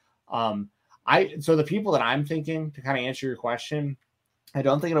time. So the people that I'm thinking to kind of answer your question, I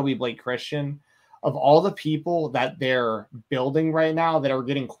don't think it'll be Blake Christian. Of all the people that they're building right now that are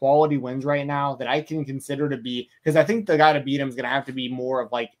getting quality wins right now that I can consider to be, because I think the guy to beat him is going to have to be more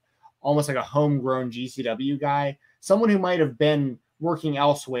of like almost like a homegrown GCW guy, someone who might have been working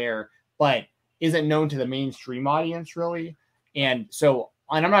elsewhere, but isn't known to the mainstream audience really. And so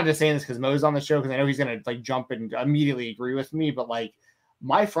and I'm not just saying this because Mo's on the show, because I know he's gonna like jump and immediately agree with me, but like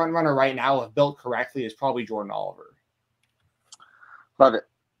my front runner right now, if built correctly, is probably Jordan Oliver. Love it.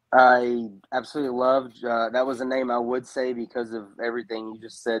 I absolutely loved that was a name I would say because of everything you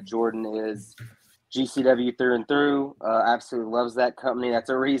just said. Jordan is GCW through and through. Absolutely loves that company. That's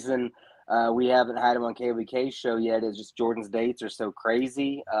a reason we haven't had him on KWK show yet. Is just Jordan's dates are so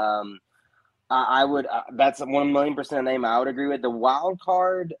crazy. I would that's 1,000,000% a name I would agree with. The wild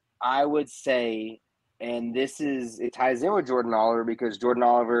card I would say, and it ties in with Jordan Oliver because Jordan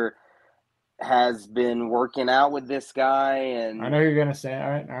Oliver has been working out with this guy, and I know you're gonna say, all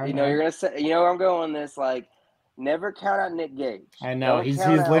right. you're gonna say, where I'm going with this, like, never count out Nick Gage. I know he's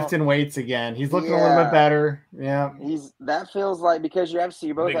lifting weights again. He's looking a little bit better. Yeah, that feels like, because you're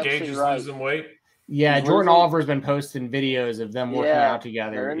both Nick Gage is right. losing weight. Yeah, Jordan Oliver's been posting videos of them working out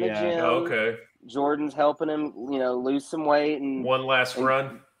together. They're in the gym. Oh, okay. Jordan's helping him, lose some weight and one last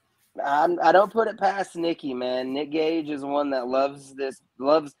run. I don't put it past Nicky, man. Nick Gage is one that loves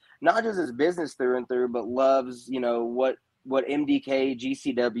not just his business through and through, but loves, what MDK,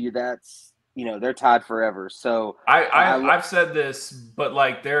 GCW, that's, they're tied forever. So I've said this, but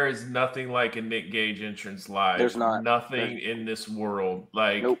like there is nothing like a Nick Gage entrance live. There's nothing in this world.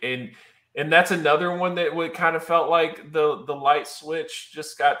 Like, nope. And that's another one that would kind of felt like the light switch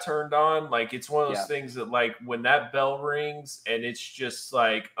just got turned on. Like it's one of those things that like when that bell rings and it's just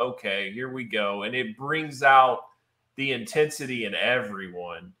like, okay, here we go. And it brings out the intensity in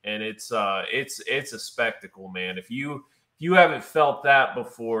everyone. And it's a spectacle, man. If you haven't felt that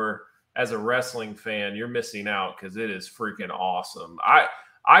before as a wrestling fan, you're missing out because it is freaking awesome.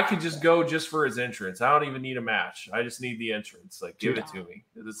 I could just go just for his entrance. I don't even need a match. I just need the entrance. Like, give it to me.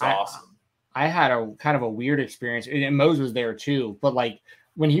 It's awesome. I had a kind of a weird experience, and Mose was there too. But like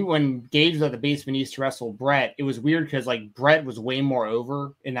when Gage was at the Basement East to wrestle Brett, it was weird because like Brett was way more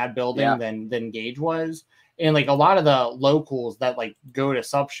over in that building than Gage was, and like a lot of the locals that like go to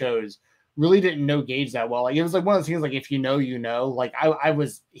sub shows really didn't know Gage that well. Like it was like one of those things like if you know, you know. Like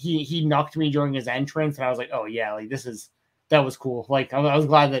he knocked me during his entrance, and I was like, oh yeah, like that was cool. Like I was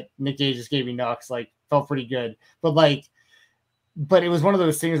glad that Nick Gage just gave me knocks. Like felt pretty good, but it was one of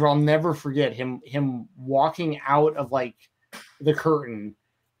those things where I'll never forget him walking out of like the curtain,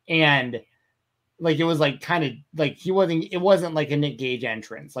 and like it was like kind of like it wasn't like a Nick Gage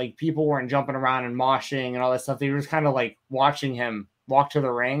entrance. Like people weren't jumping around and moshing and all that stuff. They were just kind of like watching him walk to the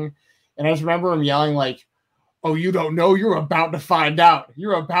ring, and I just remember him yelling like, "Oh, you don't know? You're about to find out.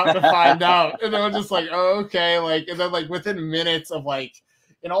 You're about to find out." And I was just like, "Oh, okay." Like, and then like within minutes of like,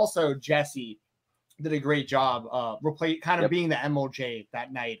 and also Jesse did a great job being the MOJ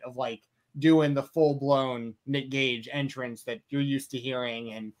that night of like doing the full blown Nick Gage entrance that you're used to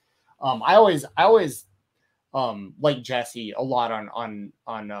hearing. And I always like Jesse a lot on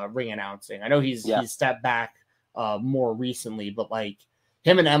ring announcing. I know he's stepped back more recently, but like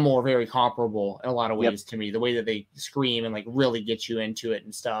him and Emil are very comparable in a lot of ways to me, the way that they scream and like really get you into it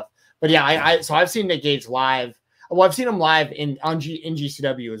and stuff. But yeah, so I've seen Nick Gage live. Well, I've seen him live in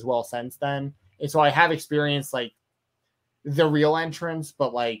GCW as well since then. And so I have experienced like the real entrance,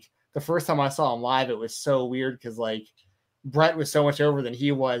 but like the first time I saw him live, it was so weird because like Brett was so much over than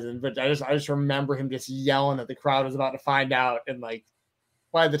he was, but I just remember him just yelling that the crowd was about to find out, and like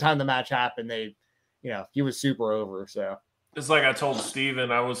by the time the match happened, he was super over. So it's like I told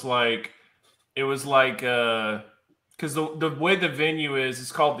Steven, I was like, it was like because the way the venue is,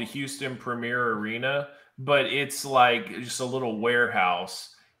 it's called the Houston Premier Arena, but it's like just a little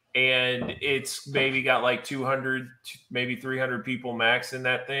warehouse. And it's maybe got like 200, maybe 300 people max in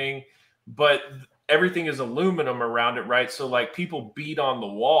that thing. But everything is aluminum around it, right? So like people beat on the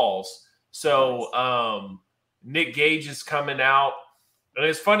walls. So Nick Gage is coming out. And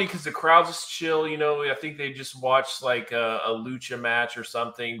it's funny because the crowd just chill. I think they just watched like a lucha match or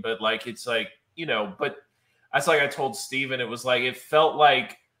something. But like it's like, but that's like I told Steven, it was like it felt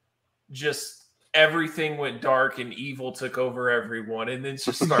like just everything went dark and evil took over everyone, and then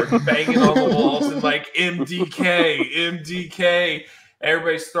just started banging on the walls and like MDK.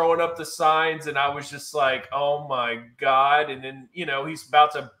 Everybody's throwing up the signs, and I was just like, oh my God. And then, he's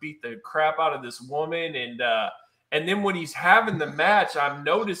about to beat the crap out of this woman. And then when he's having the match, I'm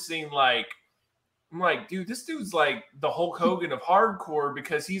noticing I'm like, dude, this dude's like the Hulk Hogan of hardcore,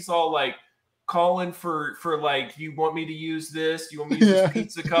 because he's all like calling for like, you want me to use this? You want me to use this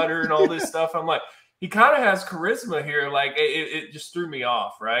pizza cutter and all this stuff? I'm like, he kind of has charisma here. Like it just threw me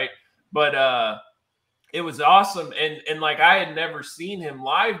off, right? But it was awesome, and like I had never seen him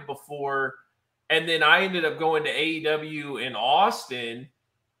live before, and then I ended up going to AEW in Austin,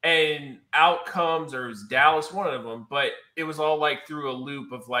 and out comes, or it was Dallas, one of them, but it was all like through a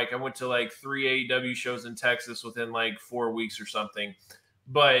loop of like, I went to like 3 AEW shows in Texas within like 4 weeks or something.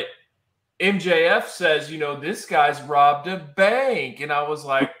 But MJF says, this guy's robbed a bank. And I was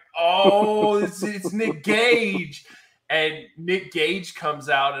like, oh, it's Nick Gage. And Nick Gage comes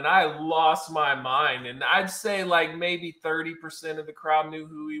out, and I lost my mind. And I'd say like maybe 30% of the crowd knew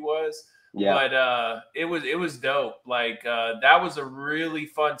who he was. Yeah. But it was dope. Like that was a really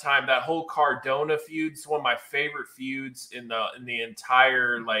fun time. That whole Cardona feud is one of my favorite feuds in the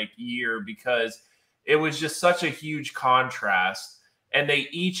entire like year, because it was just such a huge contrast. And they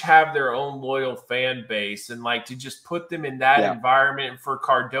each have their own loyal fan base, and like to just put them in that environment, and for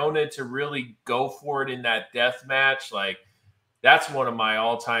Cardona to really go for it in that death match, like that's one of my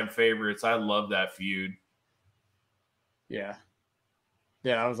all-time favorites. I love that feud. Yeah,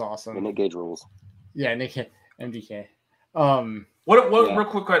 that was awesome. And Nick Gage rules. Yeah, Nick MDK. What real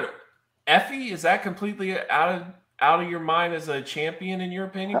quick question. Effie, is that completely out of your mind as a champion in your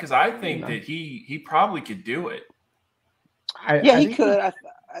opinion? Because I think that he probably could do it. He could.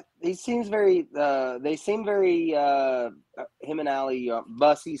 He seems very. They seem very. Him and Ali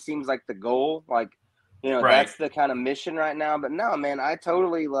Bussy seems like the goal. Like, that's the kind of mission right now. But no, man, I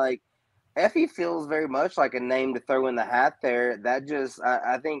totally like. Effie feels very much like a name to throw in the hat there. That just,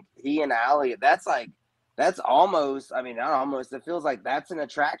 I think he and Ali. That's almost. I mean, not almost. It feels like that's an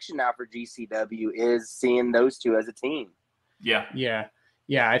attraction now for GCW, is seeing those two as a team. Yeah. Yeah.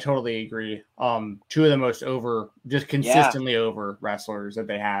 Yeah, I totally agree. Two of the most consistently over wrestlers that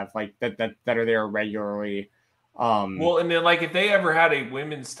they have, like that are there regularly. Well, and then like if they ever had a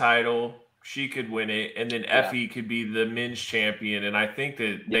women's title, she could win it, and then Effie could be the men's champion, and I think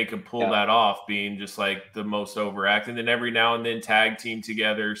that they could pull that off, being just like the most overact, and then every now and then tag team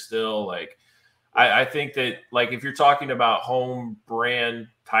together. Still, like I think that like if you're talking about home brand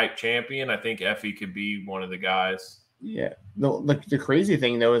type champion, I think Effie could be one of the guys. Yeah. The crazy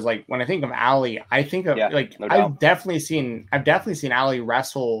thing though is like when I think of Ali, I think of I've definitely seen Ali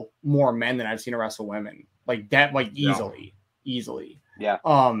wrestle more men than I've seen her wrestle women. Like that, like easily. Yeah.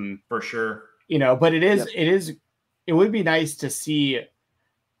 For sure. But it would be nice to see.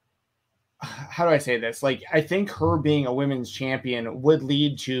 How do I say this? Like, I think her being a women's champion would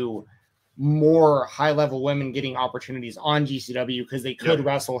lead to more high-level women getting opportunities on GCW, because they could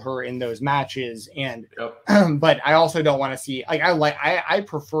wrestle her in those matches. And but I also don't want to see I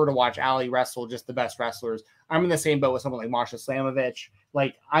prefer to watch Ali wrestle just the best wrestlers. I'm in the same boat with someone like Masha Slamovich.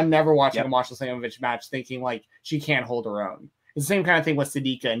 Like, I'm never watching a Masha Slamovich match thinking like she can't hold her own. It's the same kind of thing with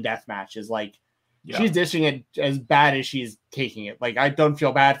Sadiqa in death matches. Like, she's dishing it as bad as she's taking it. Like, I don't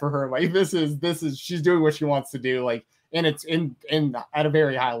feel bad for her. Like, this is she's doing what she wants to do. Like, and it's in at a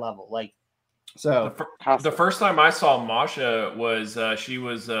very high level. Like, so the first time I saw Masha was she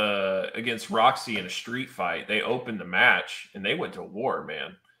was against Roxy in a street fight. They opened the match and they went to war,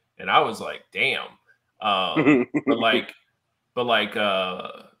 man. And I was like, damn. But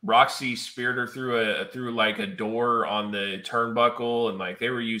Roxy speared her through like a door on the turnbuckle, and like they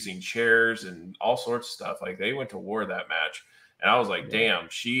were using chairs and all sorts of stuff. Like, they went to war that match, and I was like, damn,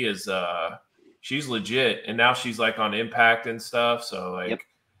 she is she's legit. And now she's like on Impact and stuff. So like.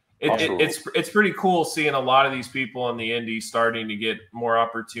 It's pretty cool seeing a lot of these people in the indies starting to get more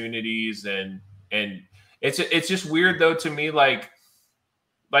opportunities, and it's just weird though to me, like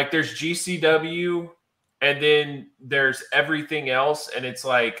there's GCW and then there's everything else, and it's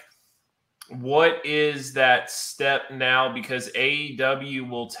like, what is that step now? Because AEW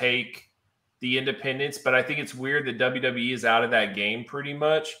will take the independents, but I think it's weird that WWE is out of that game pretty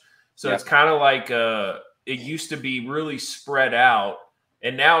much. So it's kind of like it used to be really spread out.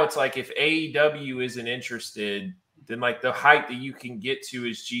 And now it's like, if AEW isn't interested, then like the height that you can get to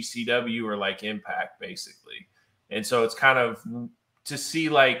is GCW or like Impact, basically. And so it's kind of to see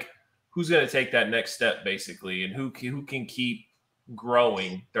like who's going to take that next step, basically, and who can keep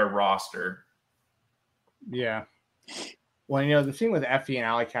growing their roster. Yeah. Well, the thing with Effie and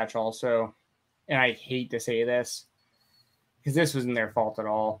Alley Catch also, and I hate to say this because this wasn't their fault at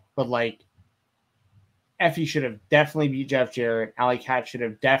all, but like, Effie should have definitely beat Jeff Jarrett. Alley Cat should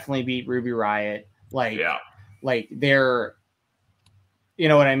have definitely beat Ruby Riott. Like they're, you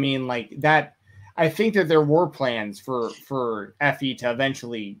know what I mean? Like that. I think that there were plans for Effie to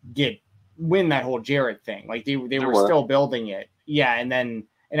eventually win that whole Jarrett thing. Like they were still building it. Yeah. And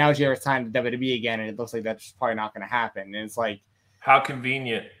now Jarrett's time to WWE again. And it looks like that's probably not going to happen. And it's like, how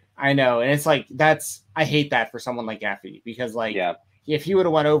convenient. I know. And it's like, I hate that for someone like Effie, because like, if he would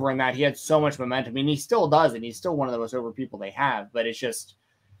have went over in that, he had so much momentum. I mean, he still does, and he's still one of the most over people they have. But it's just,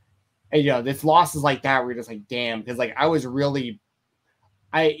 this losses like that where you're just like, damn, because like I was really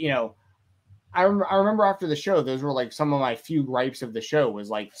I remember after the show, those were like some of my few gripes of the show was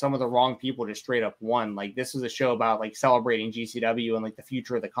like some of the wrong people just straight up won. Like this was a show about like celebrating GCW and like the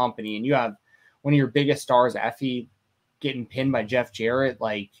future of the company. And you have one of your biggest stars, Effie, getting pinned by Jeff Jarrett.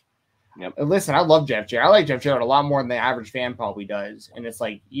 Like, listen, I love Jeff Jarrett. I like Jeff Jarrett a lot more than the average fan probably does. And it's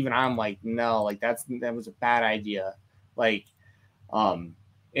like, even I'm like, no, like that was a bad idea. Like, and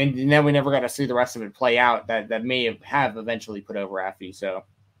then we never got to see the rest of it play out. That may have eventually put over Effie. So.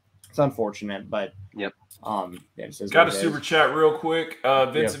 It's unfortunate, but got a super chat real quick.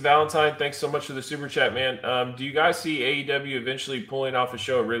 Vincent Valentine, thanks so much for the super chat, man. Do you guys see AEW eventually pulling off a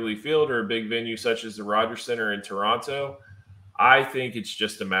show at Wrigley Field or a big venue such as the Rogers Center in Toronto? I think it's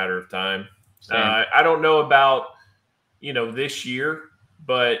just a matter of time. I don't know about this year,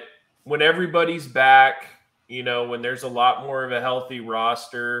 but when everybody's back, when there's a lot more of a healthy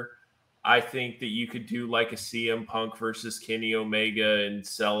roster. I think that you could do like a CM Punk versus Kenny Omega and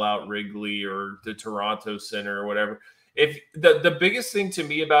sell out Wrigley or the Toronto Center or whatever. If the biggest thing to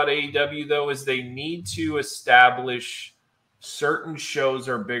me about AEW though is they need to establish certain shows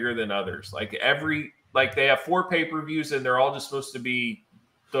are bigger than others. Like they have 4 pay-per-views and they're all just supposed to be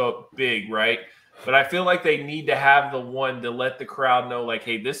the big, right? But I feel like they need to have the one to let the crowd know like,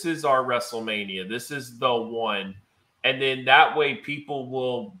 hey, this is our WrestleMania. This is the one. And then that way people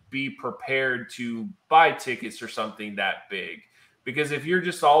will be prepared to buy tickets for something that big. Because if you're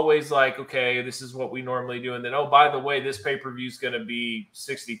just always like, okay, this is what we normally do. And then, oh, by the way, this pay-per-view is going to be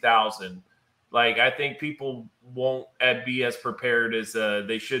 60,000. Like, I think people won't be as prepared as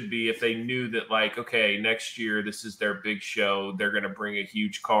they should be if they knew that, like, okay, next year, this is their big show. They're going to bring a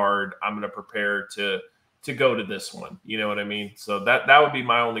huge card. I'm going to prepare to go to this one. You know what I mean? So that would be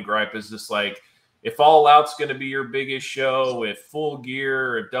my only gripe is just like, if All Out's going to be your biggest show, if Full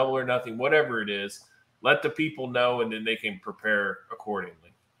Gear, if Double or Nothing, whatever it is, let the people know and then they can prepare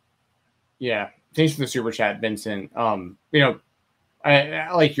accordingly. Yeah. Thanks for the super chat, Vincent. I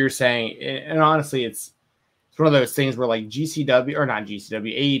like you're saying, and honestly, it's one of those things where like GCW or not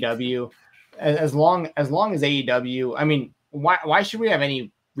GCW, AEW, as long as AEW, I mean, why should we have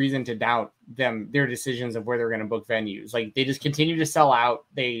any reason to doubt their decisions of where they're going to book venues? Like they just continue to sell out.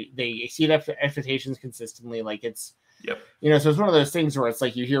 They exceed expectations consistently. Like it's, so it's one of those things where it's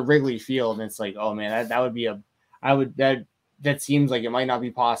like you hear Wrigley Field and it's like, oh man, that seems like it might not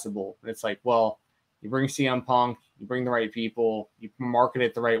be possible. And it's like, well, you bring CM Punk, you bring the right people, you market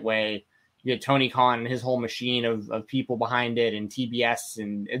it the right way. You get Tony Khan and his whole machine of people behind it and TBS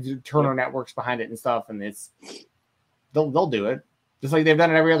and Turner Networks behind it and stuff. And they'll do it. Just like they've done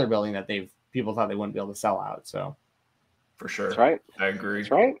in every other building that people thought they wouldn't be able to sell out. So for sure. That's right. I agree.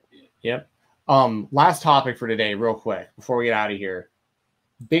 That's right. Yep. Last topic for today, real quick, before we get out of here.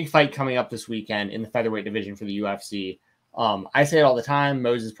 Big fight coming up this weekend in the featherweight division for the UFC. I say it all the time.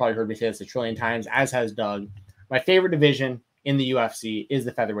 Moses probably heard me say this a trillion times, as has Doug. My favorite division in the UFC is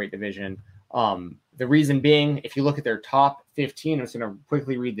the featherweight division. The reason being, if you look at their top 15, I'm just going to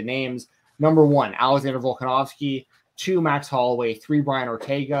quickly read the names. Number 1, Alexander Volkanovski. 2, Max Holloway. 3, Brian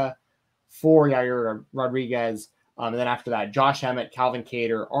Ortega. 4, Yair Rodriguez. And then after that, Josh Emmett, Calvin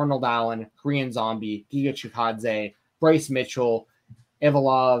Kattar, Arnold Allen, Korean Zombie, Giga Chikadze, Bryce Mitchell,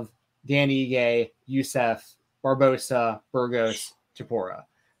 Evolov, Dan Ige, Youssef, Barbosa, Burgos, Tapora.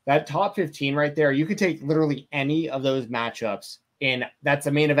 That top 15 right there, you could take literally any of those matchups, and that's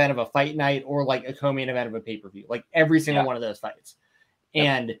a main event of a fight night or like a co-main event of a pay-per-view, like every single one of those fights. Yep.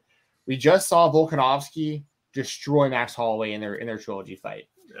 And we just saw Volkanovski destroy Max Holloway in their trilogy fight.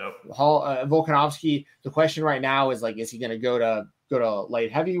 Yep. Volkanovski, the question right now is like, is he going to go to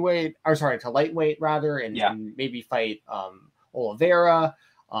light heavyweight, or sorry, to lightweight rather, and maybe fight Oliveira,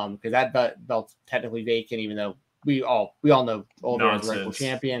 because that belt's technically vacant, even though we all know Oliveira's the rightful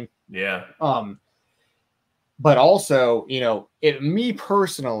champion. Yeah. But also, me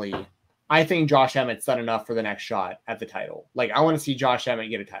personally, I think Josh Emmett's done enough for the next shot at the title. Like, I want to see Josh Emmett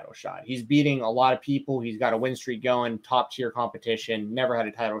get a title shot. He's beating a lot of people. He's got a win streak going, top tier competition, never had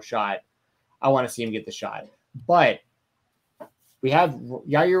a title shot. I want to see him get the shot. But we have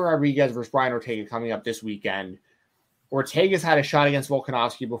Yair Rodriguez versus Brian Ortega coming up this weekend. Ortega's had a shot against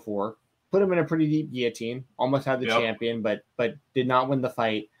Volkanovski before, put him in a pretty deep guillotine, almost had the champion, but did not win the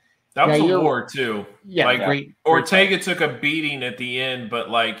fight. That was a war too. Yeah, great Ortega took a beating at the end, but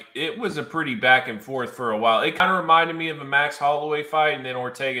like it was a pretty back and forth for a while. It kind of reminded me of a Max Holloway fight, and then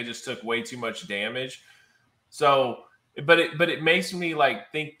Ortega just took way too much damage. So, but it makes me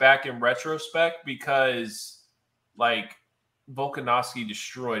like think back in retrospect, because like Volkanovski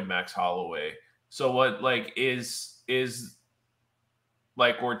destroyed Max Holloway. So what like is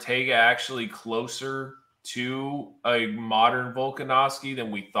like Ortega actually closer to a modern Volkanovski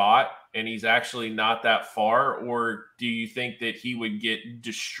than we thought, and he's actually not that far? Or do you think that he would get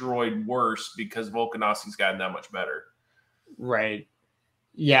destroyed worse because Volkanovski's gotten that much better? Right.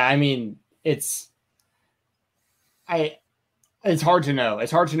 Yeah, I mean, it's hard to know.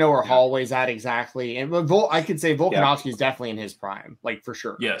 It's hard to know where Holloway's at exactly. And I could say Volkanovski is definitely in his prime, like for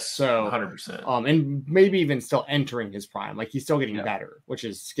sure. Yes. So 100%. And maybe even still entering his prime. Like he's still getting better, which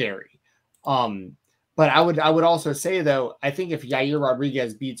is scary. But I would also say though, I think if Yair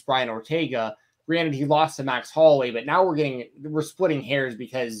Rodriguez beats Brian Ortega, granted he lost to Max Holloway, but now we're splitting hairs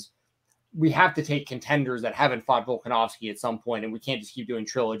because we have to take contenders that haven't fought Volkanovski at some point, and we can't just keep doing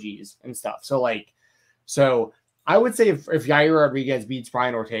trilogies and stuff. So I would say if Yair Rodriguez beats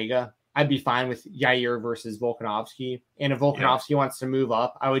Brian Ortega, I'd be fine with Yair versus Volkanovski. And if Volkanovski wants to move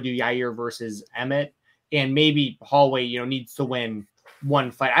up, I would do Yair versus Emmett. And maybe Holloway, needs to win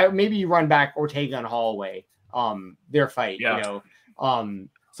one fight. Maybe you run back Ortega and Holloway, their fight, something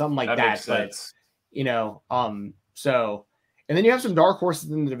like that. Makes sense. So, and then you have some dark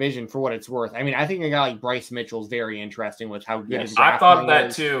horses in the division for what it's worth. I mean, I think a guy like Bryce Mitchell is very interesting with how good his grappling I thought that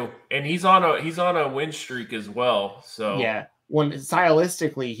is. too. And he's on a win streak as well. So yeah, when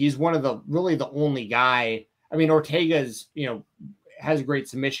stylistically, he's one of the only guy. I mean, Ortega's, has a great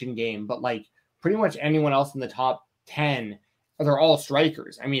submission game, but like pretty much anyone else in the top 10, they're all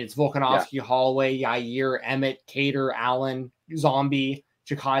strikers. I mean, it's Volkanovski, Holloway, Yair, Emmett, Cater, Allen, Zombie,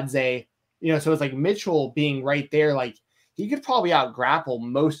 Chikadze, so it's like Mitchell being right there. Like he could probably out grapple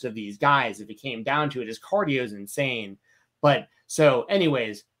most of these guys if it came down to it. His cardio is insane. But so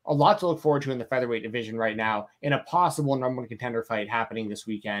anyways, a lot to look forward to in the featherweight division right now in a possible number one contender fight happening this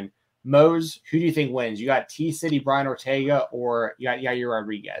weekend. Mose, who do you think wins? You got T-City, Brian Ortega, or you got Yair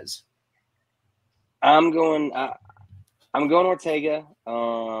Rodriguez? I'm going Ortega.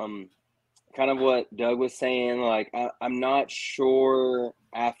 Kind of what Doug was saying. Like I'm not sure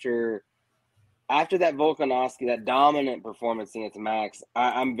after that Volkanovski, that dominant performance against Max.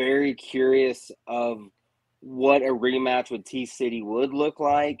 I'm very curious of what a rematch with T-City would look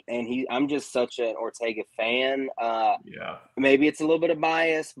like, and I'm just such an Ortega fan. Maybe it's a little bit of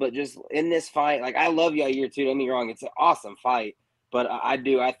bias, but just in this fight, like I love Yair too. Don't get me wrong, it's an awesome fight. But I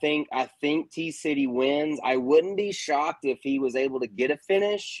think T-City wins. I wouldn't be shocked if he was able to get a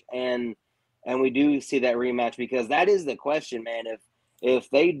finish, and we do see that rematch, because that is the question, man.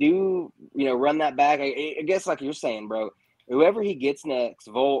 If they do, run that back, I guess like you're saying, bro, whoever he gets next,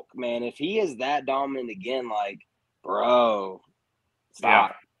 Volk, man, if he is that dominant again, like, bro,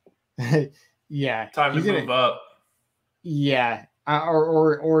 stop. Yeah. Time to move up. Yeah.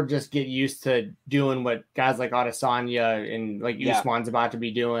 Or just get used to doing what guys like Adesanya and like Usman's about to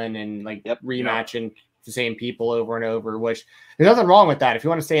be doing, and like rematching the same people over and over, which there's nothing wrong with that. If you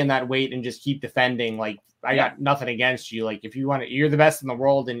want to stay in that weight and just keep defending, like I got nothing against you. Like if you want to, you're the best in the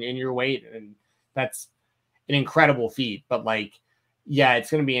world in your weight, and that's an incredible feat. But like, yeah, it's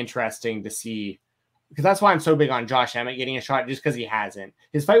going to be interesting to see, because that's why I'm so big on Josh Emmett getting a shot, just because he hasn't.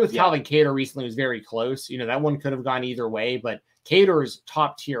 His fight with Calvin Kattar recently was very close. That one could have gone either way, but Cater's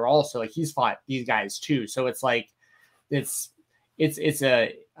top tier also. Like he's fought these guys too. So it's like, I'm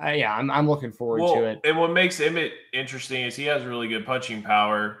looking forward to it. And what makes Emmett interesting is he has really good punching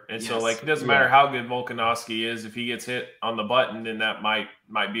power. And so like, it doesn't matter how good Volkanovski is, if he gets hit on the button, then that might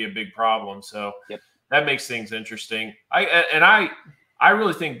be a big problem. So that makes things interesting. I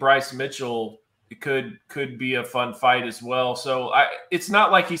really think Bryce Mitchell could be a fun fight as well. So it's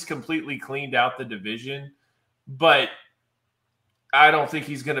not like he's completely cleaned out the division, but I don't think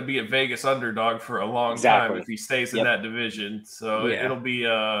he's going to be a Vegas underdog for a long time if he stays in that division. So it'll be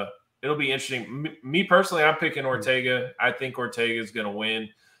interesting. Me personally, I'm picking Ortega. I think Ortega is going to win.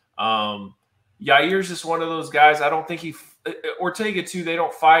 Yair's just one of those guys. I don't think Ortega too. They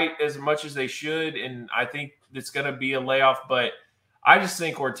don't fight as much as they should, and I think it's going to be a layoff. But I just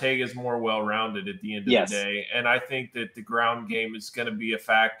think Ortega is more well-rounded at the end of the day. And I think that the ground game is going to be a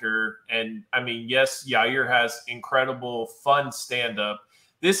factor. And, I mean, yes, Yair has incredible, fun stand-up.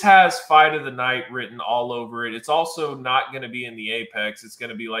 This has Fight of the Night written all over it. It's also not going to be in the Apex. It's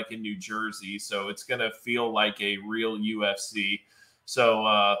going to be like in New Jersey. So it's going to feel like a real UFC.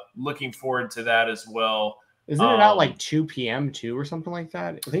 So looking forward to that as well. Isn't it out like 2 p.m. too or something like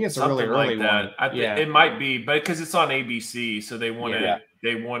that? I think it's a really early one. It might be, but because it's on ABC, so they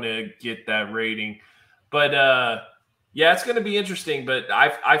want to get that rating. But it's going to be interesting. But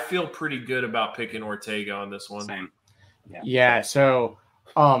I feel pretty good about picking Ortega on this one. Same. Yeah. So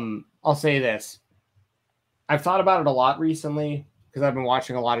I'll say this: I've thought about it a lot recently because I've been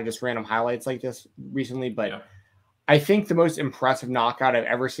watching a lot of just random highlights like this recently. But I think the most impressive knockout I've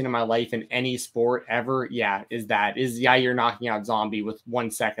ever seen in my life in any sport ever, is Yair knocking out Zombie with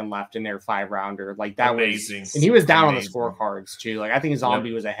 1 second left in their 5-rounder. Like that Amazing. was, and he was down Amazing. on the scorecards too. Like I think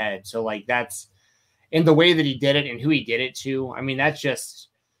Zombie was ahead. So like that's, and the way that he did it and who he did it to, I mean,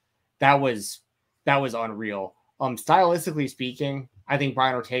 that was unreal. Stylistically speaking, I think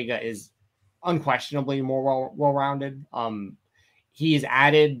Brian Ortega is unquestionably more well-rounded. He's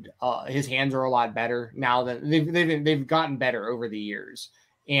added, his hands are a lot better now that they've gotten better over the years.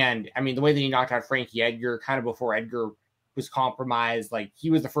 And I mean, the way that he knocked out Frankie Edgar kind of before Edgar was compromised, like he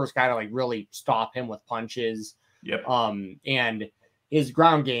was the first guy to like really stop him with punches. Yep. And his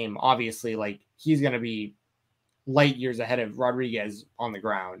ground game, obviously, like he's going to be light years ahead of Rodriguez on the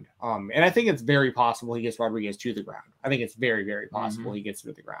ground. And I think it's very possible he gets Rodriguez to the ground. I think it's very, very possible he gets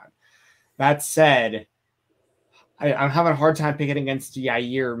to the ground. That said, I'm having a hard time picking against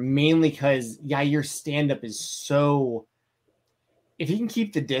Yair, mainly because Yair's stand-up is so... If he can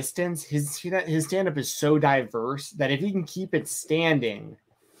keep the distance, his stand-up is so diverse that if he can keep it standing,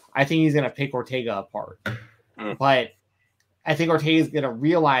 I think he's going to pick Ortega apart. But I think Ortega's going to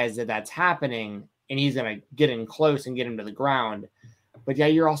realize that that's happening, and he's going to get in close and get him to the ground. But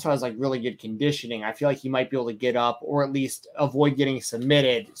Yair also has like really good conditioning. I feel like he might be able to get up or at least avoid getting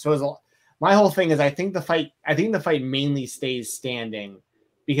submitted. So my whole thing is I think the fight mainly stays standing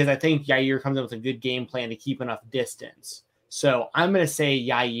because I think Yair comes up with a good game plan to keep enough distance. So I'm going to say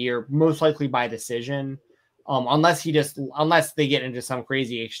Yair, most likely by decision, unless they get into some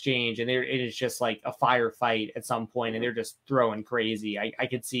crazy exchange and it is just like a firefight at some point and they're just throwing crazy. I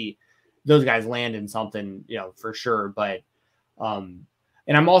could see those guys landing something, for sure. But and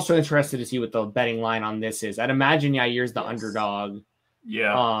I'm also interested to see what the betting line on this is. I'd imagine Yair's the underdog.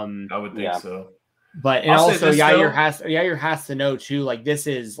 Yeah, I would think so. But and also Yair has to know too. Like this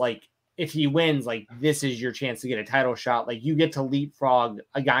is like if he wins, like this is your chance to get a title shot. Like you get to leapfrog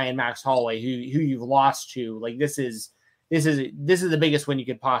a guy in Max Holloway who you've lost to. Like this is the biggest win you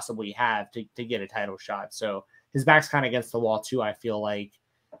could possibly have to get a title shot. So his back's kind of against the wall too. I feel like,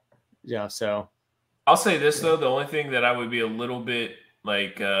 So I'll say this though, the only thing that I would be a little bit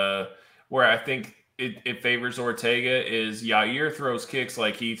like where I think it favors Ortega is Yair throws kicks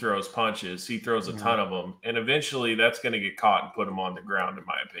like he throws punches. He throws a ton of them. And eventually that's going to get caught and put him on the ground, in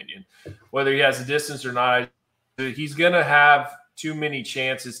my opinion. Whether he has the distance or not, he's going to have too many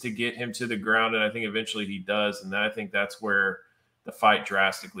chances to get him to the ground, and I think eventually he does. And I think that's where the fight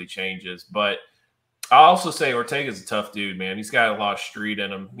drastically changes. But I'll also say Ortega's a tough dude, man. He's got a lot of street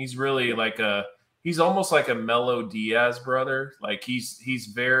in him. He's really like he's almost like a Melo Diaz brother. Like he's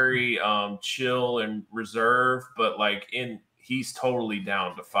very chill and reserved, but he's totally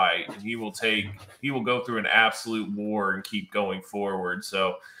down to fight. And he will go through an absolute war and keep going forward.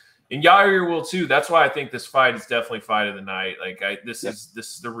 So, and Yair will too. That's why I think this fight is definitely fight of the night. This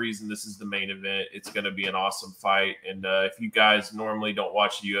is the reason this is the main event. It's going to be an awesome fight. And if you guys normally don't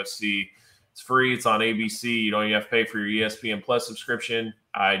watch the UFC, it's free. It's on ABC. You don't even have to pay for your ESPN Plus subscription.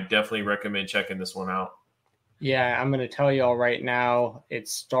 I definitely recommend checking this one out. Yeah, I'm going to tell you all right now. It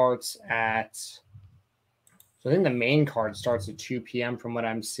starts at, so I think the main card starts at 2 p.m. from what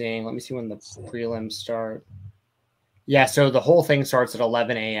I'm seeing. Let me see when the prelims start. Yeah, so the whole thing starts at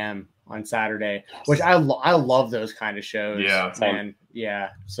 11 a.m. on Saturday, which I love those kind of shows. Yeah, man. Yeah,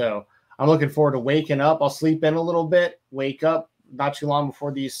 so I'm looking forward to waking up. I'll sleep in a little bit, wake up not too long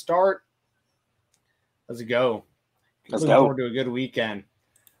before these start. Let's go. Looking forward to a good weekend.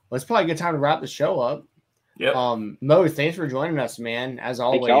 Well, it's probably a good time to wrap the show up. Yep. Mo, thanks for joining us, man. As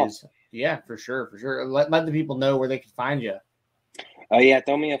always. Yeah, for sure. Let the people know where they can find you.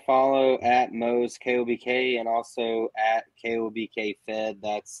 Throw me a follow at Mo's KOBK and also at KOBK Fed.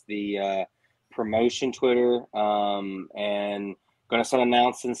 That's the promotion Twitter. And going to start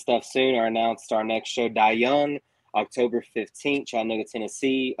announcing stuff soon. Or announced our next show, Die Young, October 15th, Chattanooga,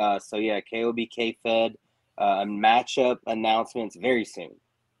 Tennessee. KOBK Fed matchup announcements very soon.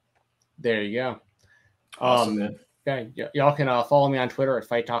 There you go. Awesome, man. Yeah, y'all can follow me on Twitter at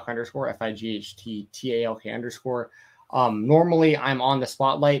FightTalk _ FIGHTTALK _. Normally, I'm on the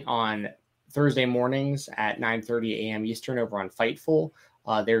spotlight on Thursday mornings at 9:30 a.m. Eastern over on Fightful,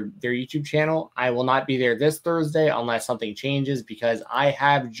 their YouTube channel. I will not be there this Thursday unless something changes because I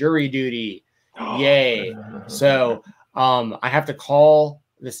have jury duty. Yay! So I have to call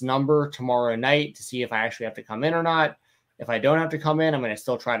this number tomorrow night to see if I actually have to come in or not. If I don't have to come in, I'm going to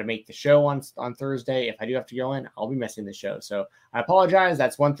still try to make the show on Thursday. If I do have to go in, I'll be missing the show. So I apologize.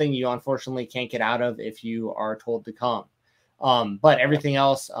 That's one thing you unfortunately can't get out of if you are told to come. But everything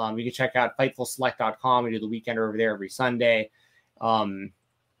else, you can check out FightfulSelect.com. We do the Weekender over there every Sunday. Everything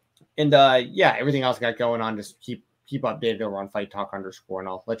else I got going on, just keep keep updated over on Fight Talk _ and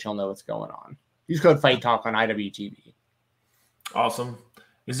I'll let y'all know what's going on. Use code Fight Talk on IWTV. Awesome.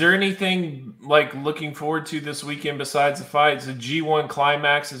 Is there anything like looking forward to this weekend besides the fights? The G1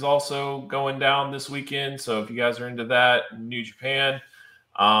 Climax is also going down this weekend. So if you guys are into that, New Japan.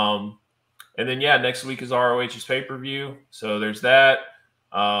 And then, next week is ROH's pay-per-view. So there's that.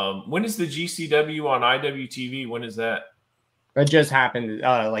 When is the GCW on IWTV? When is that? That just happened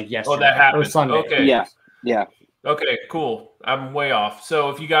like yesterday. Oh, that happened. Or Sunday. Okay. Yeah. Okay, cool. I'm way off. So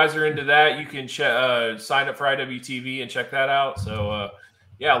if you guys are into that, you can sign up for IWTV and check that out. So,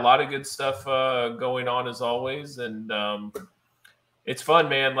 a lot of good stuff going on as always. And it's fun,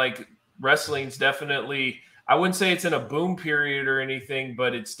 man. Like, wrestling's definitely – I wouldn't say it's in a boom period or anything,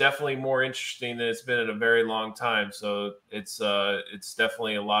 but it's definitely more interesting than it's been in a very long time. So it's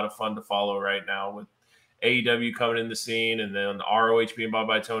definitely a lot of fun to follow right now with AEW coming in the scene, and then ROH being bought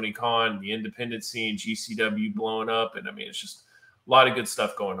by Tony Khan, the independent scene, GCW blowing up. And I mean, it's just a lot of good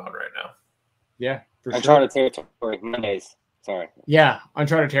stuff going on right now. Yeah, for Uncharted Territory Mondays. Sorry. Yeah,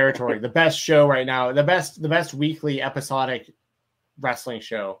 Uncharted Territory, the best show right now, the best weekly episodic wrestling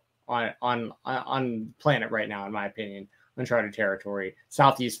show on planet right now, in my opinion. Uncharted Territory,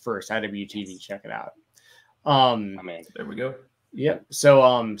 Southeast First, IWTV. Check it out. There we go. Yep.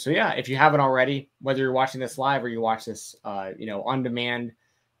 So if you haven't already, whether you're watching this live or you watch this, on demand,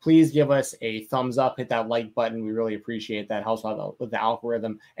 please give us a thumbs up, hit that like button. We really appreciate that. Helps out with the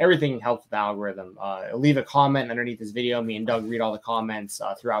algorithm. Everything helps with the algorithm. Leave a comment underneath this video. Me and Doug read all the comments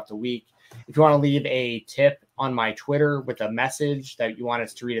throughout the week. If you want to leave a tip on my Twitter with a message that you want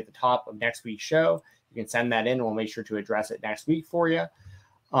us to read at the top of next week's show, you can send that in and we'll make sure to address it next week for you.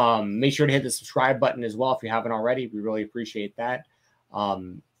 Make sure to hit the subscribe button as well if you haven't already. We really appreciate that.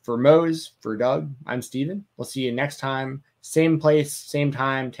 For Mose, for Doug, I'm Steven. We'll see you next time. Same place, same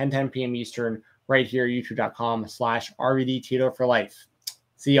time, 10 p.m. Eastern, right here, youtube.com/RVD Tito for life.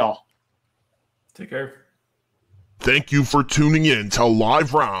 See y'all. Take care. Thank you for tuning in to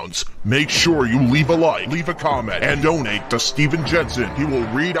Live Rounds. Make sure you leave a like, leave a comment, and donate to Steven Jensen. He will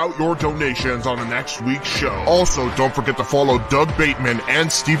read out your donations on the next week's show. Also, don't forget to follow Doug Bateman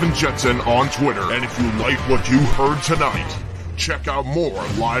and Steven Jensen on Twitter. And if you like what you heard tonight, check out more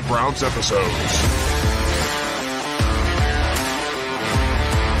Live Rounds episodes.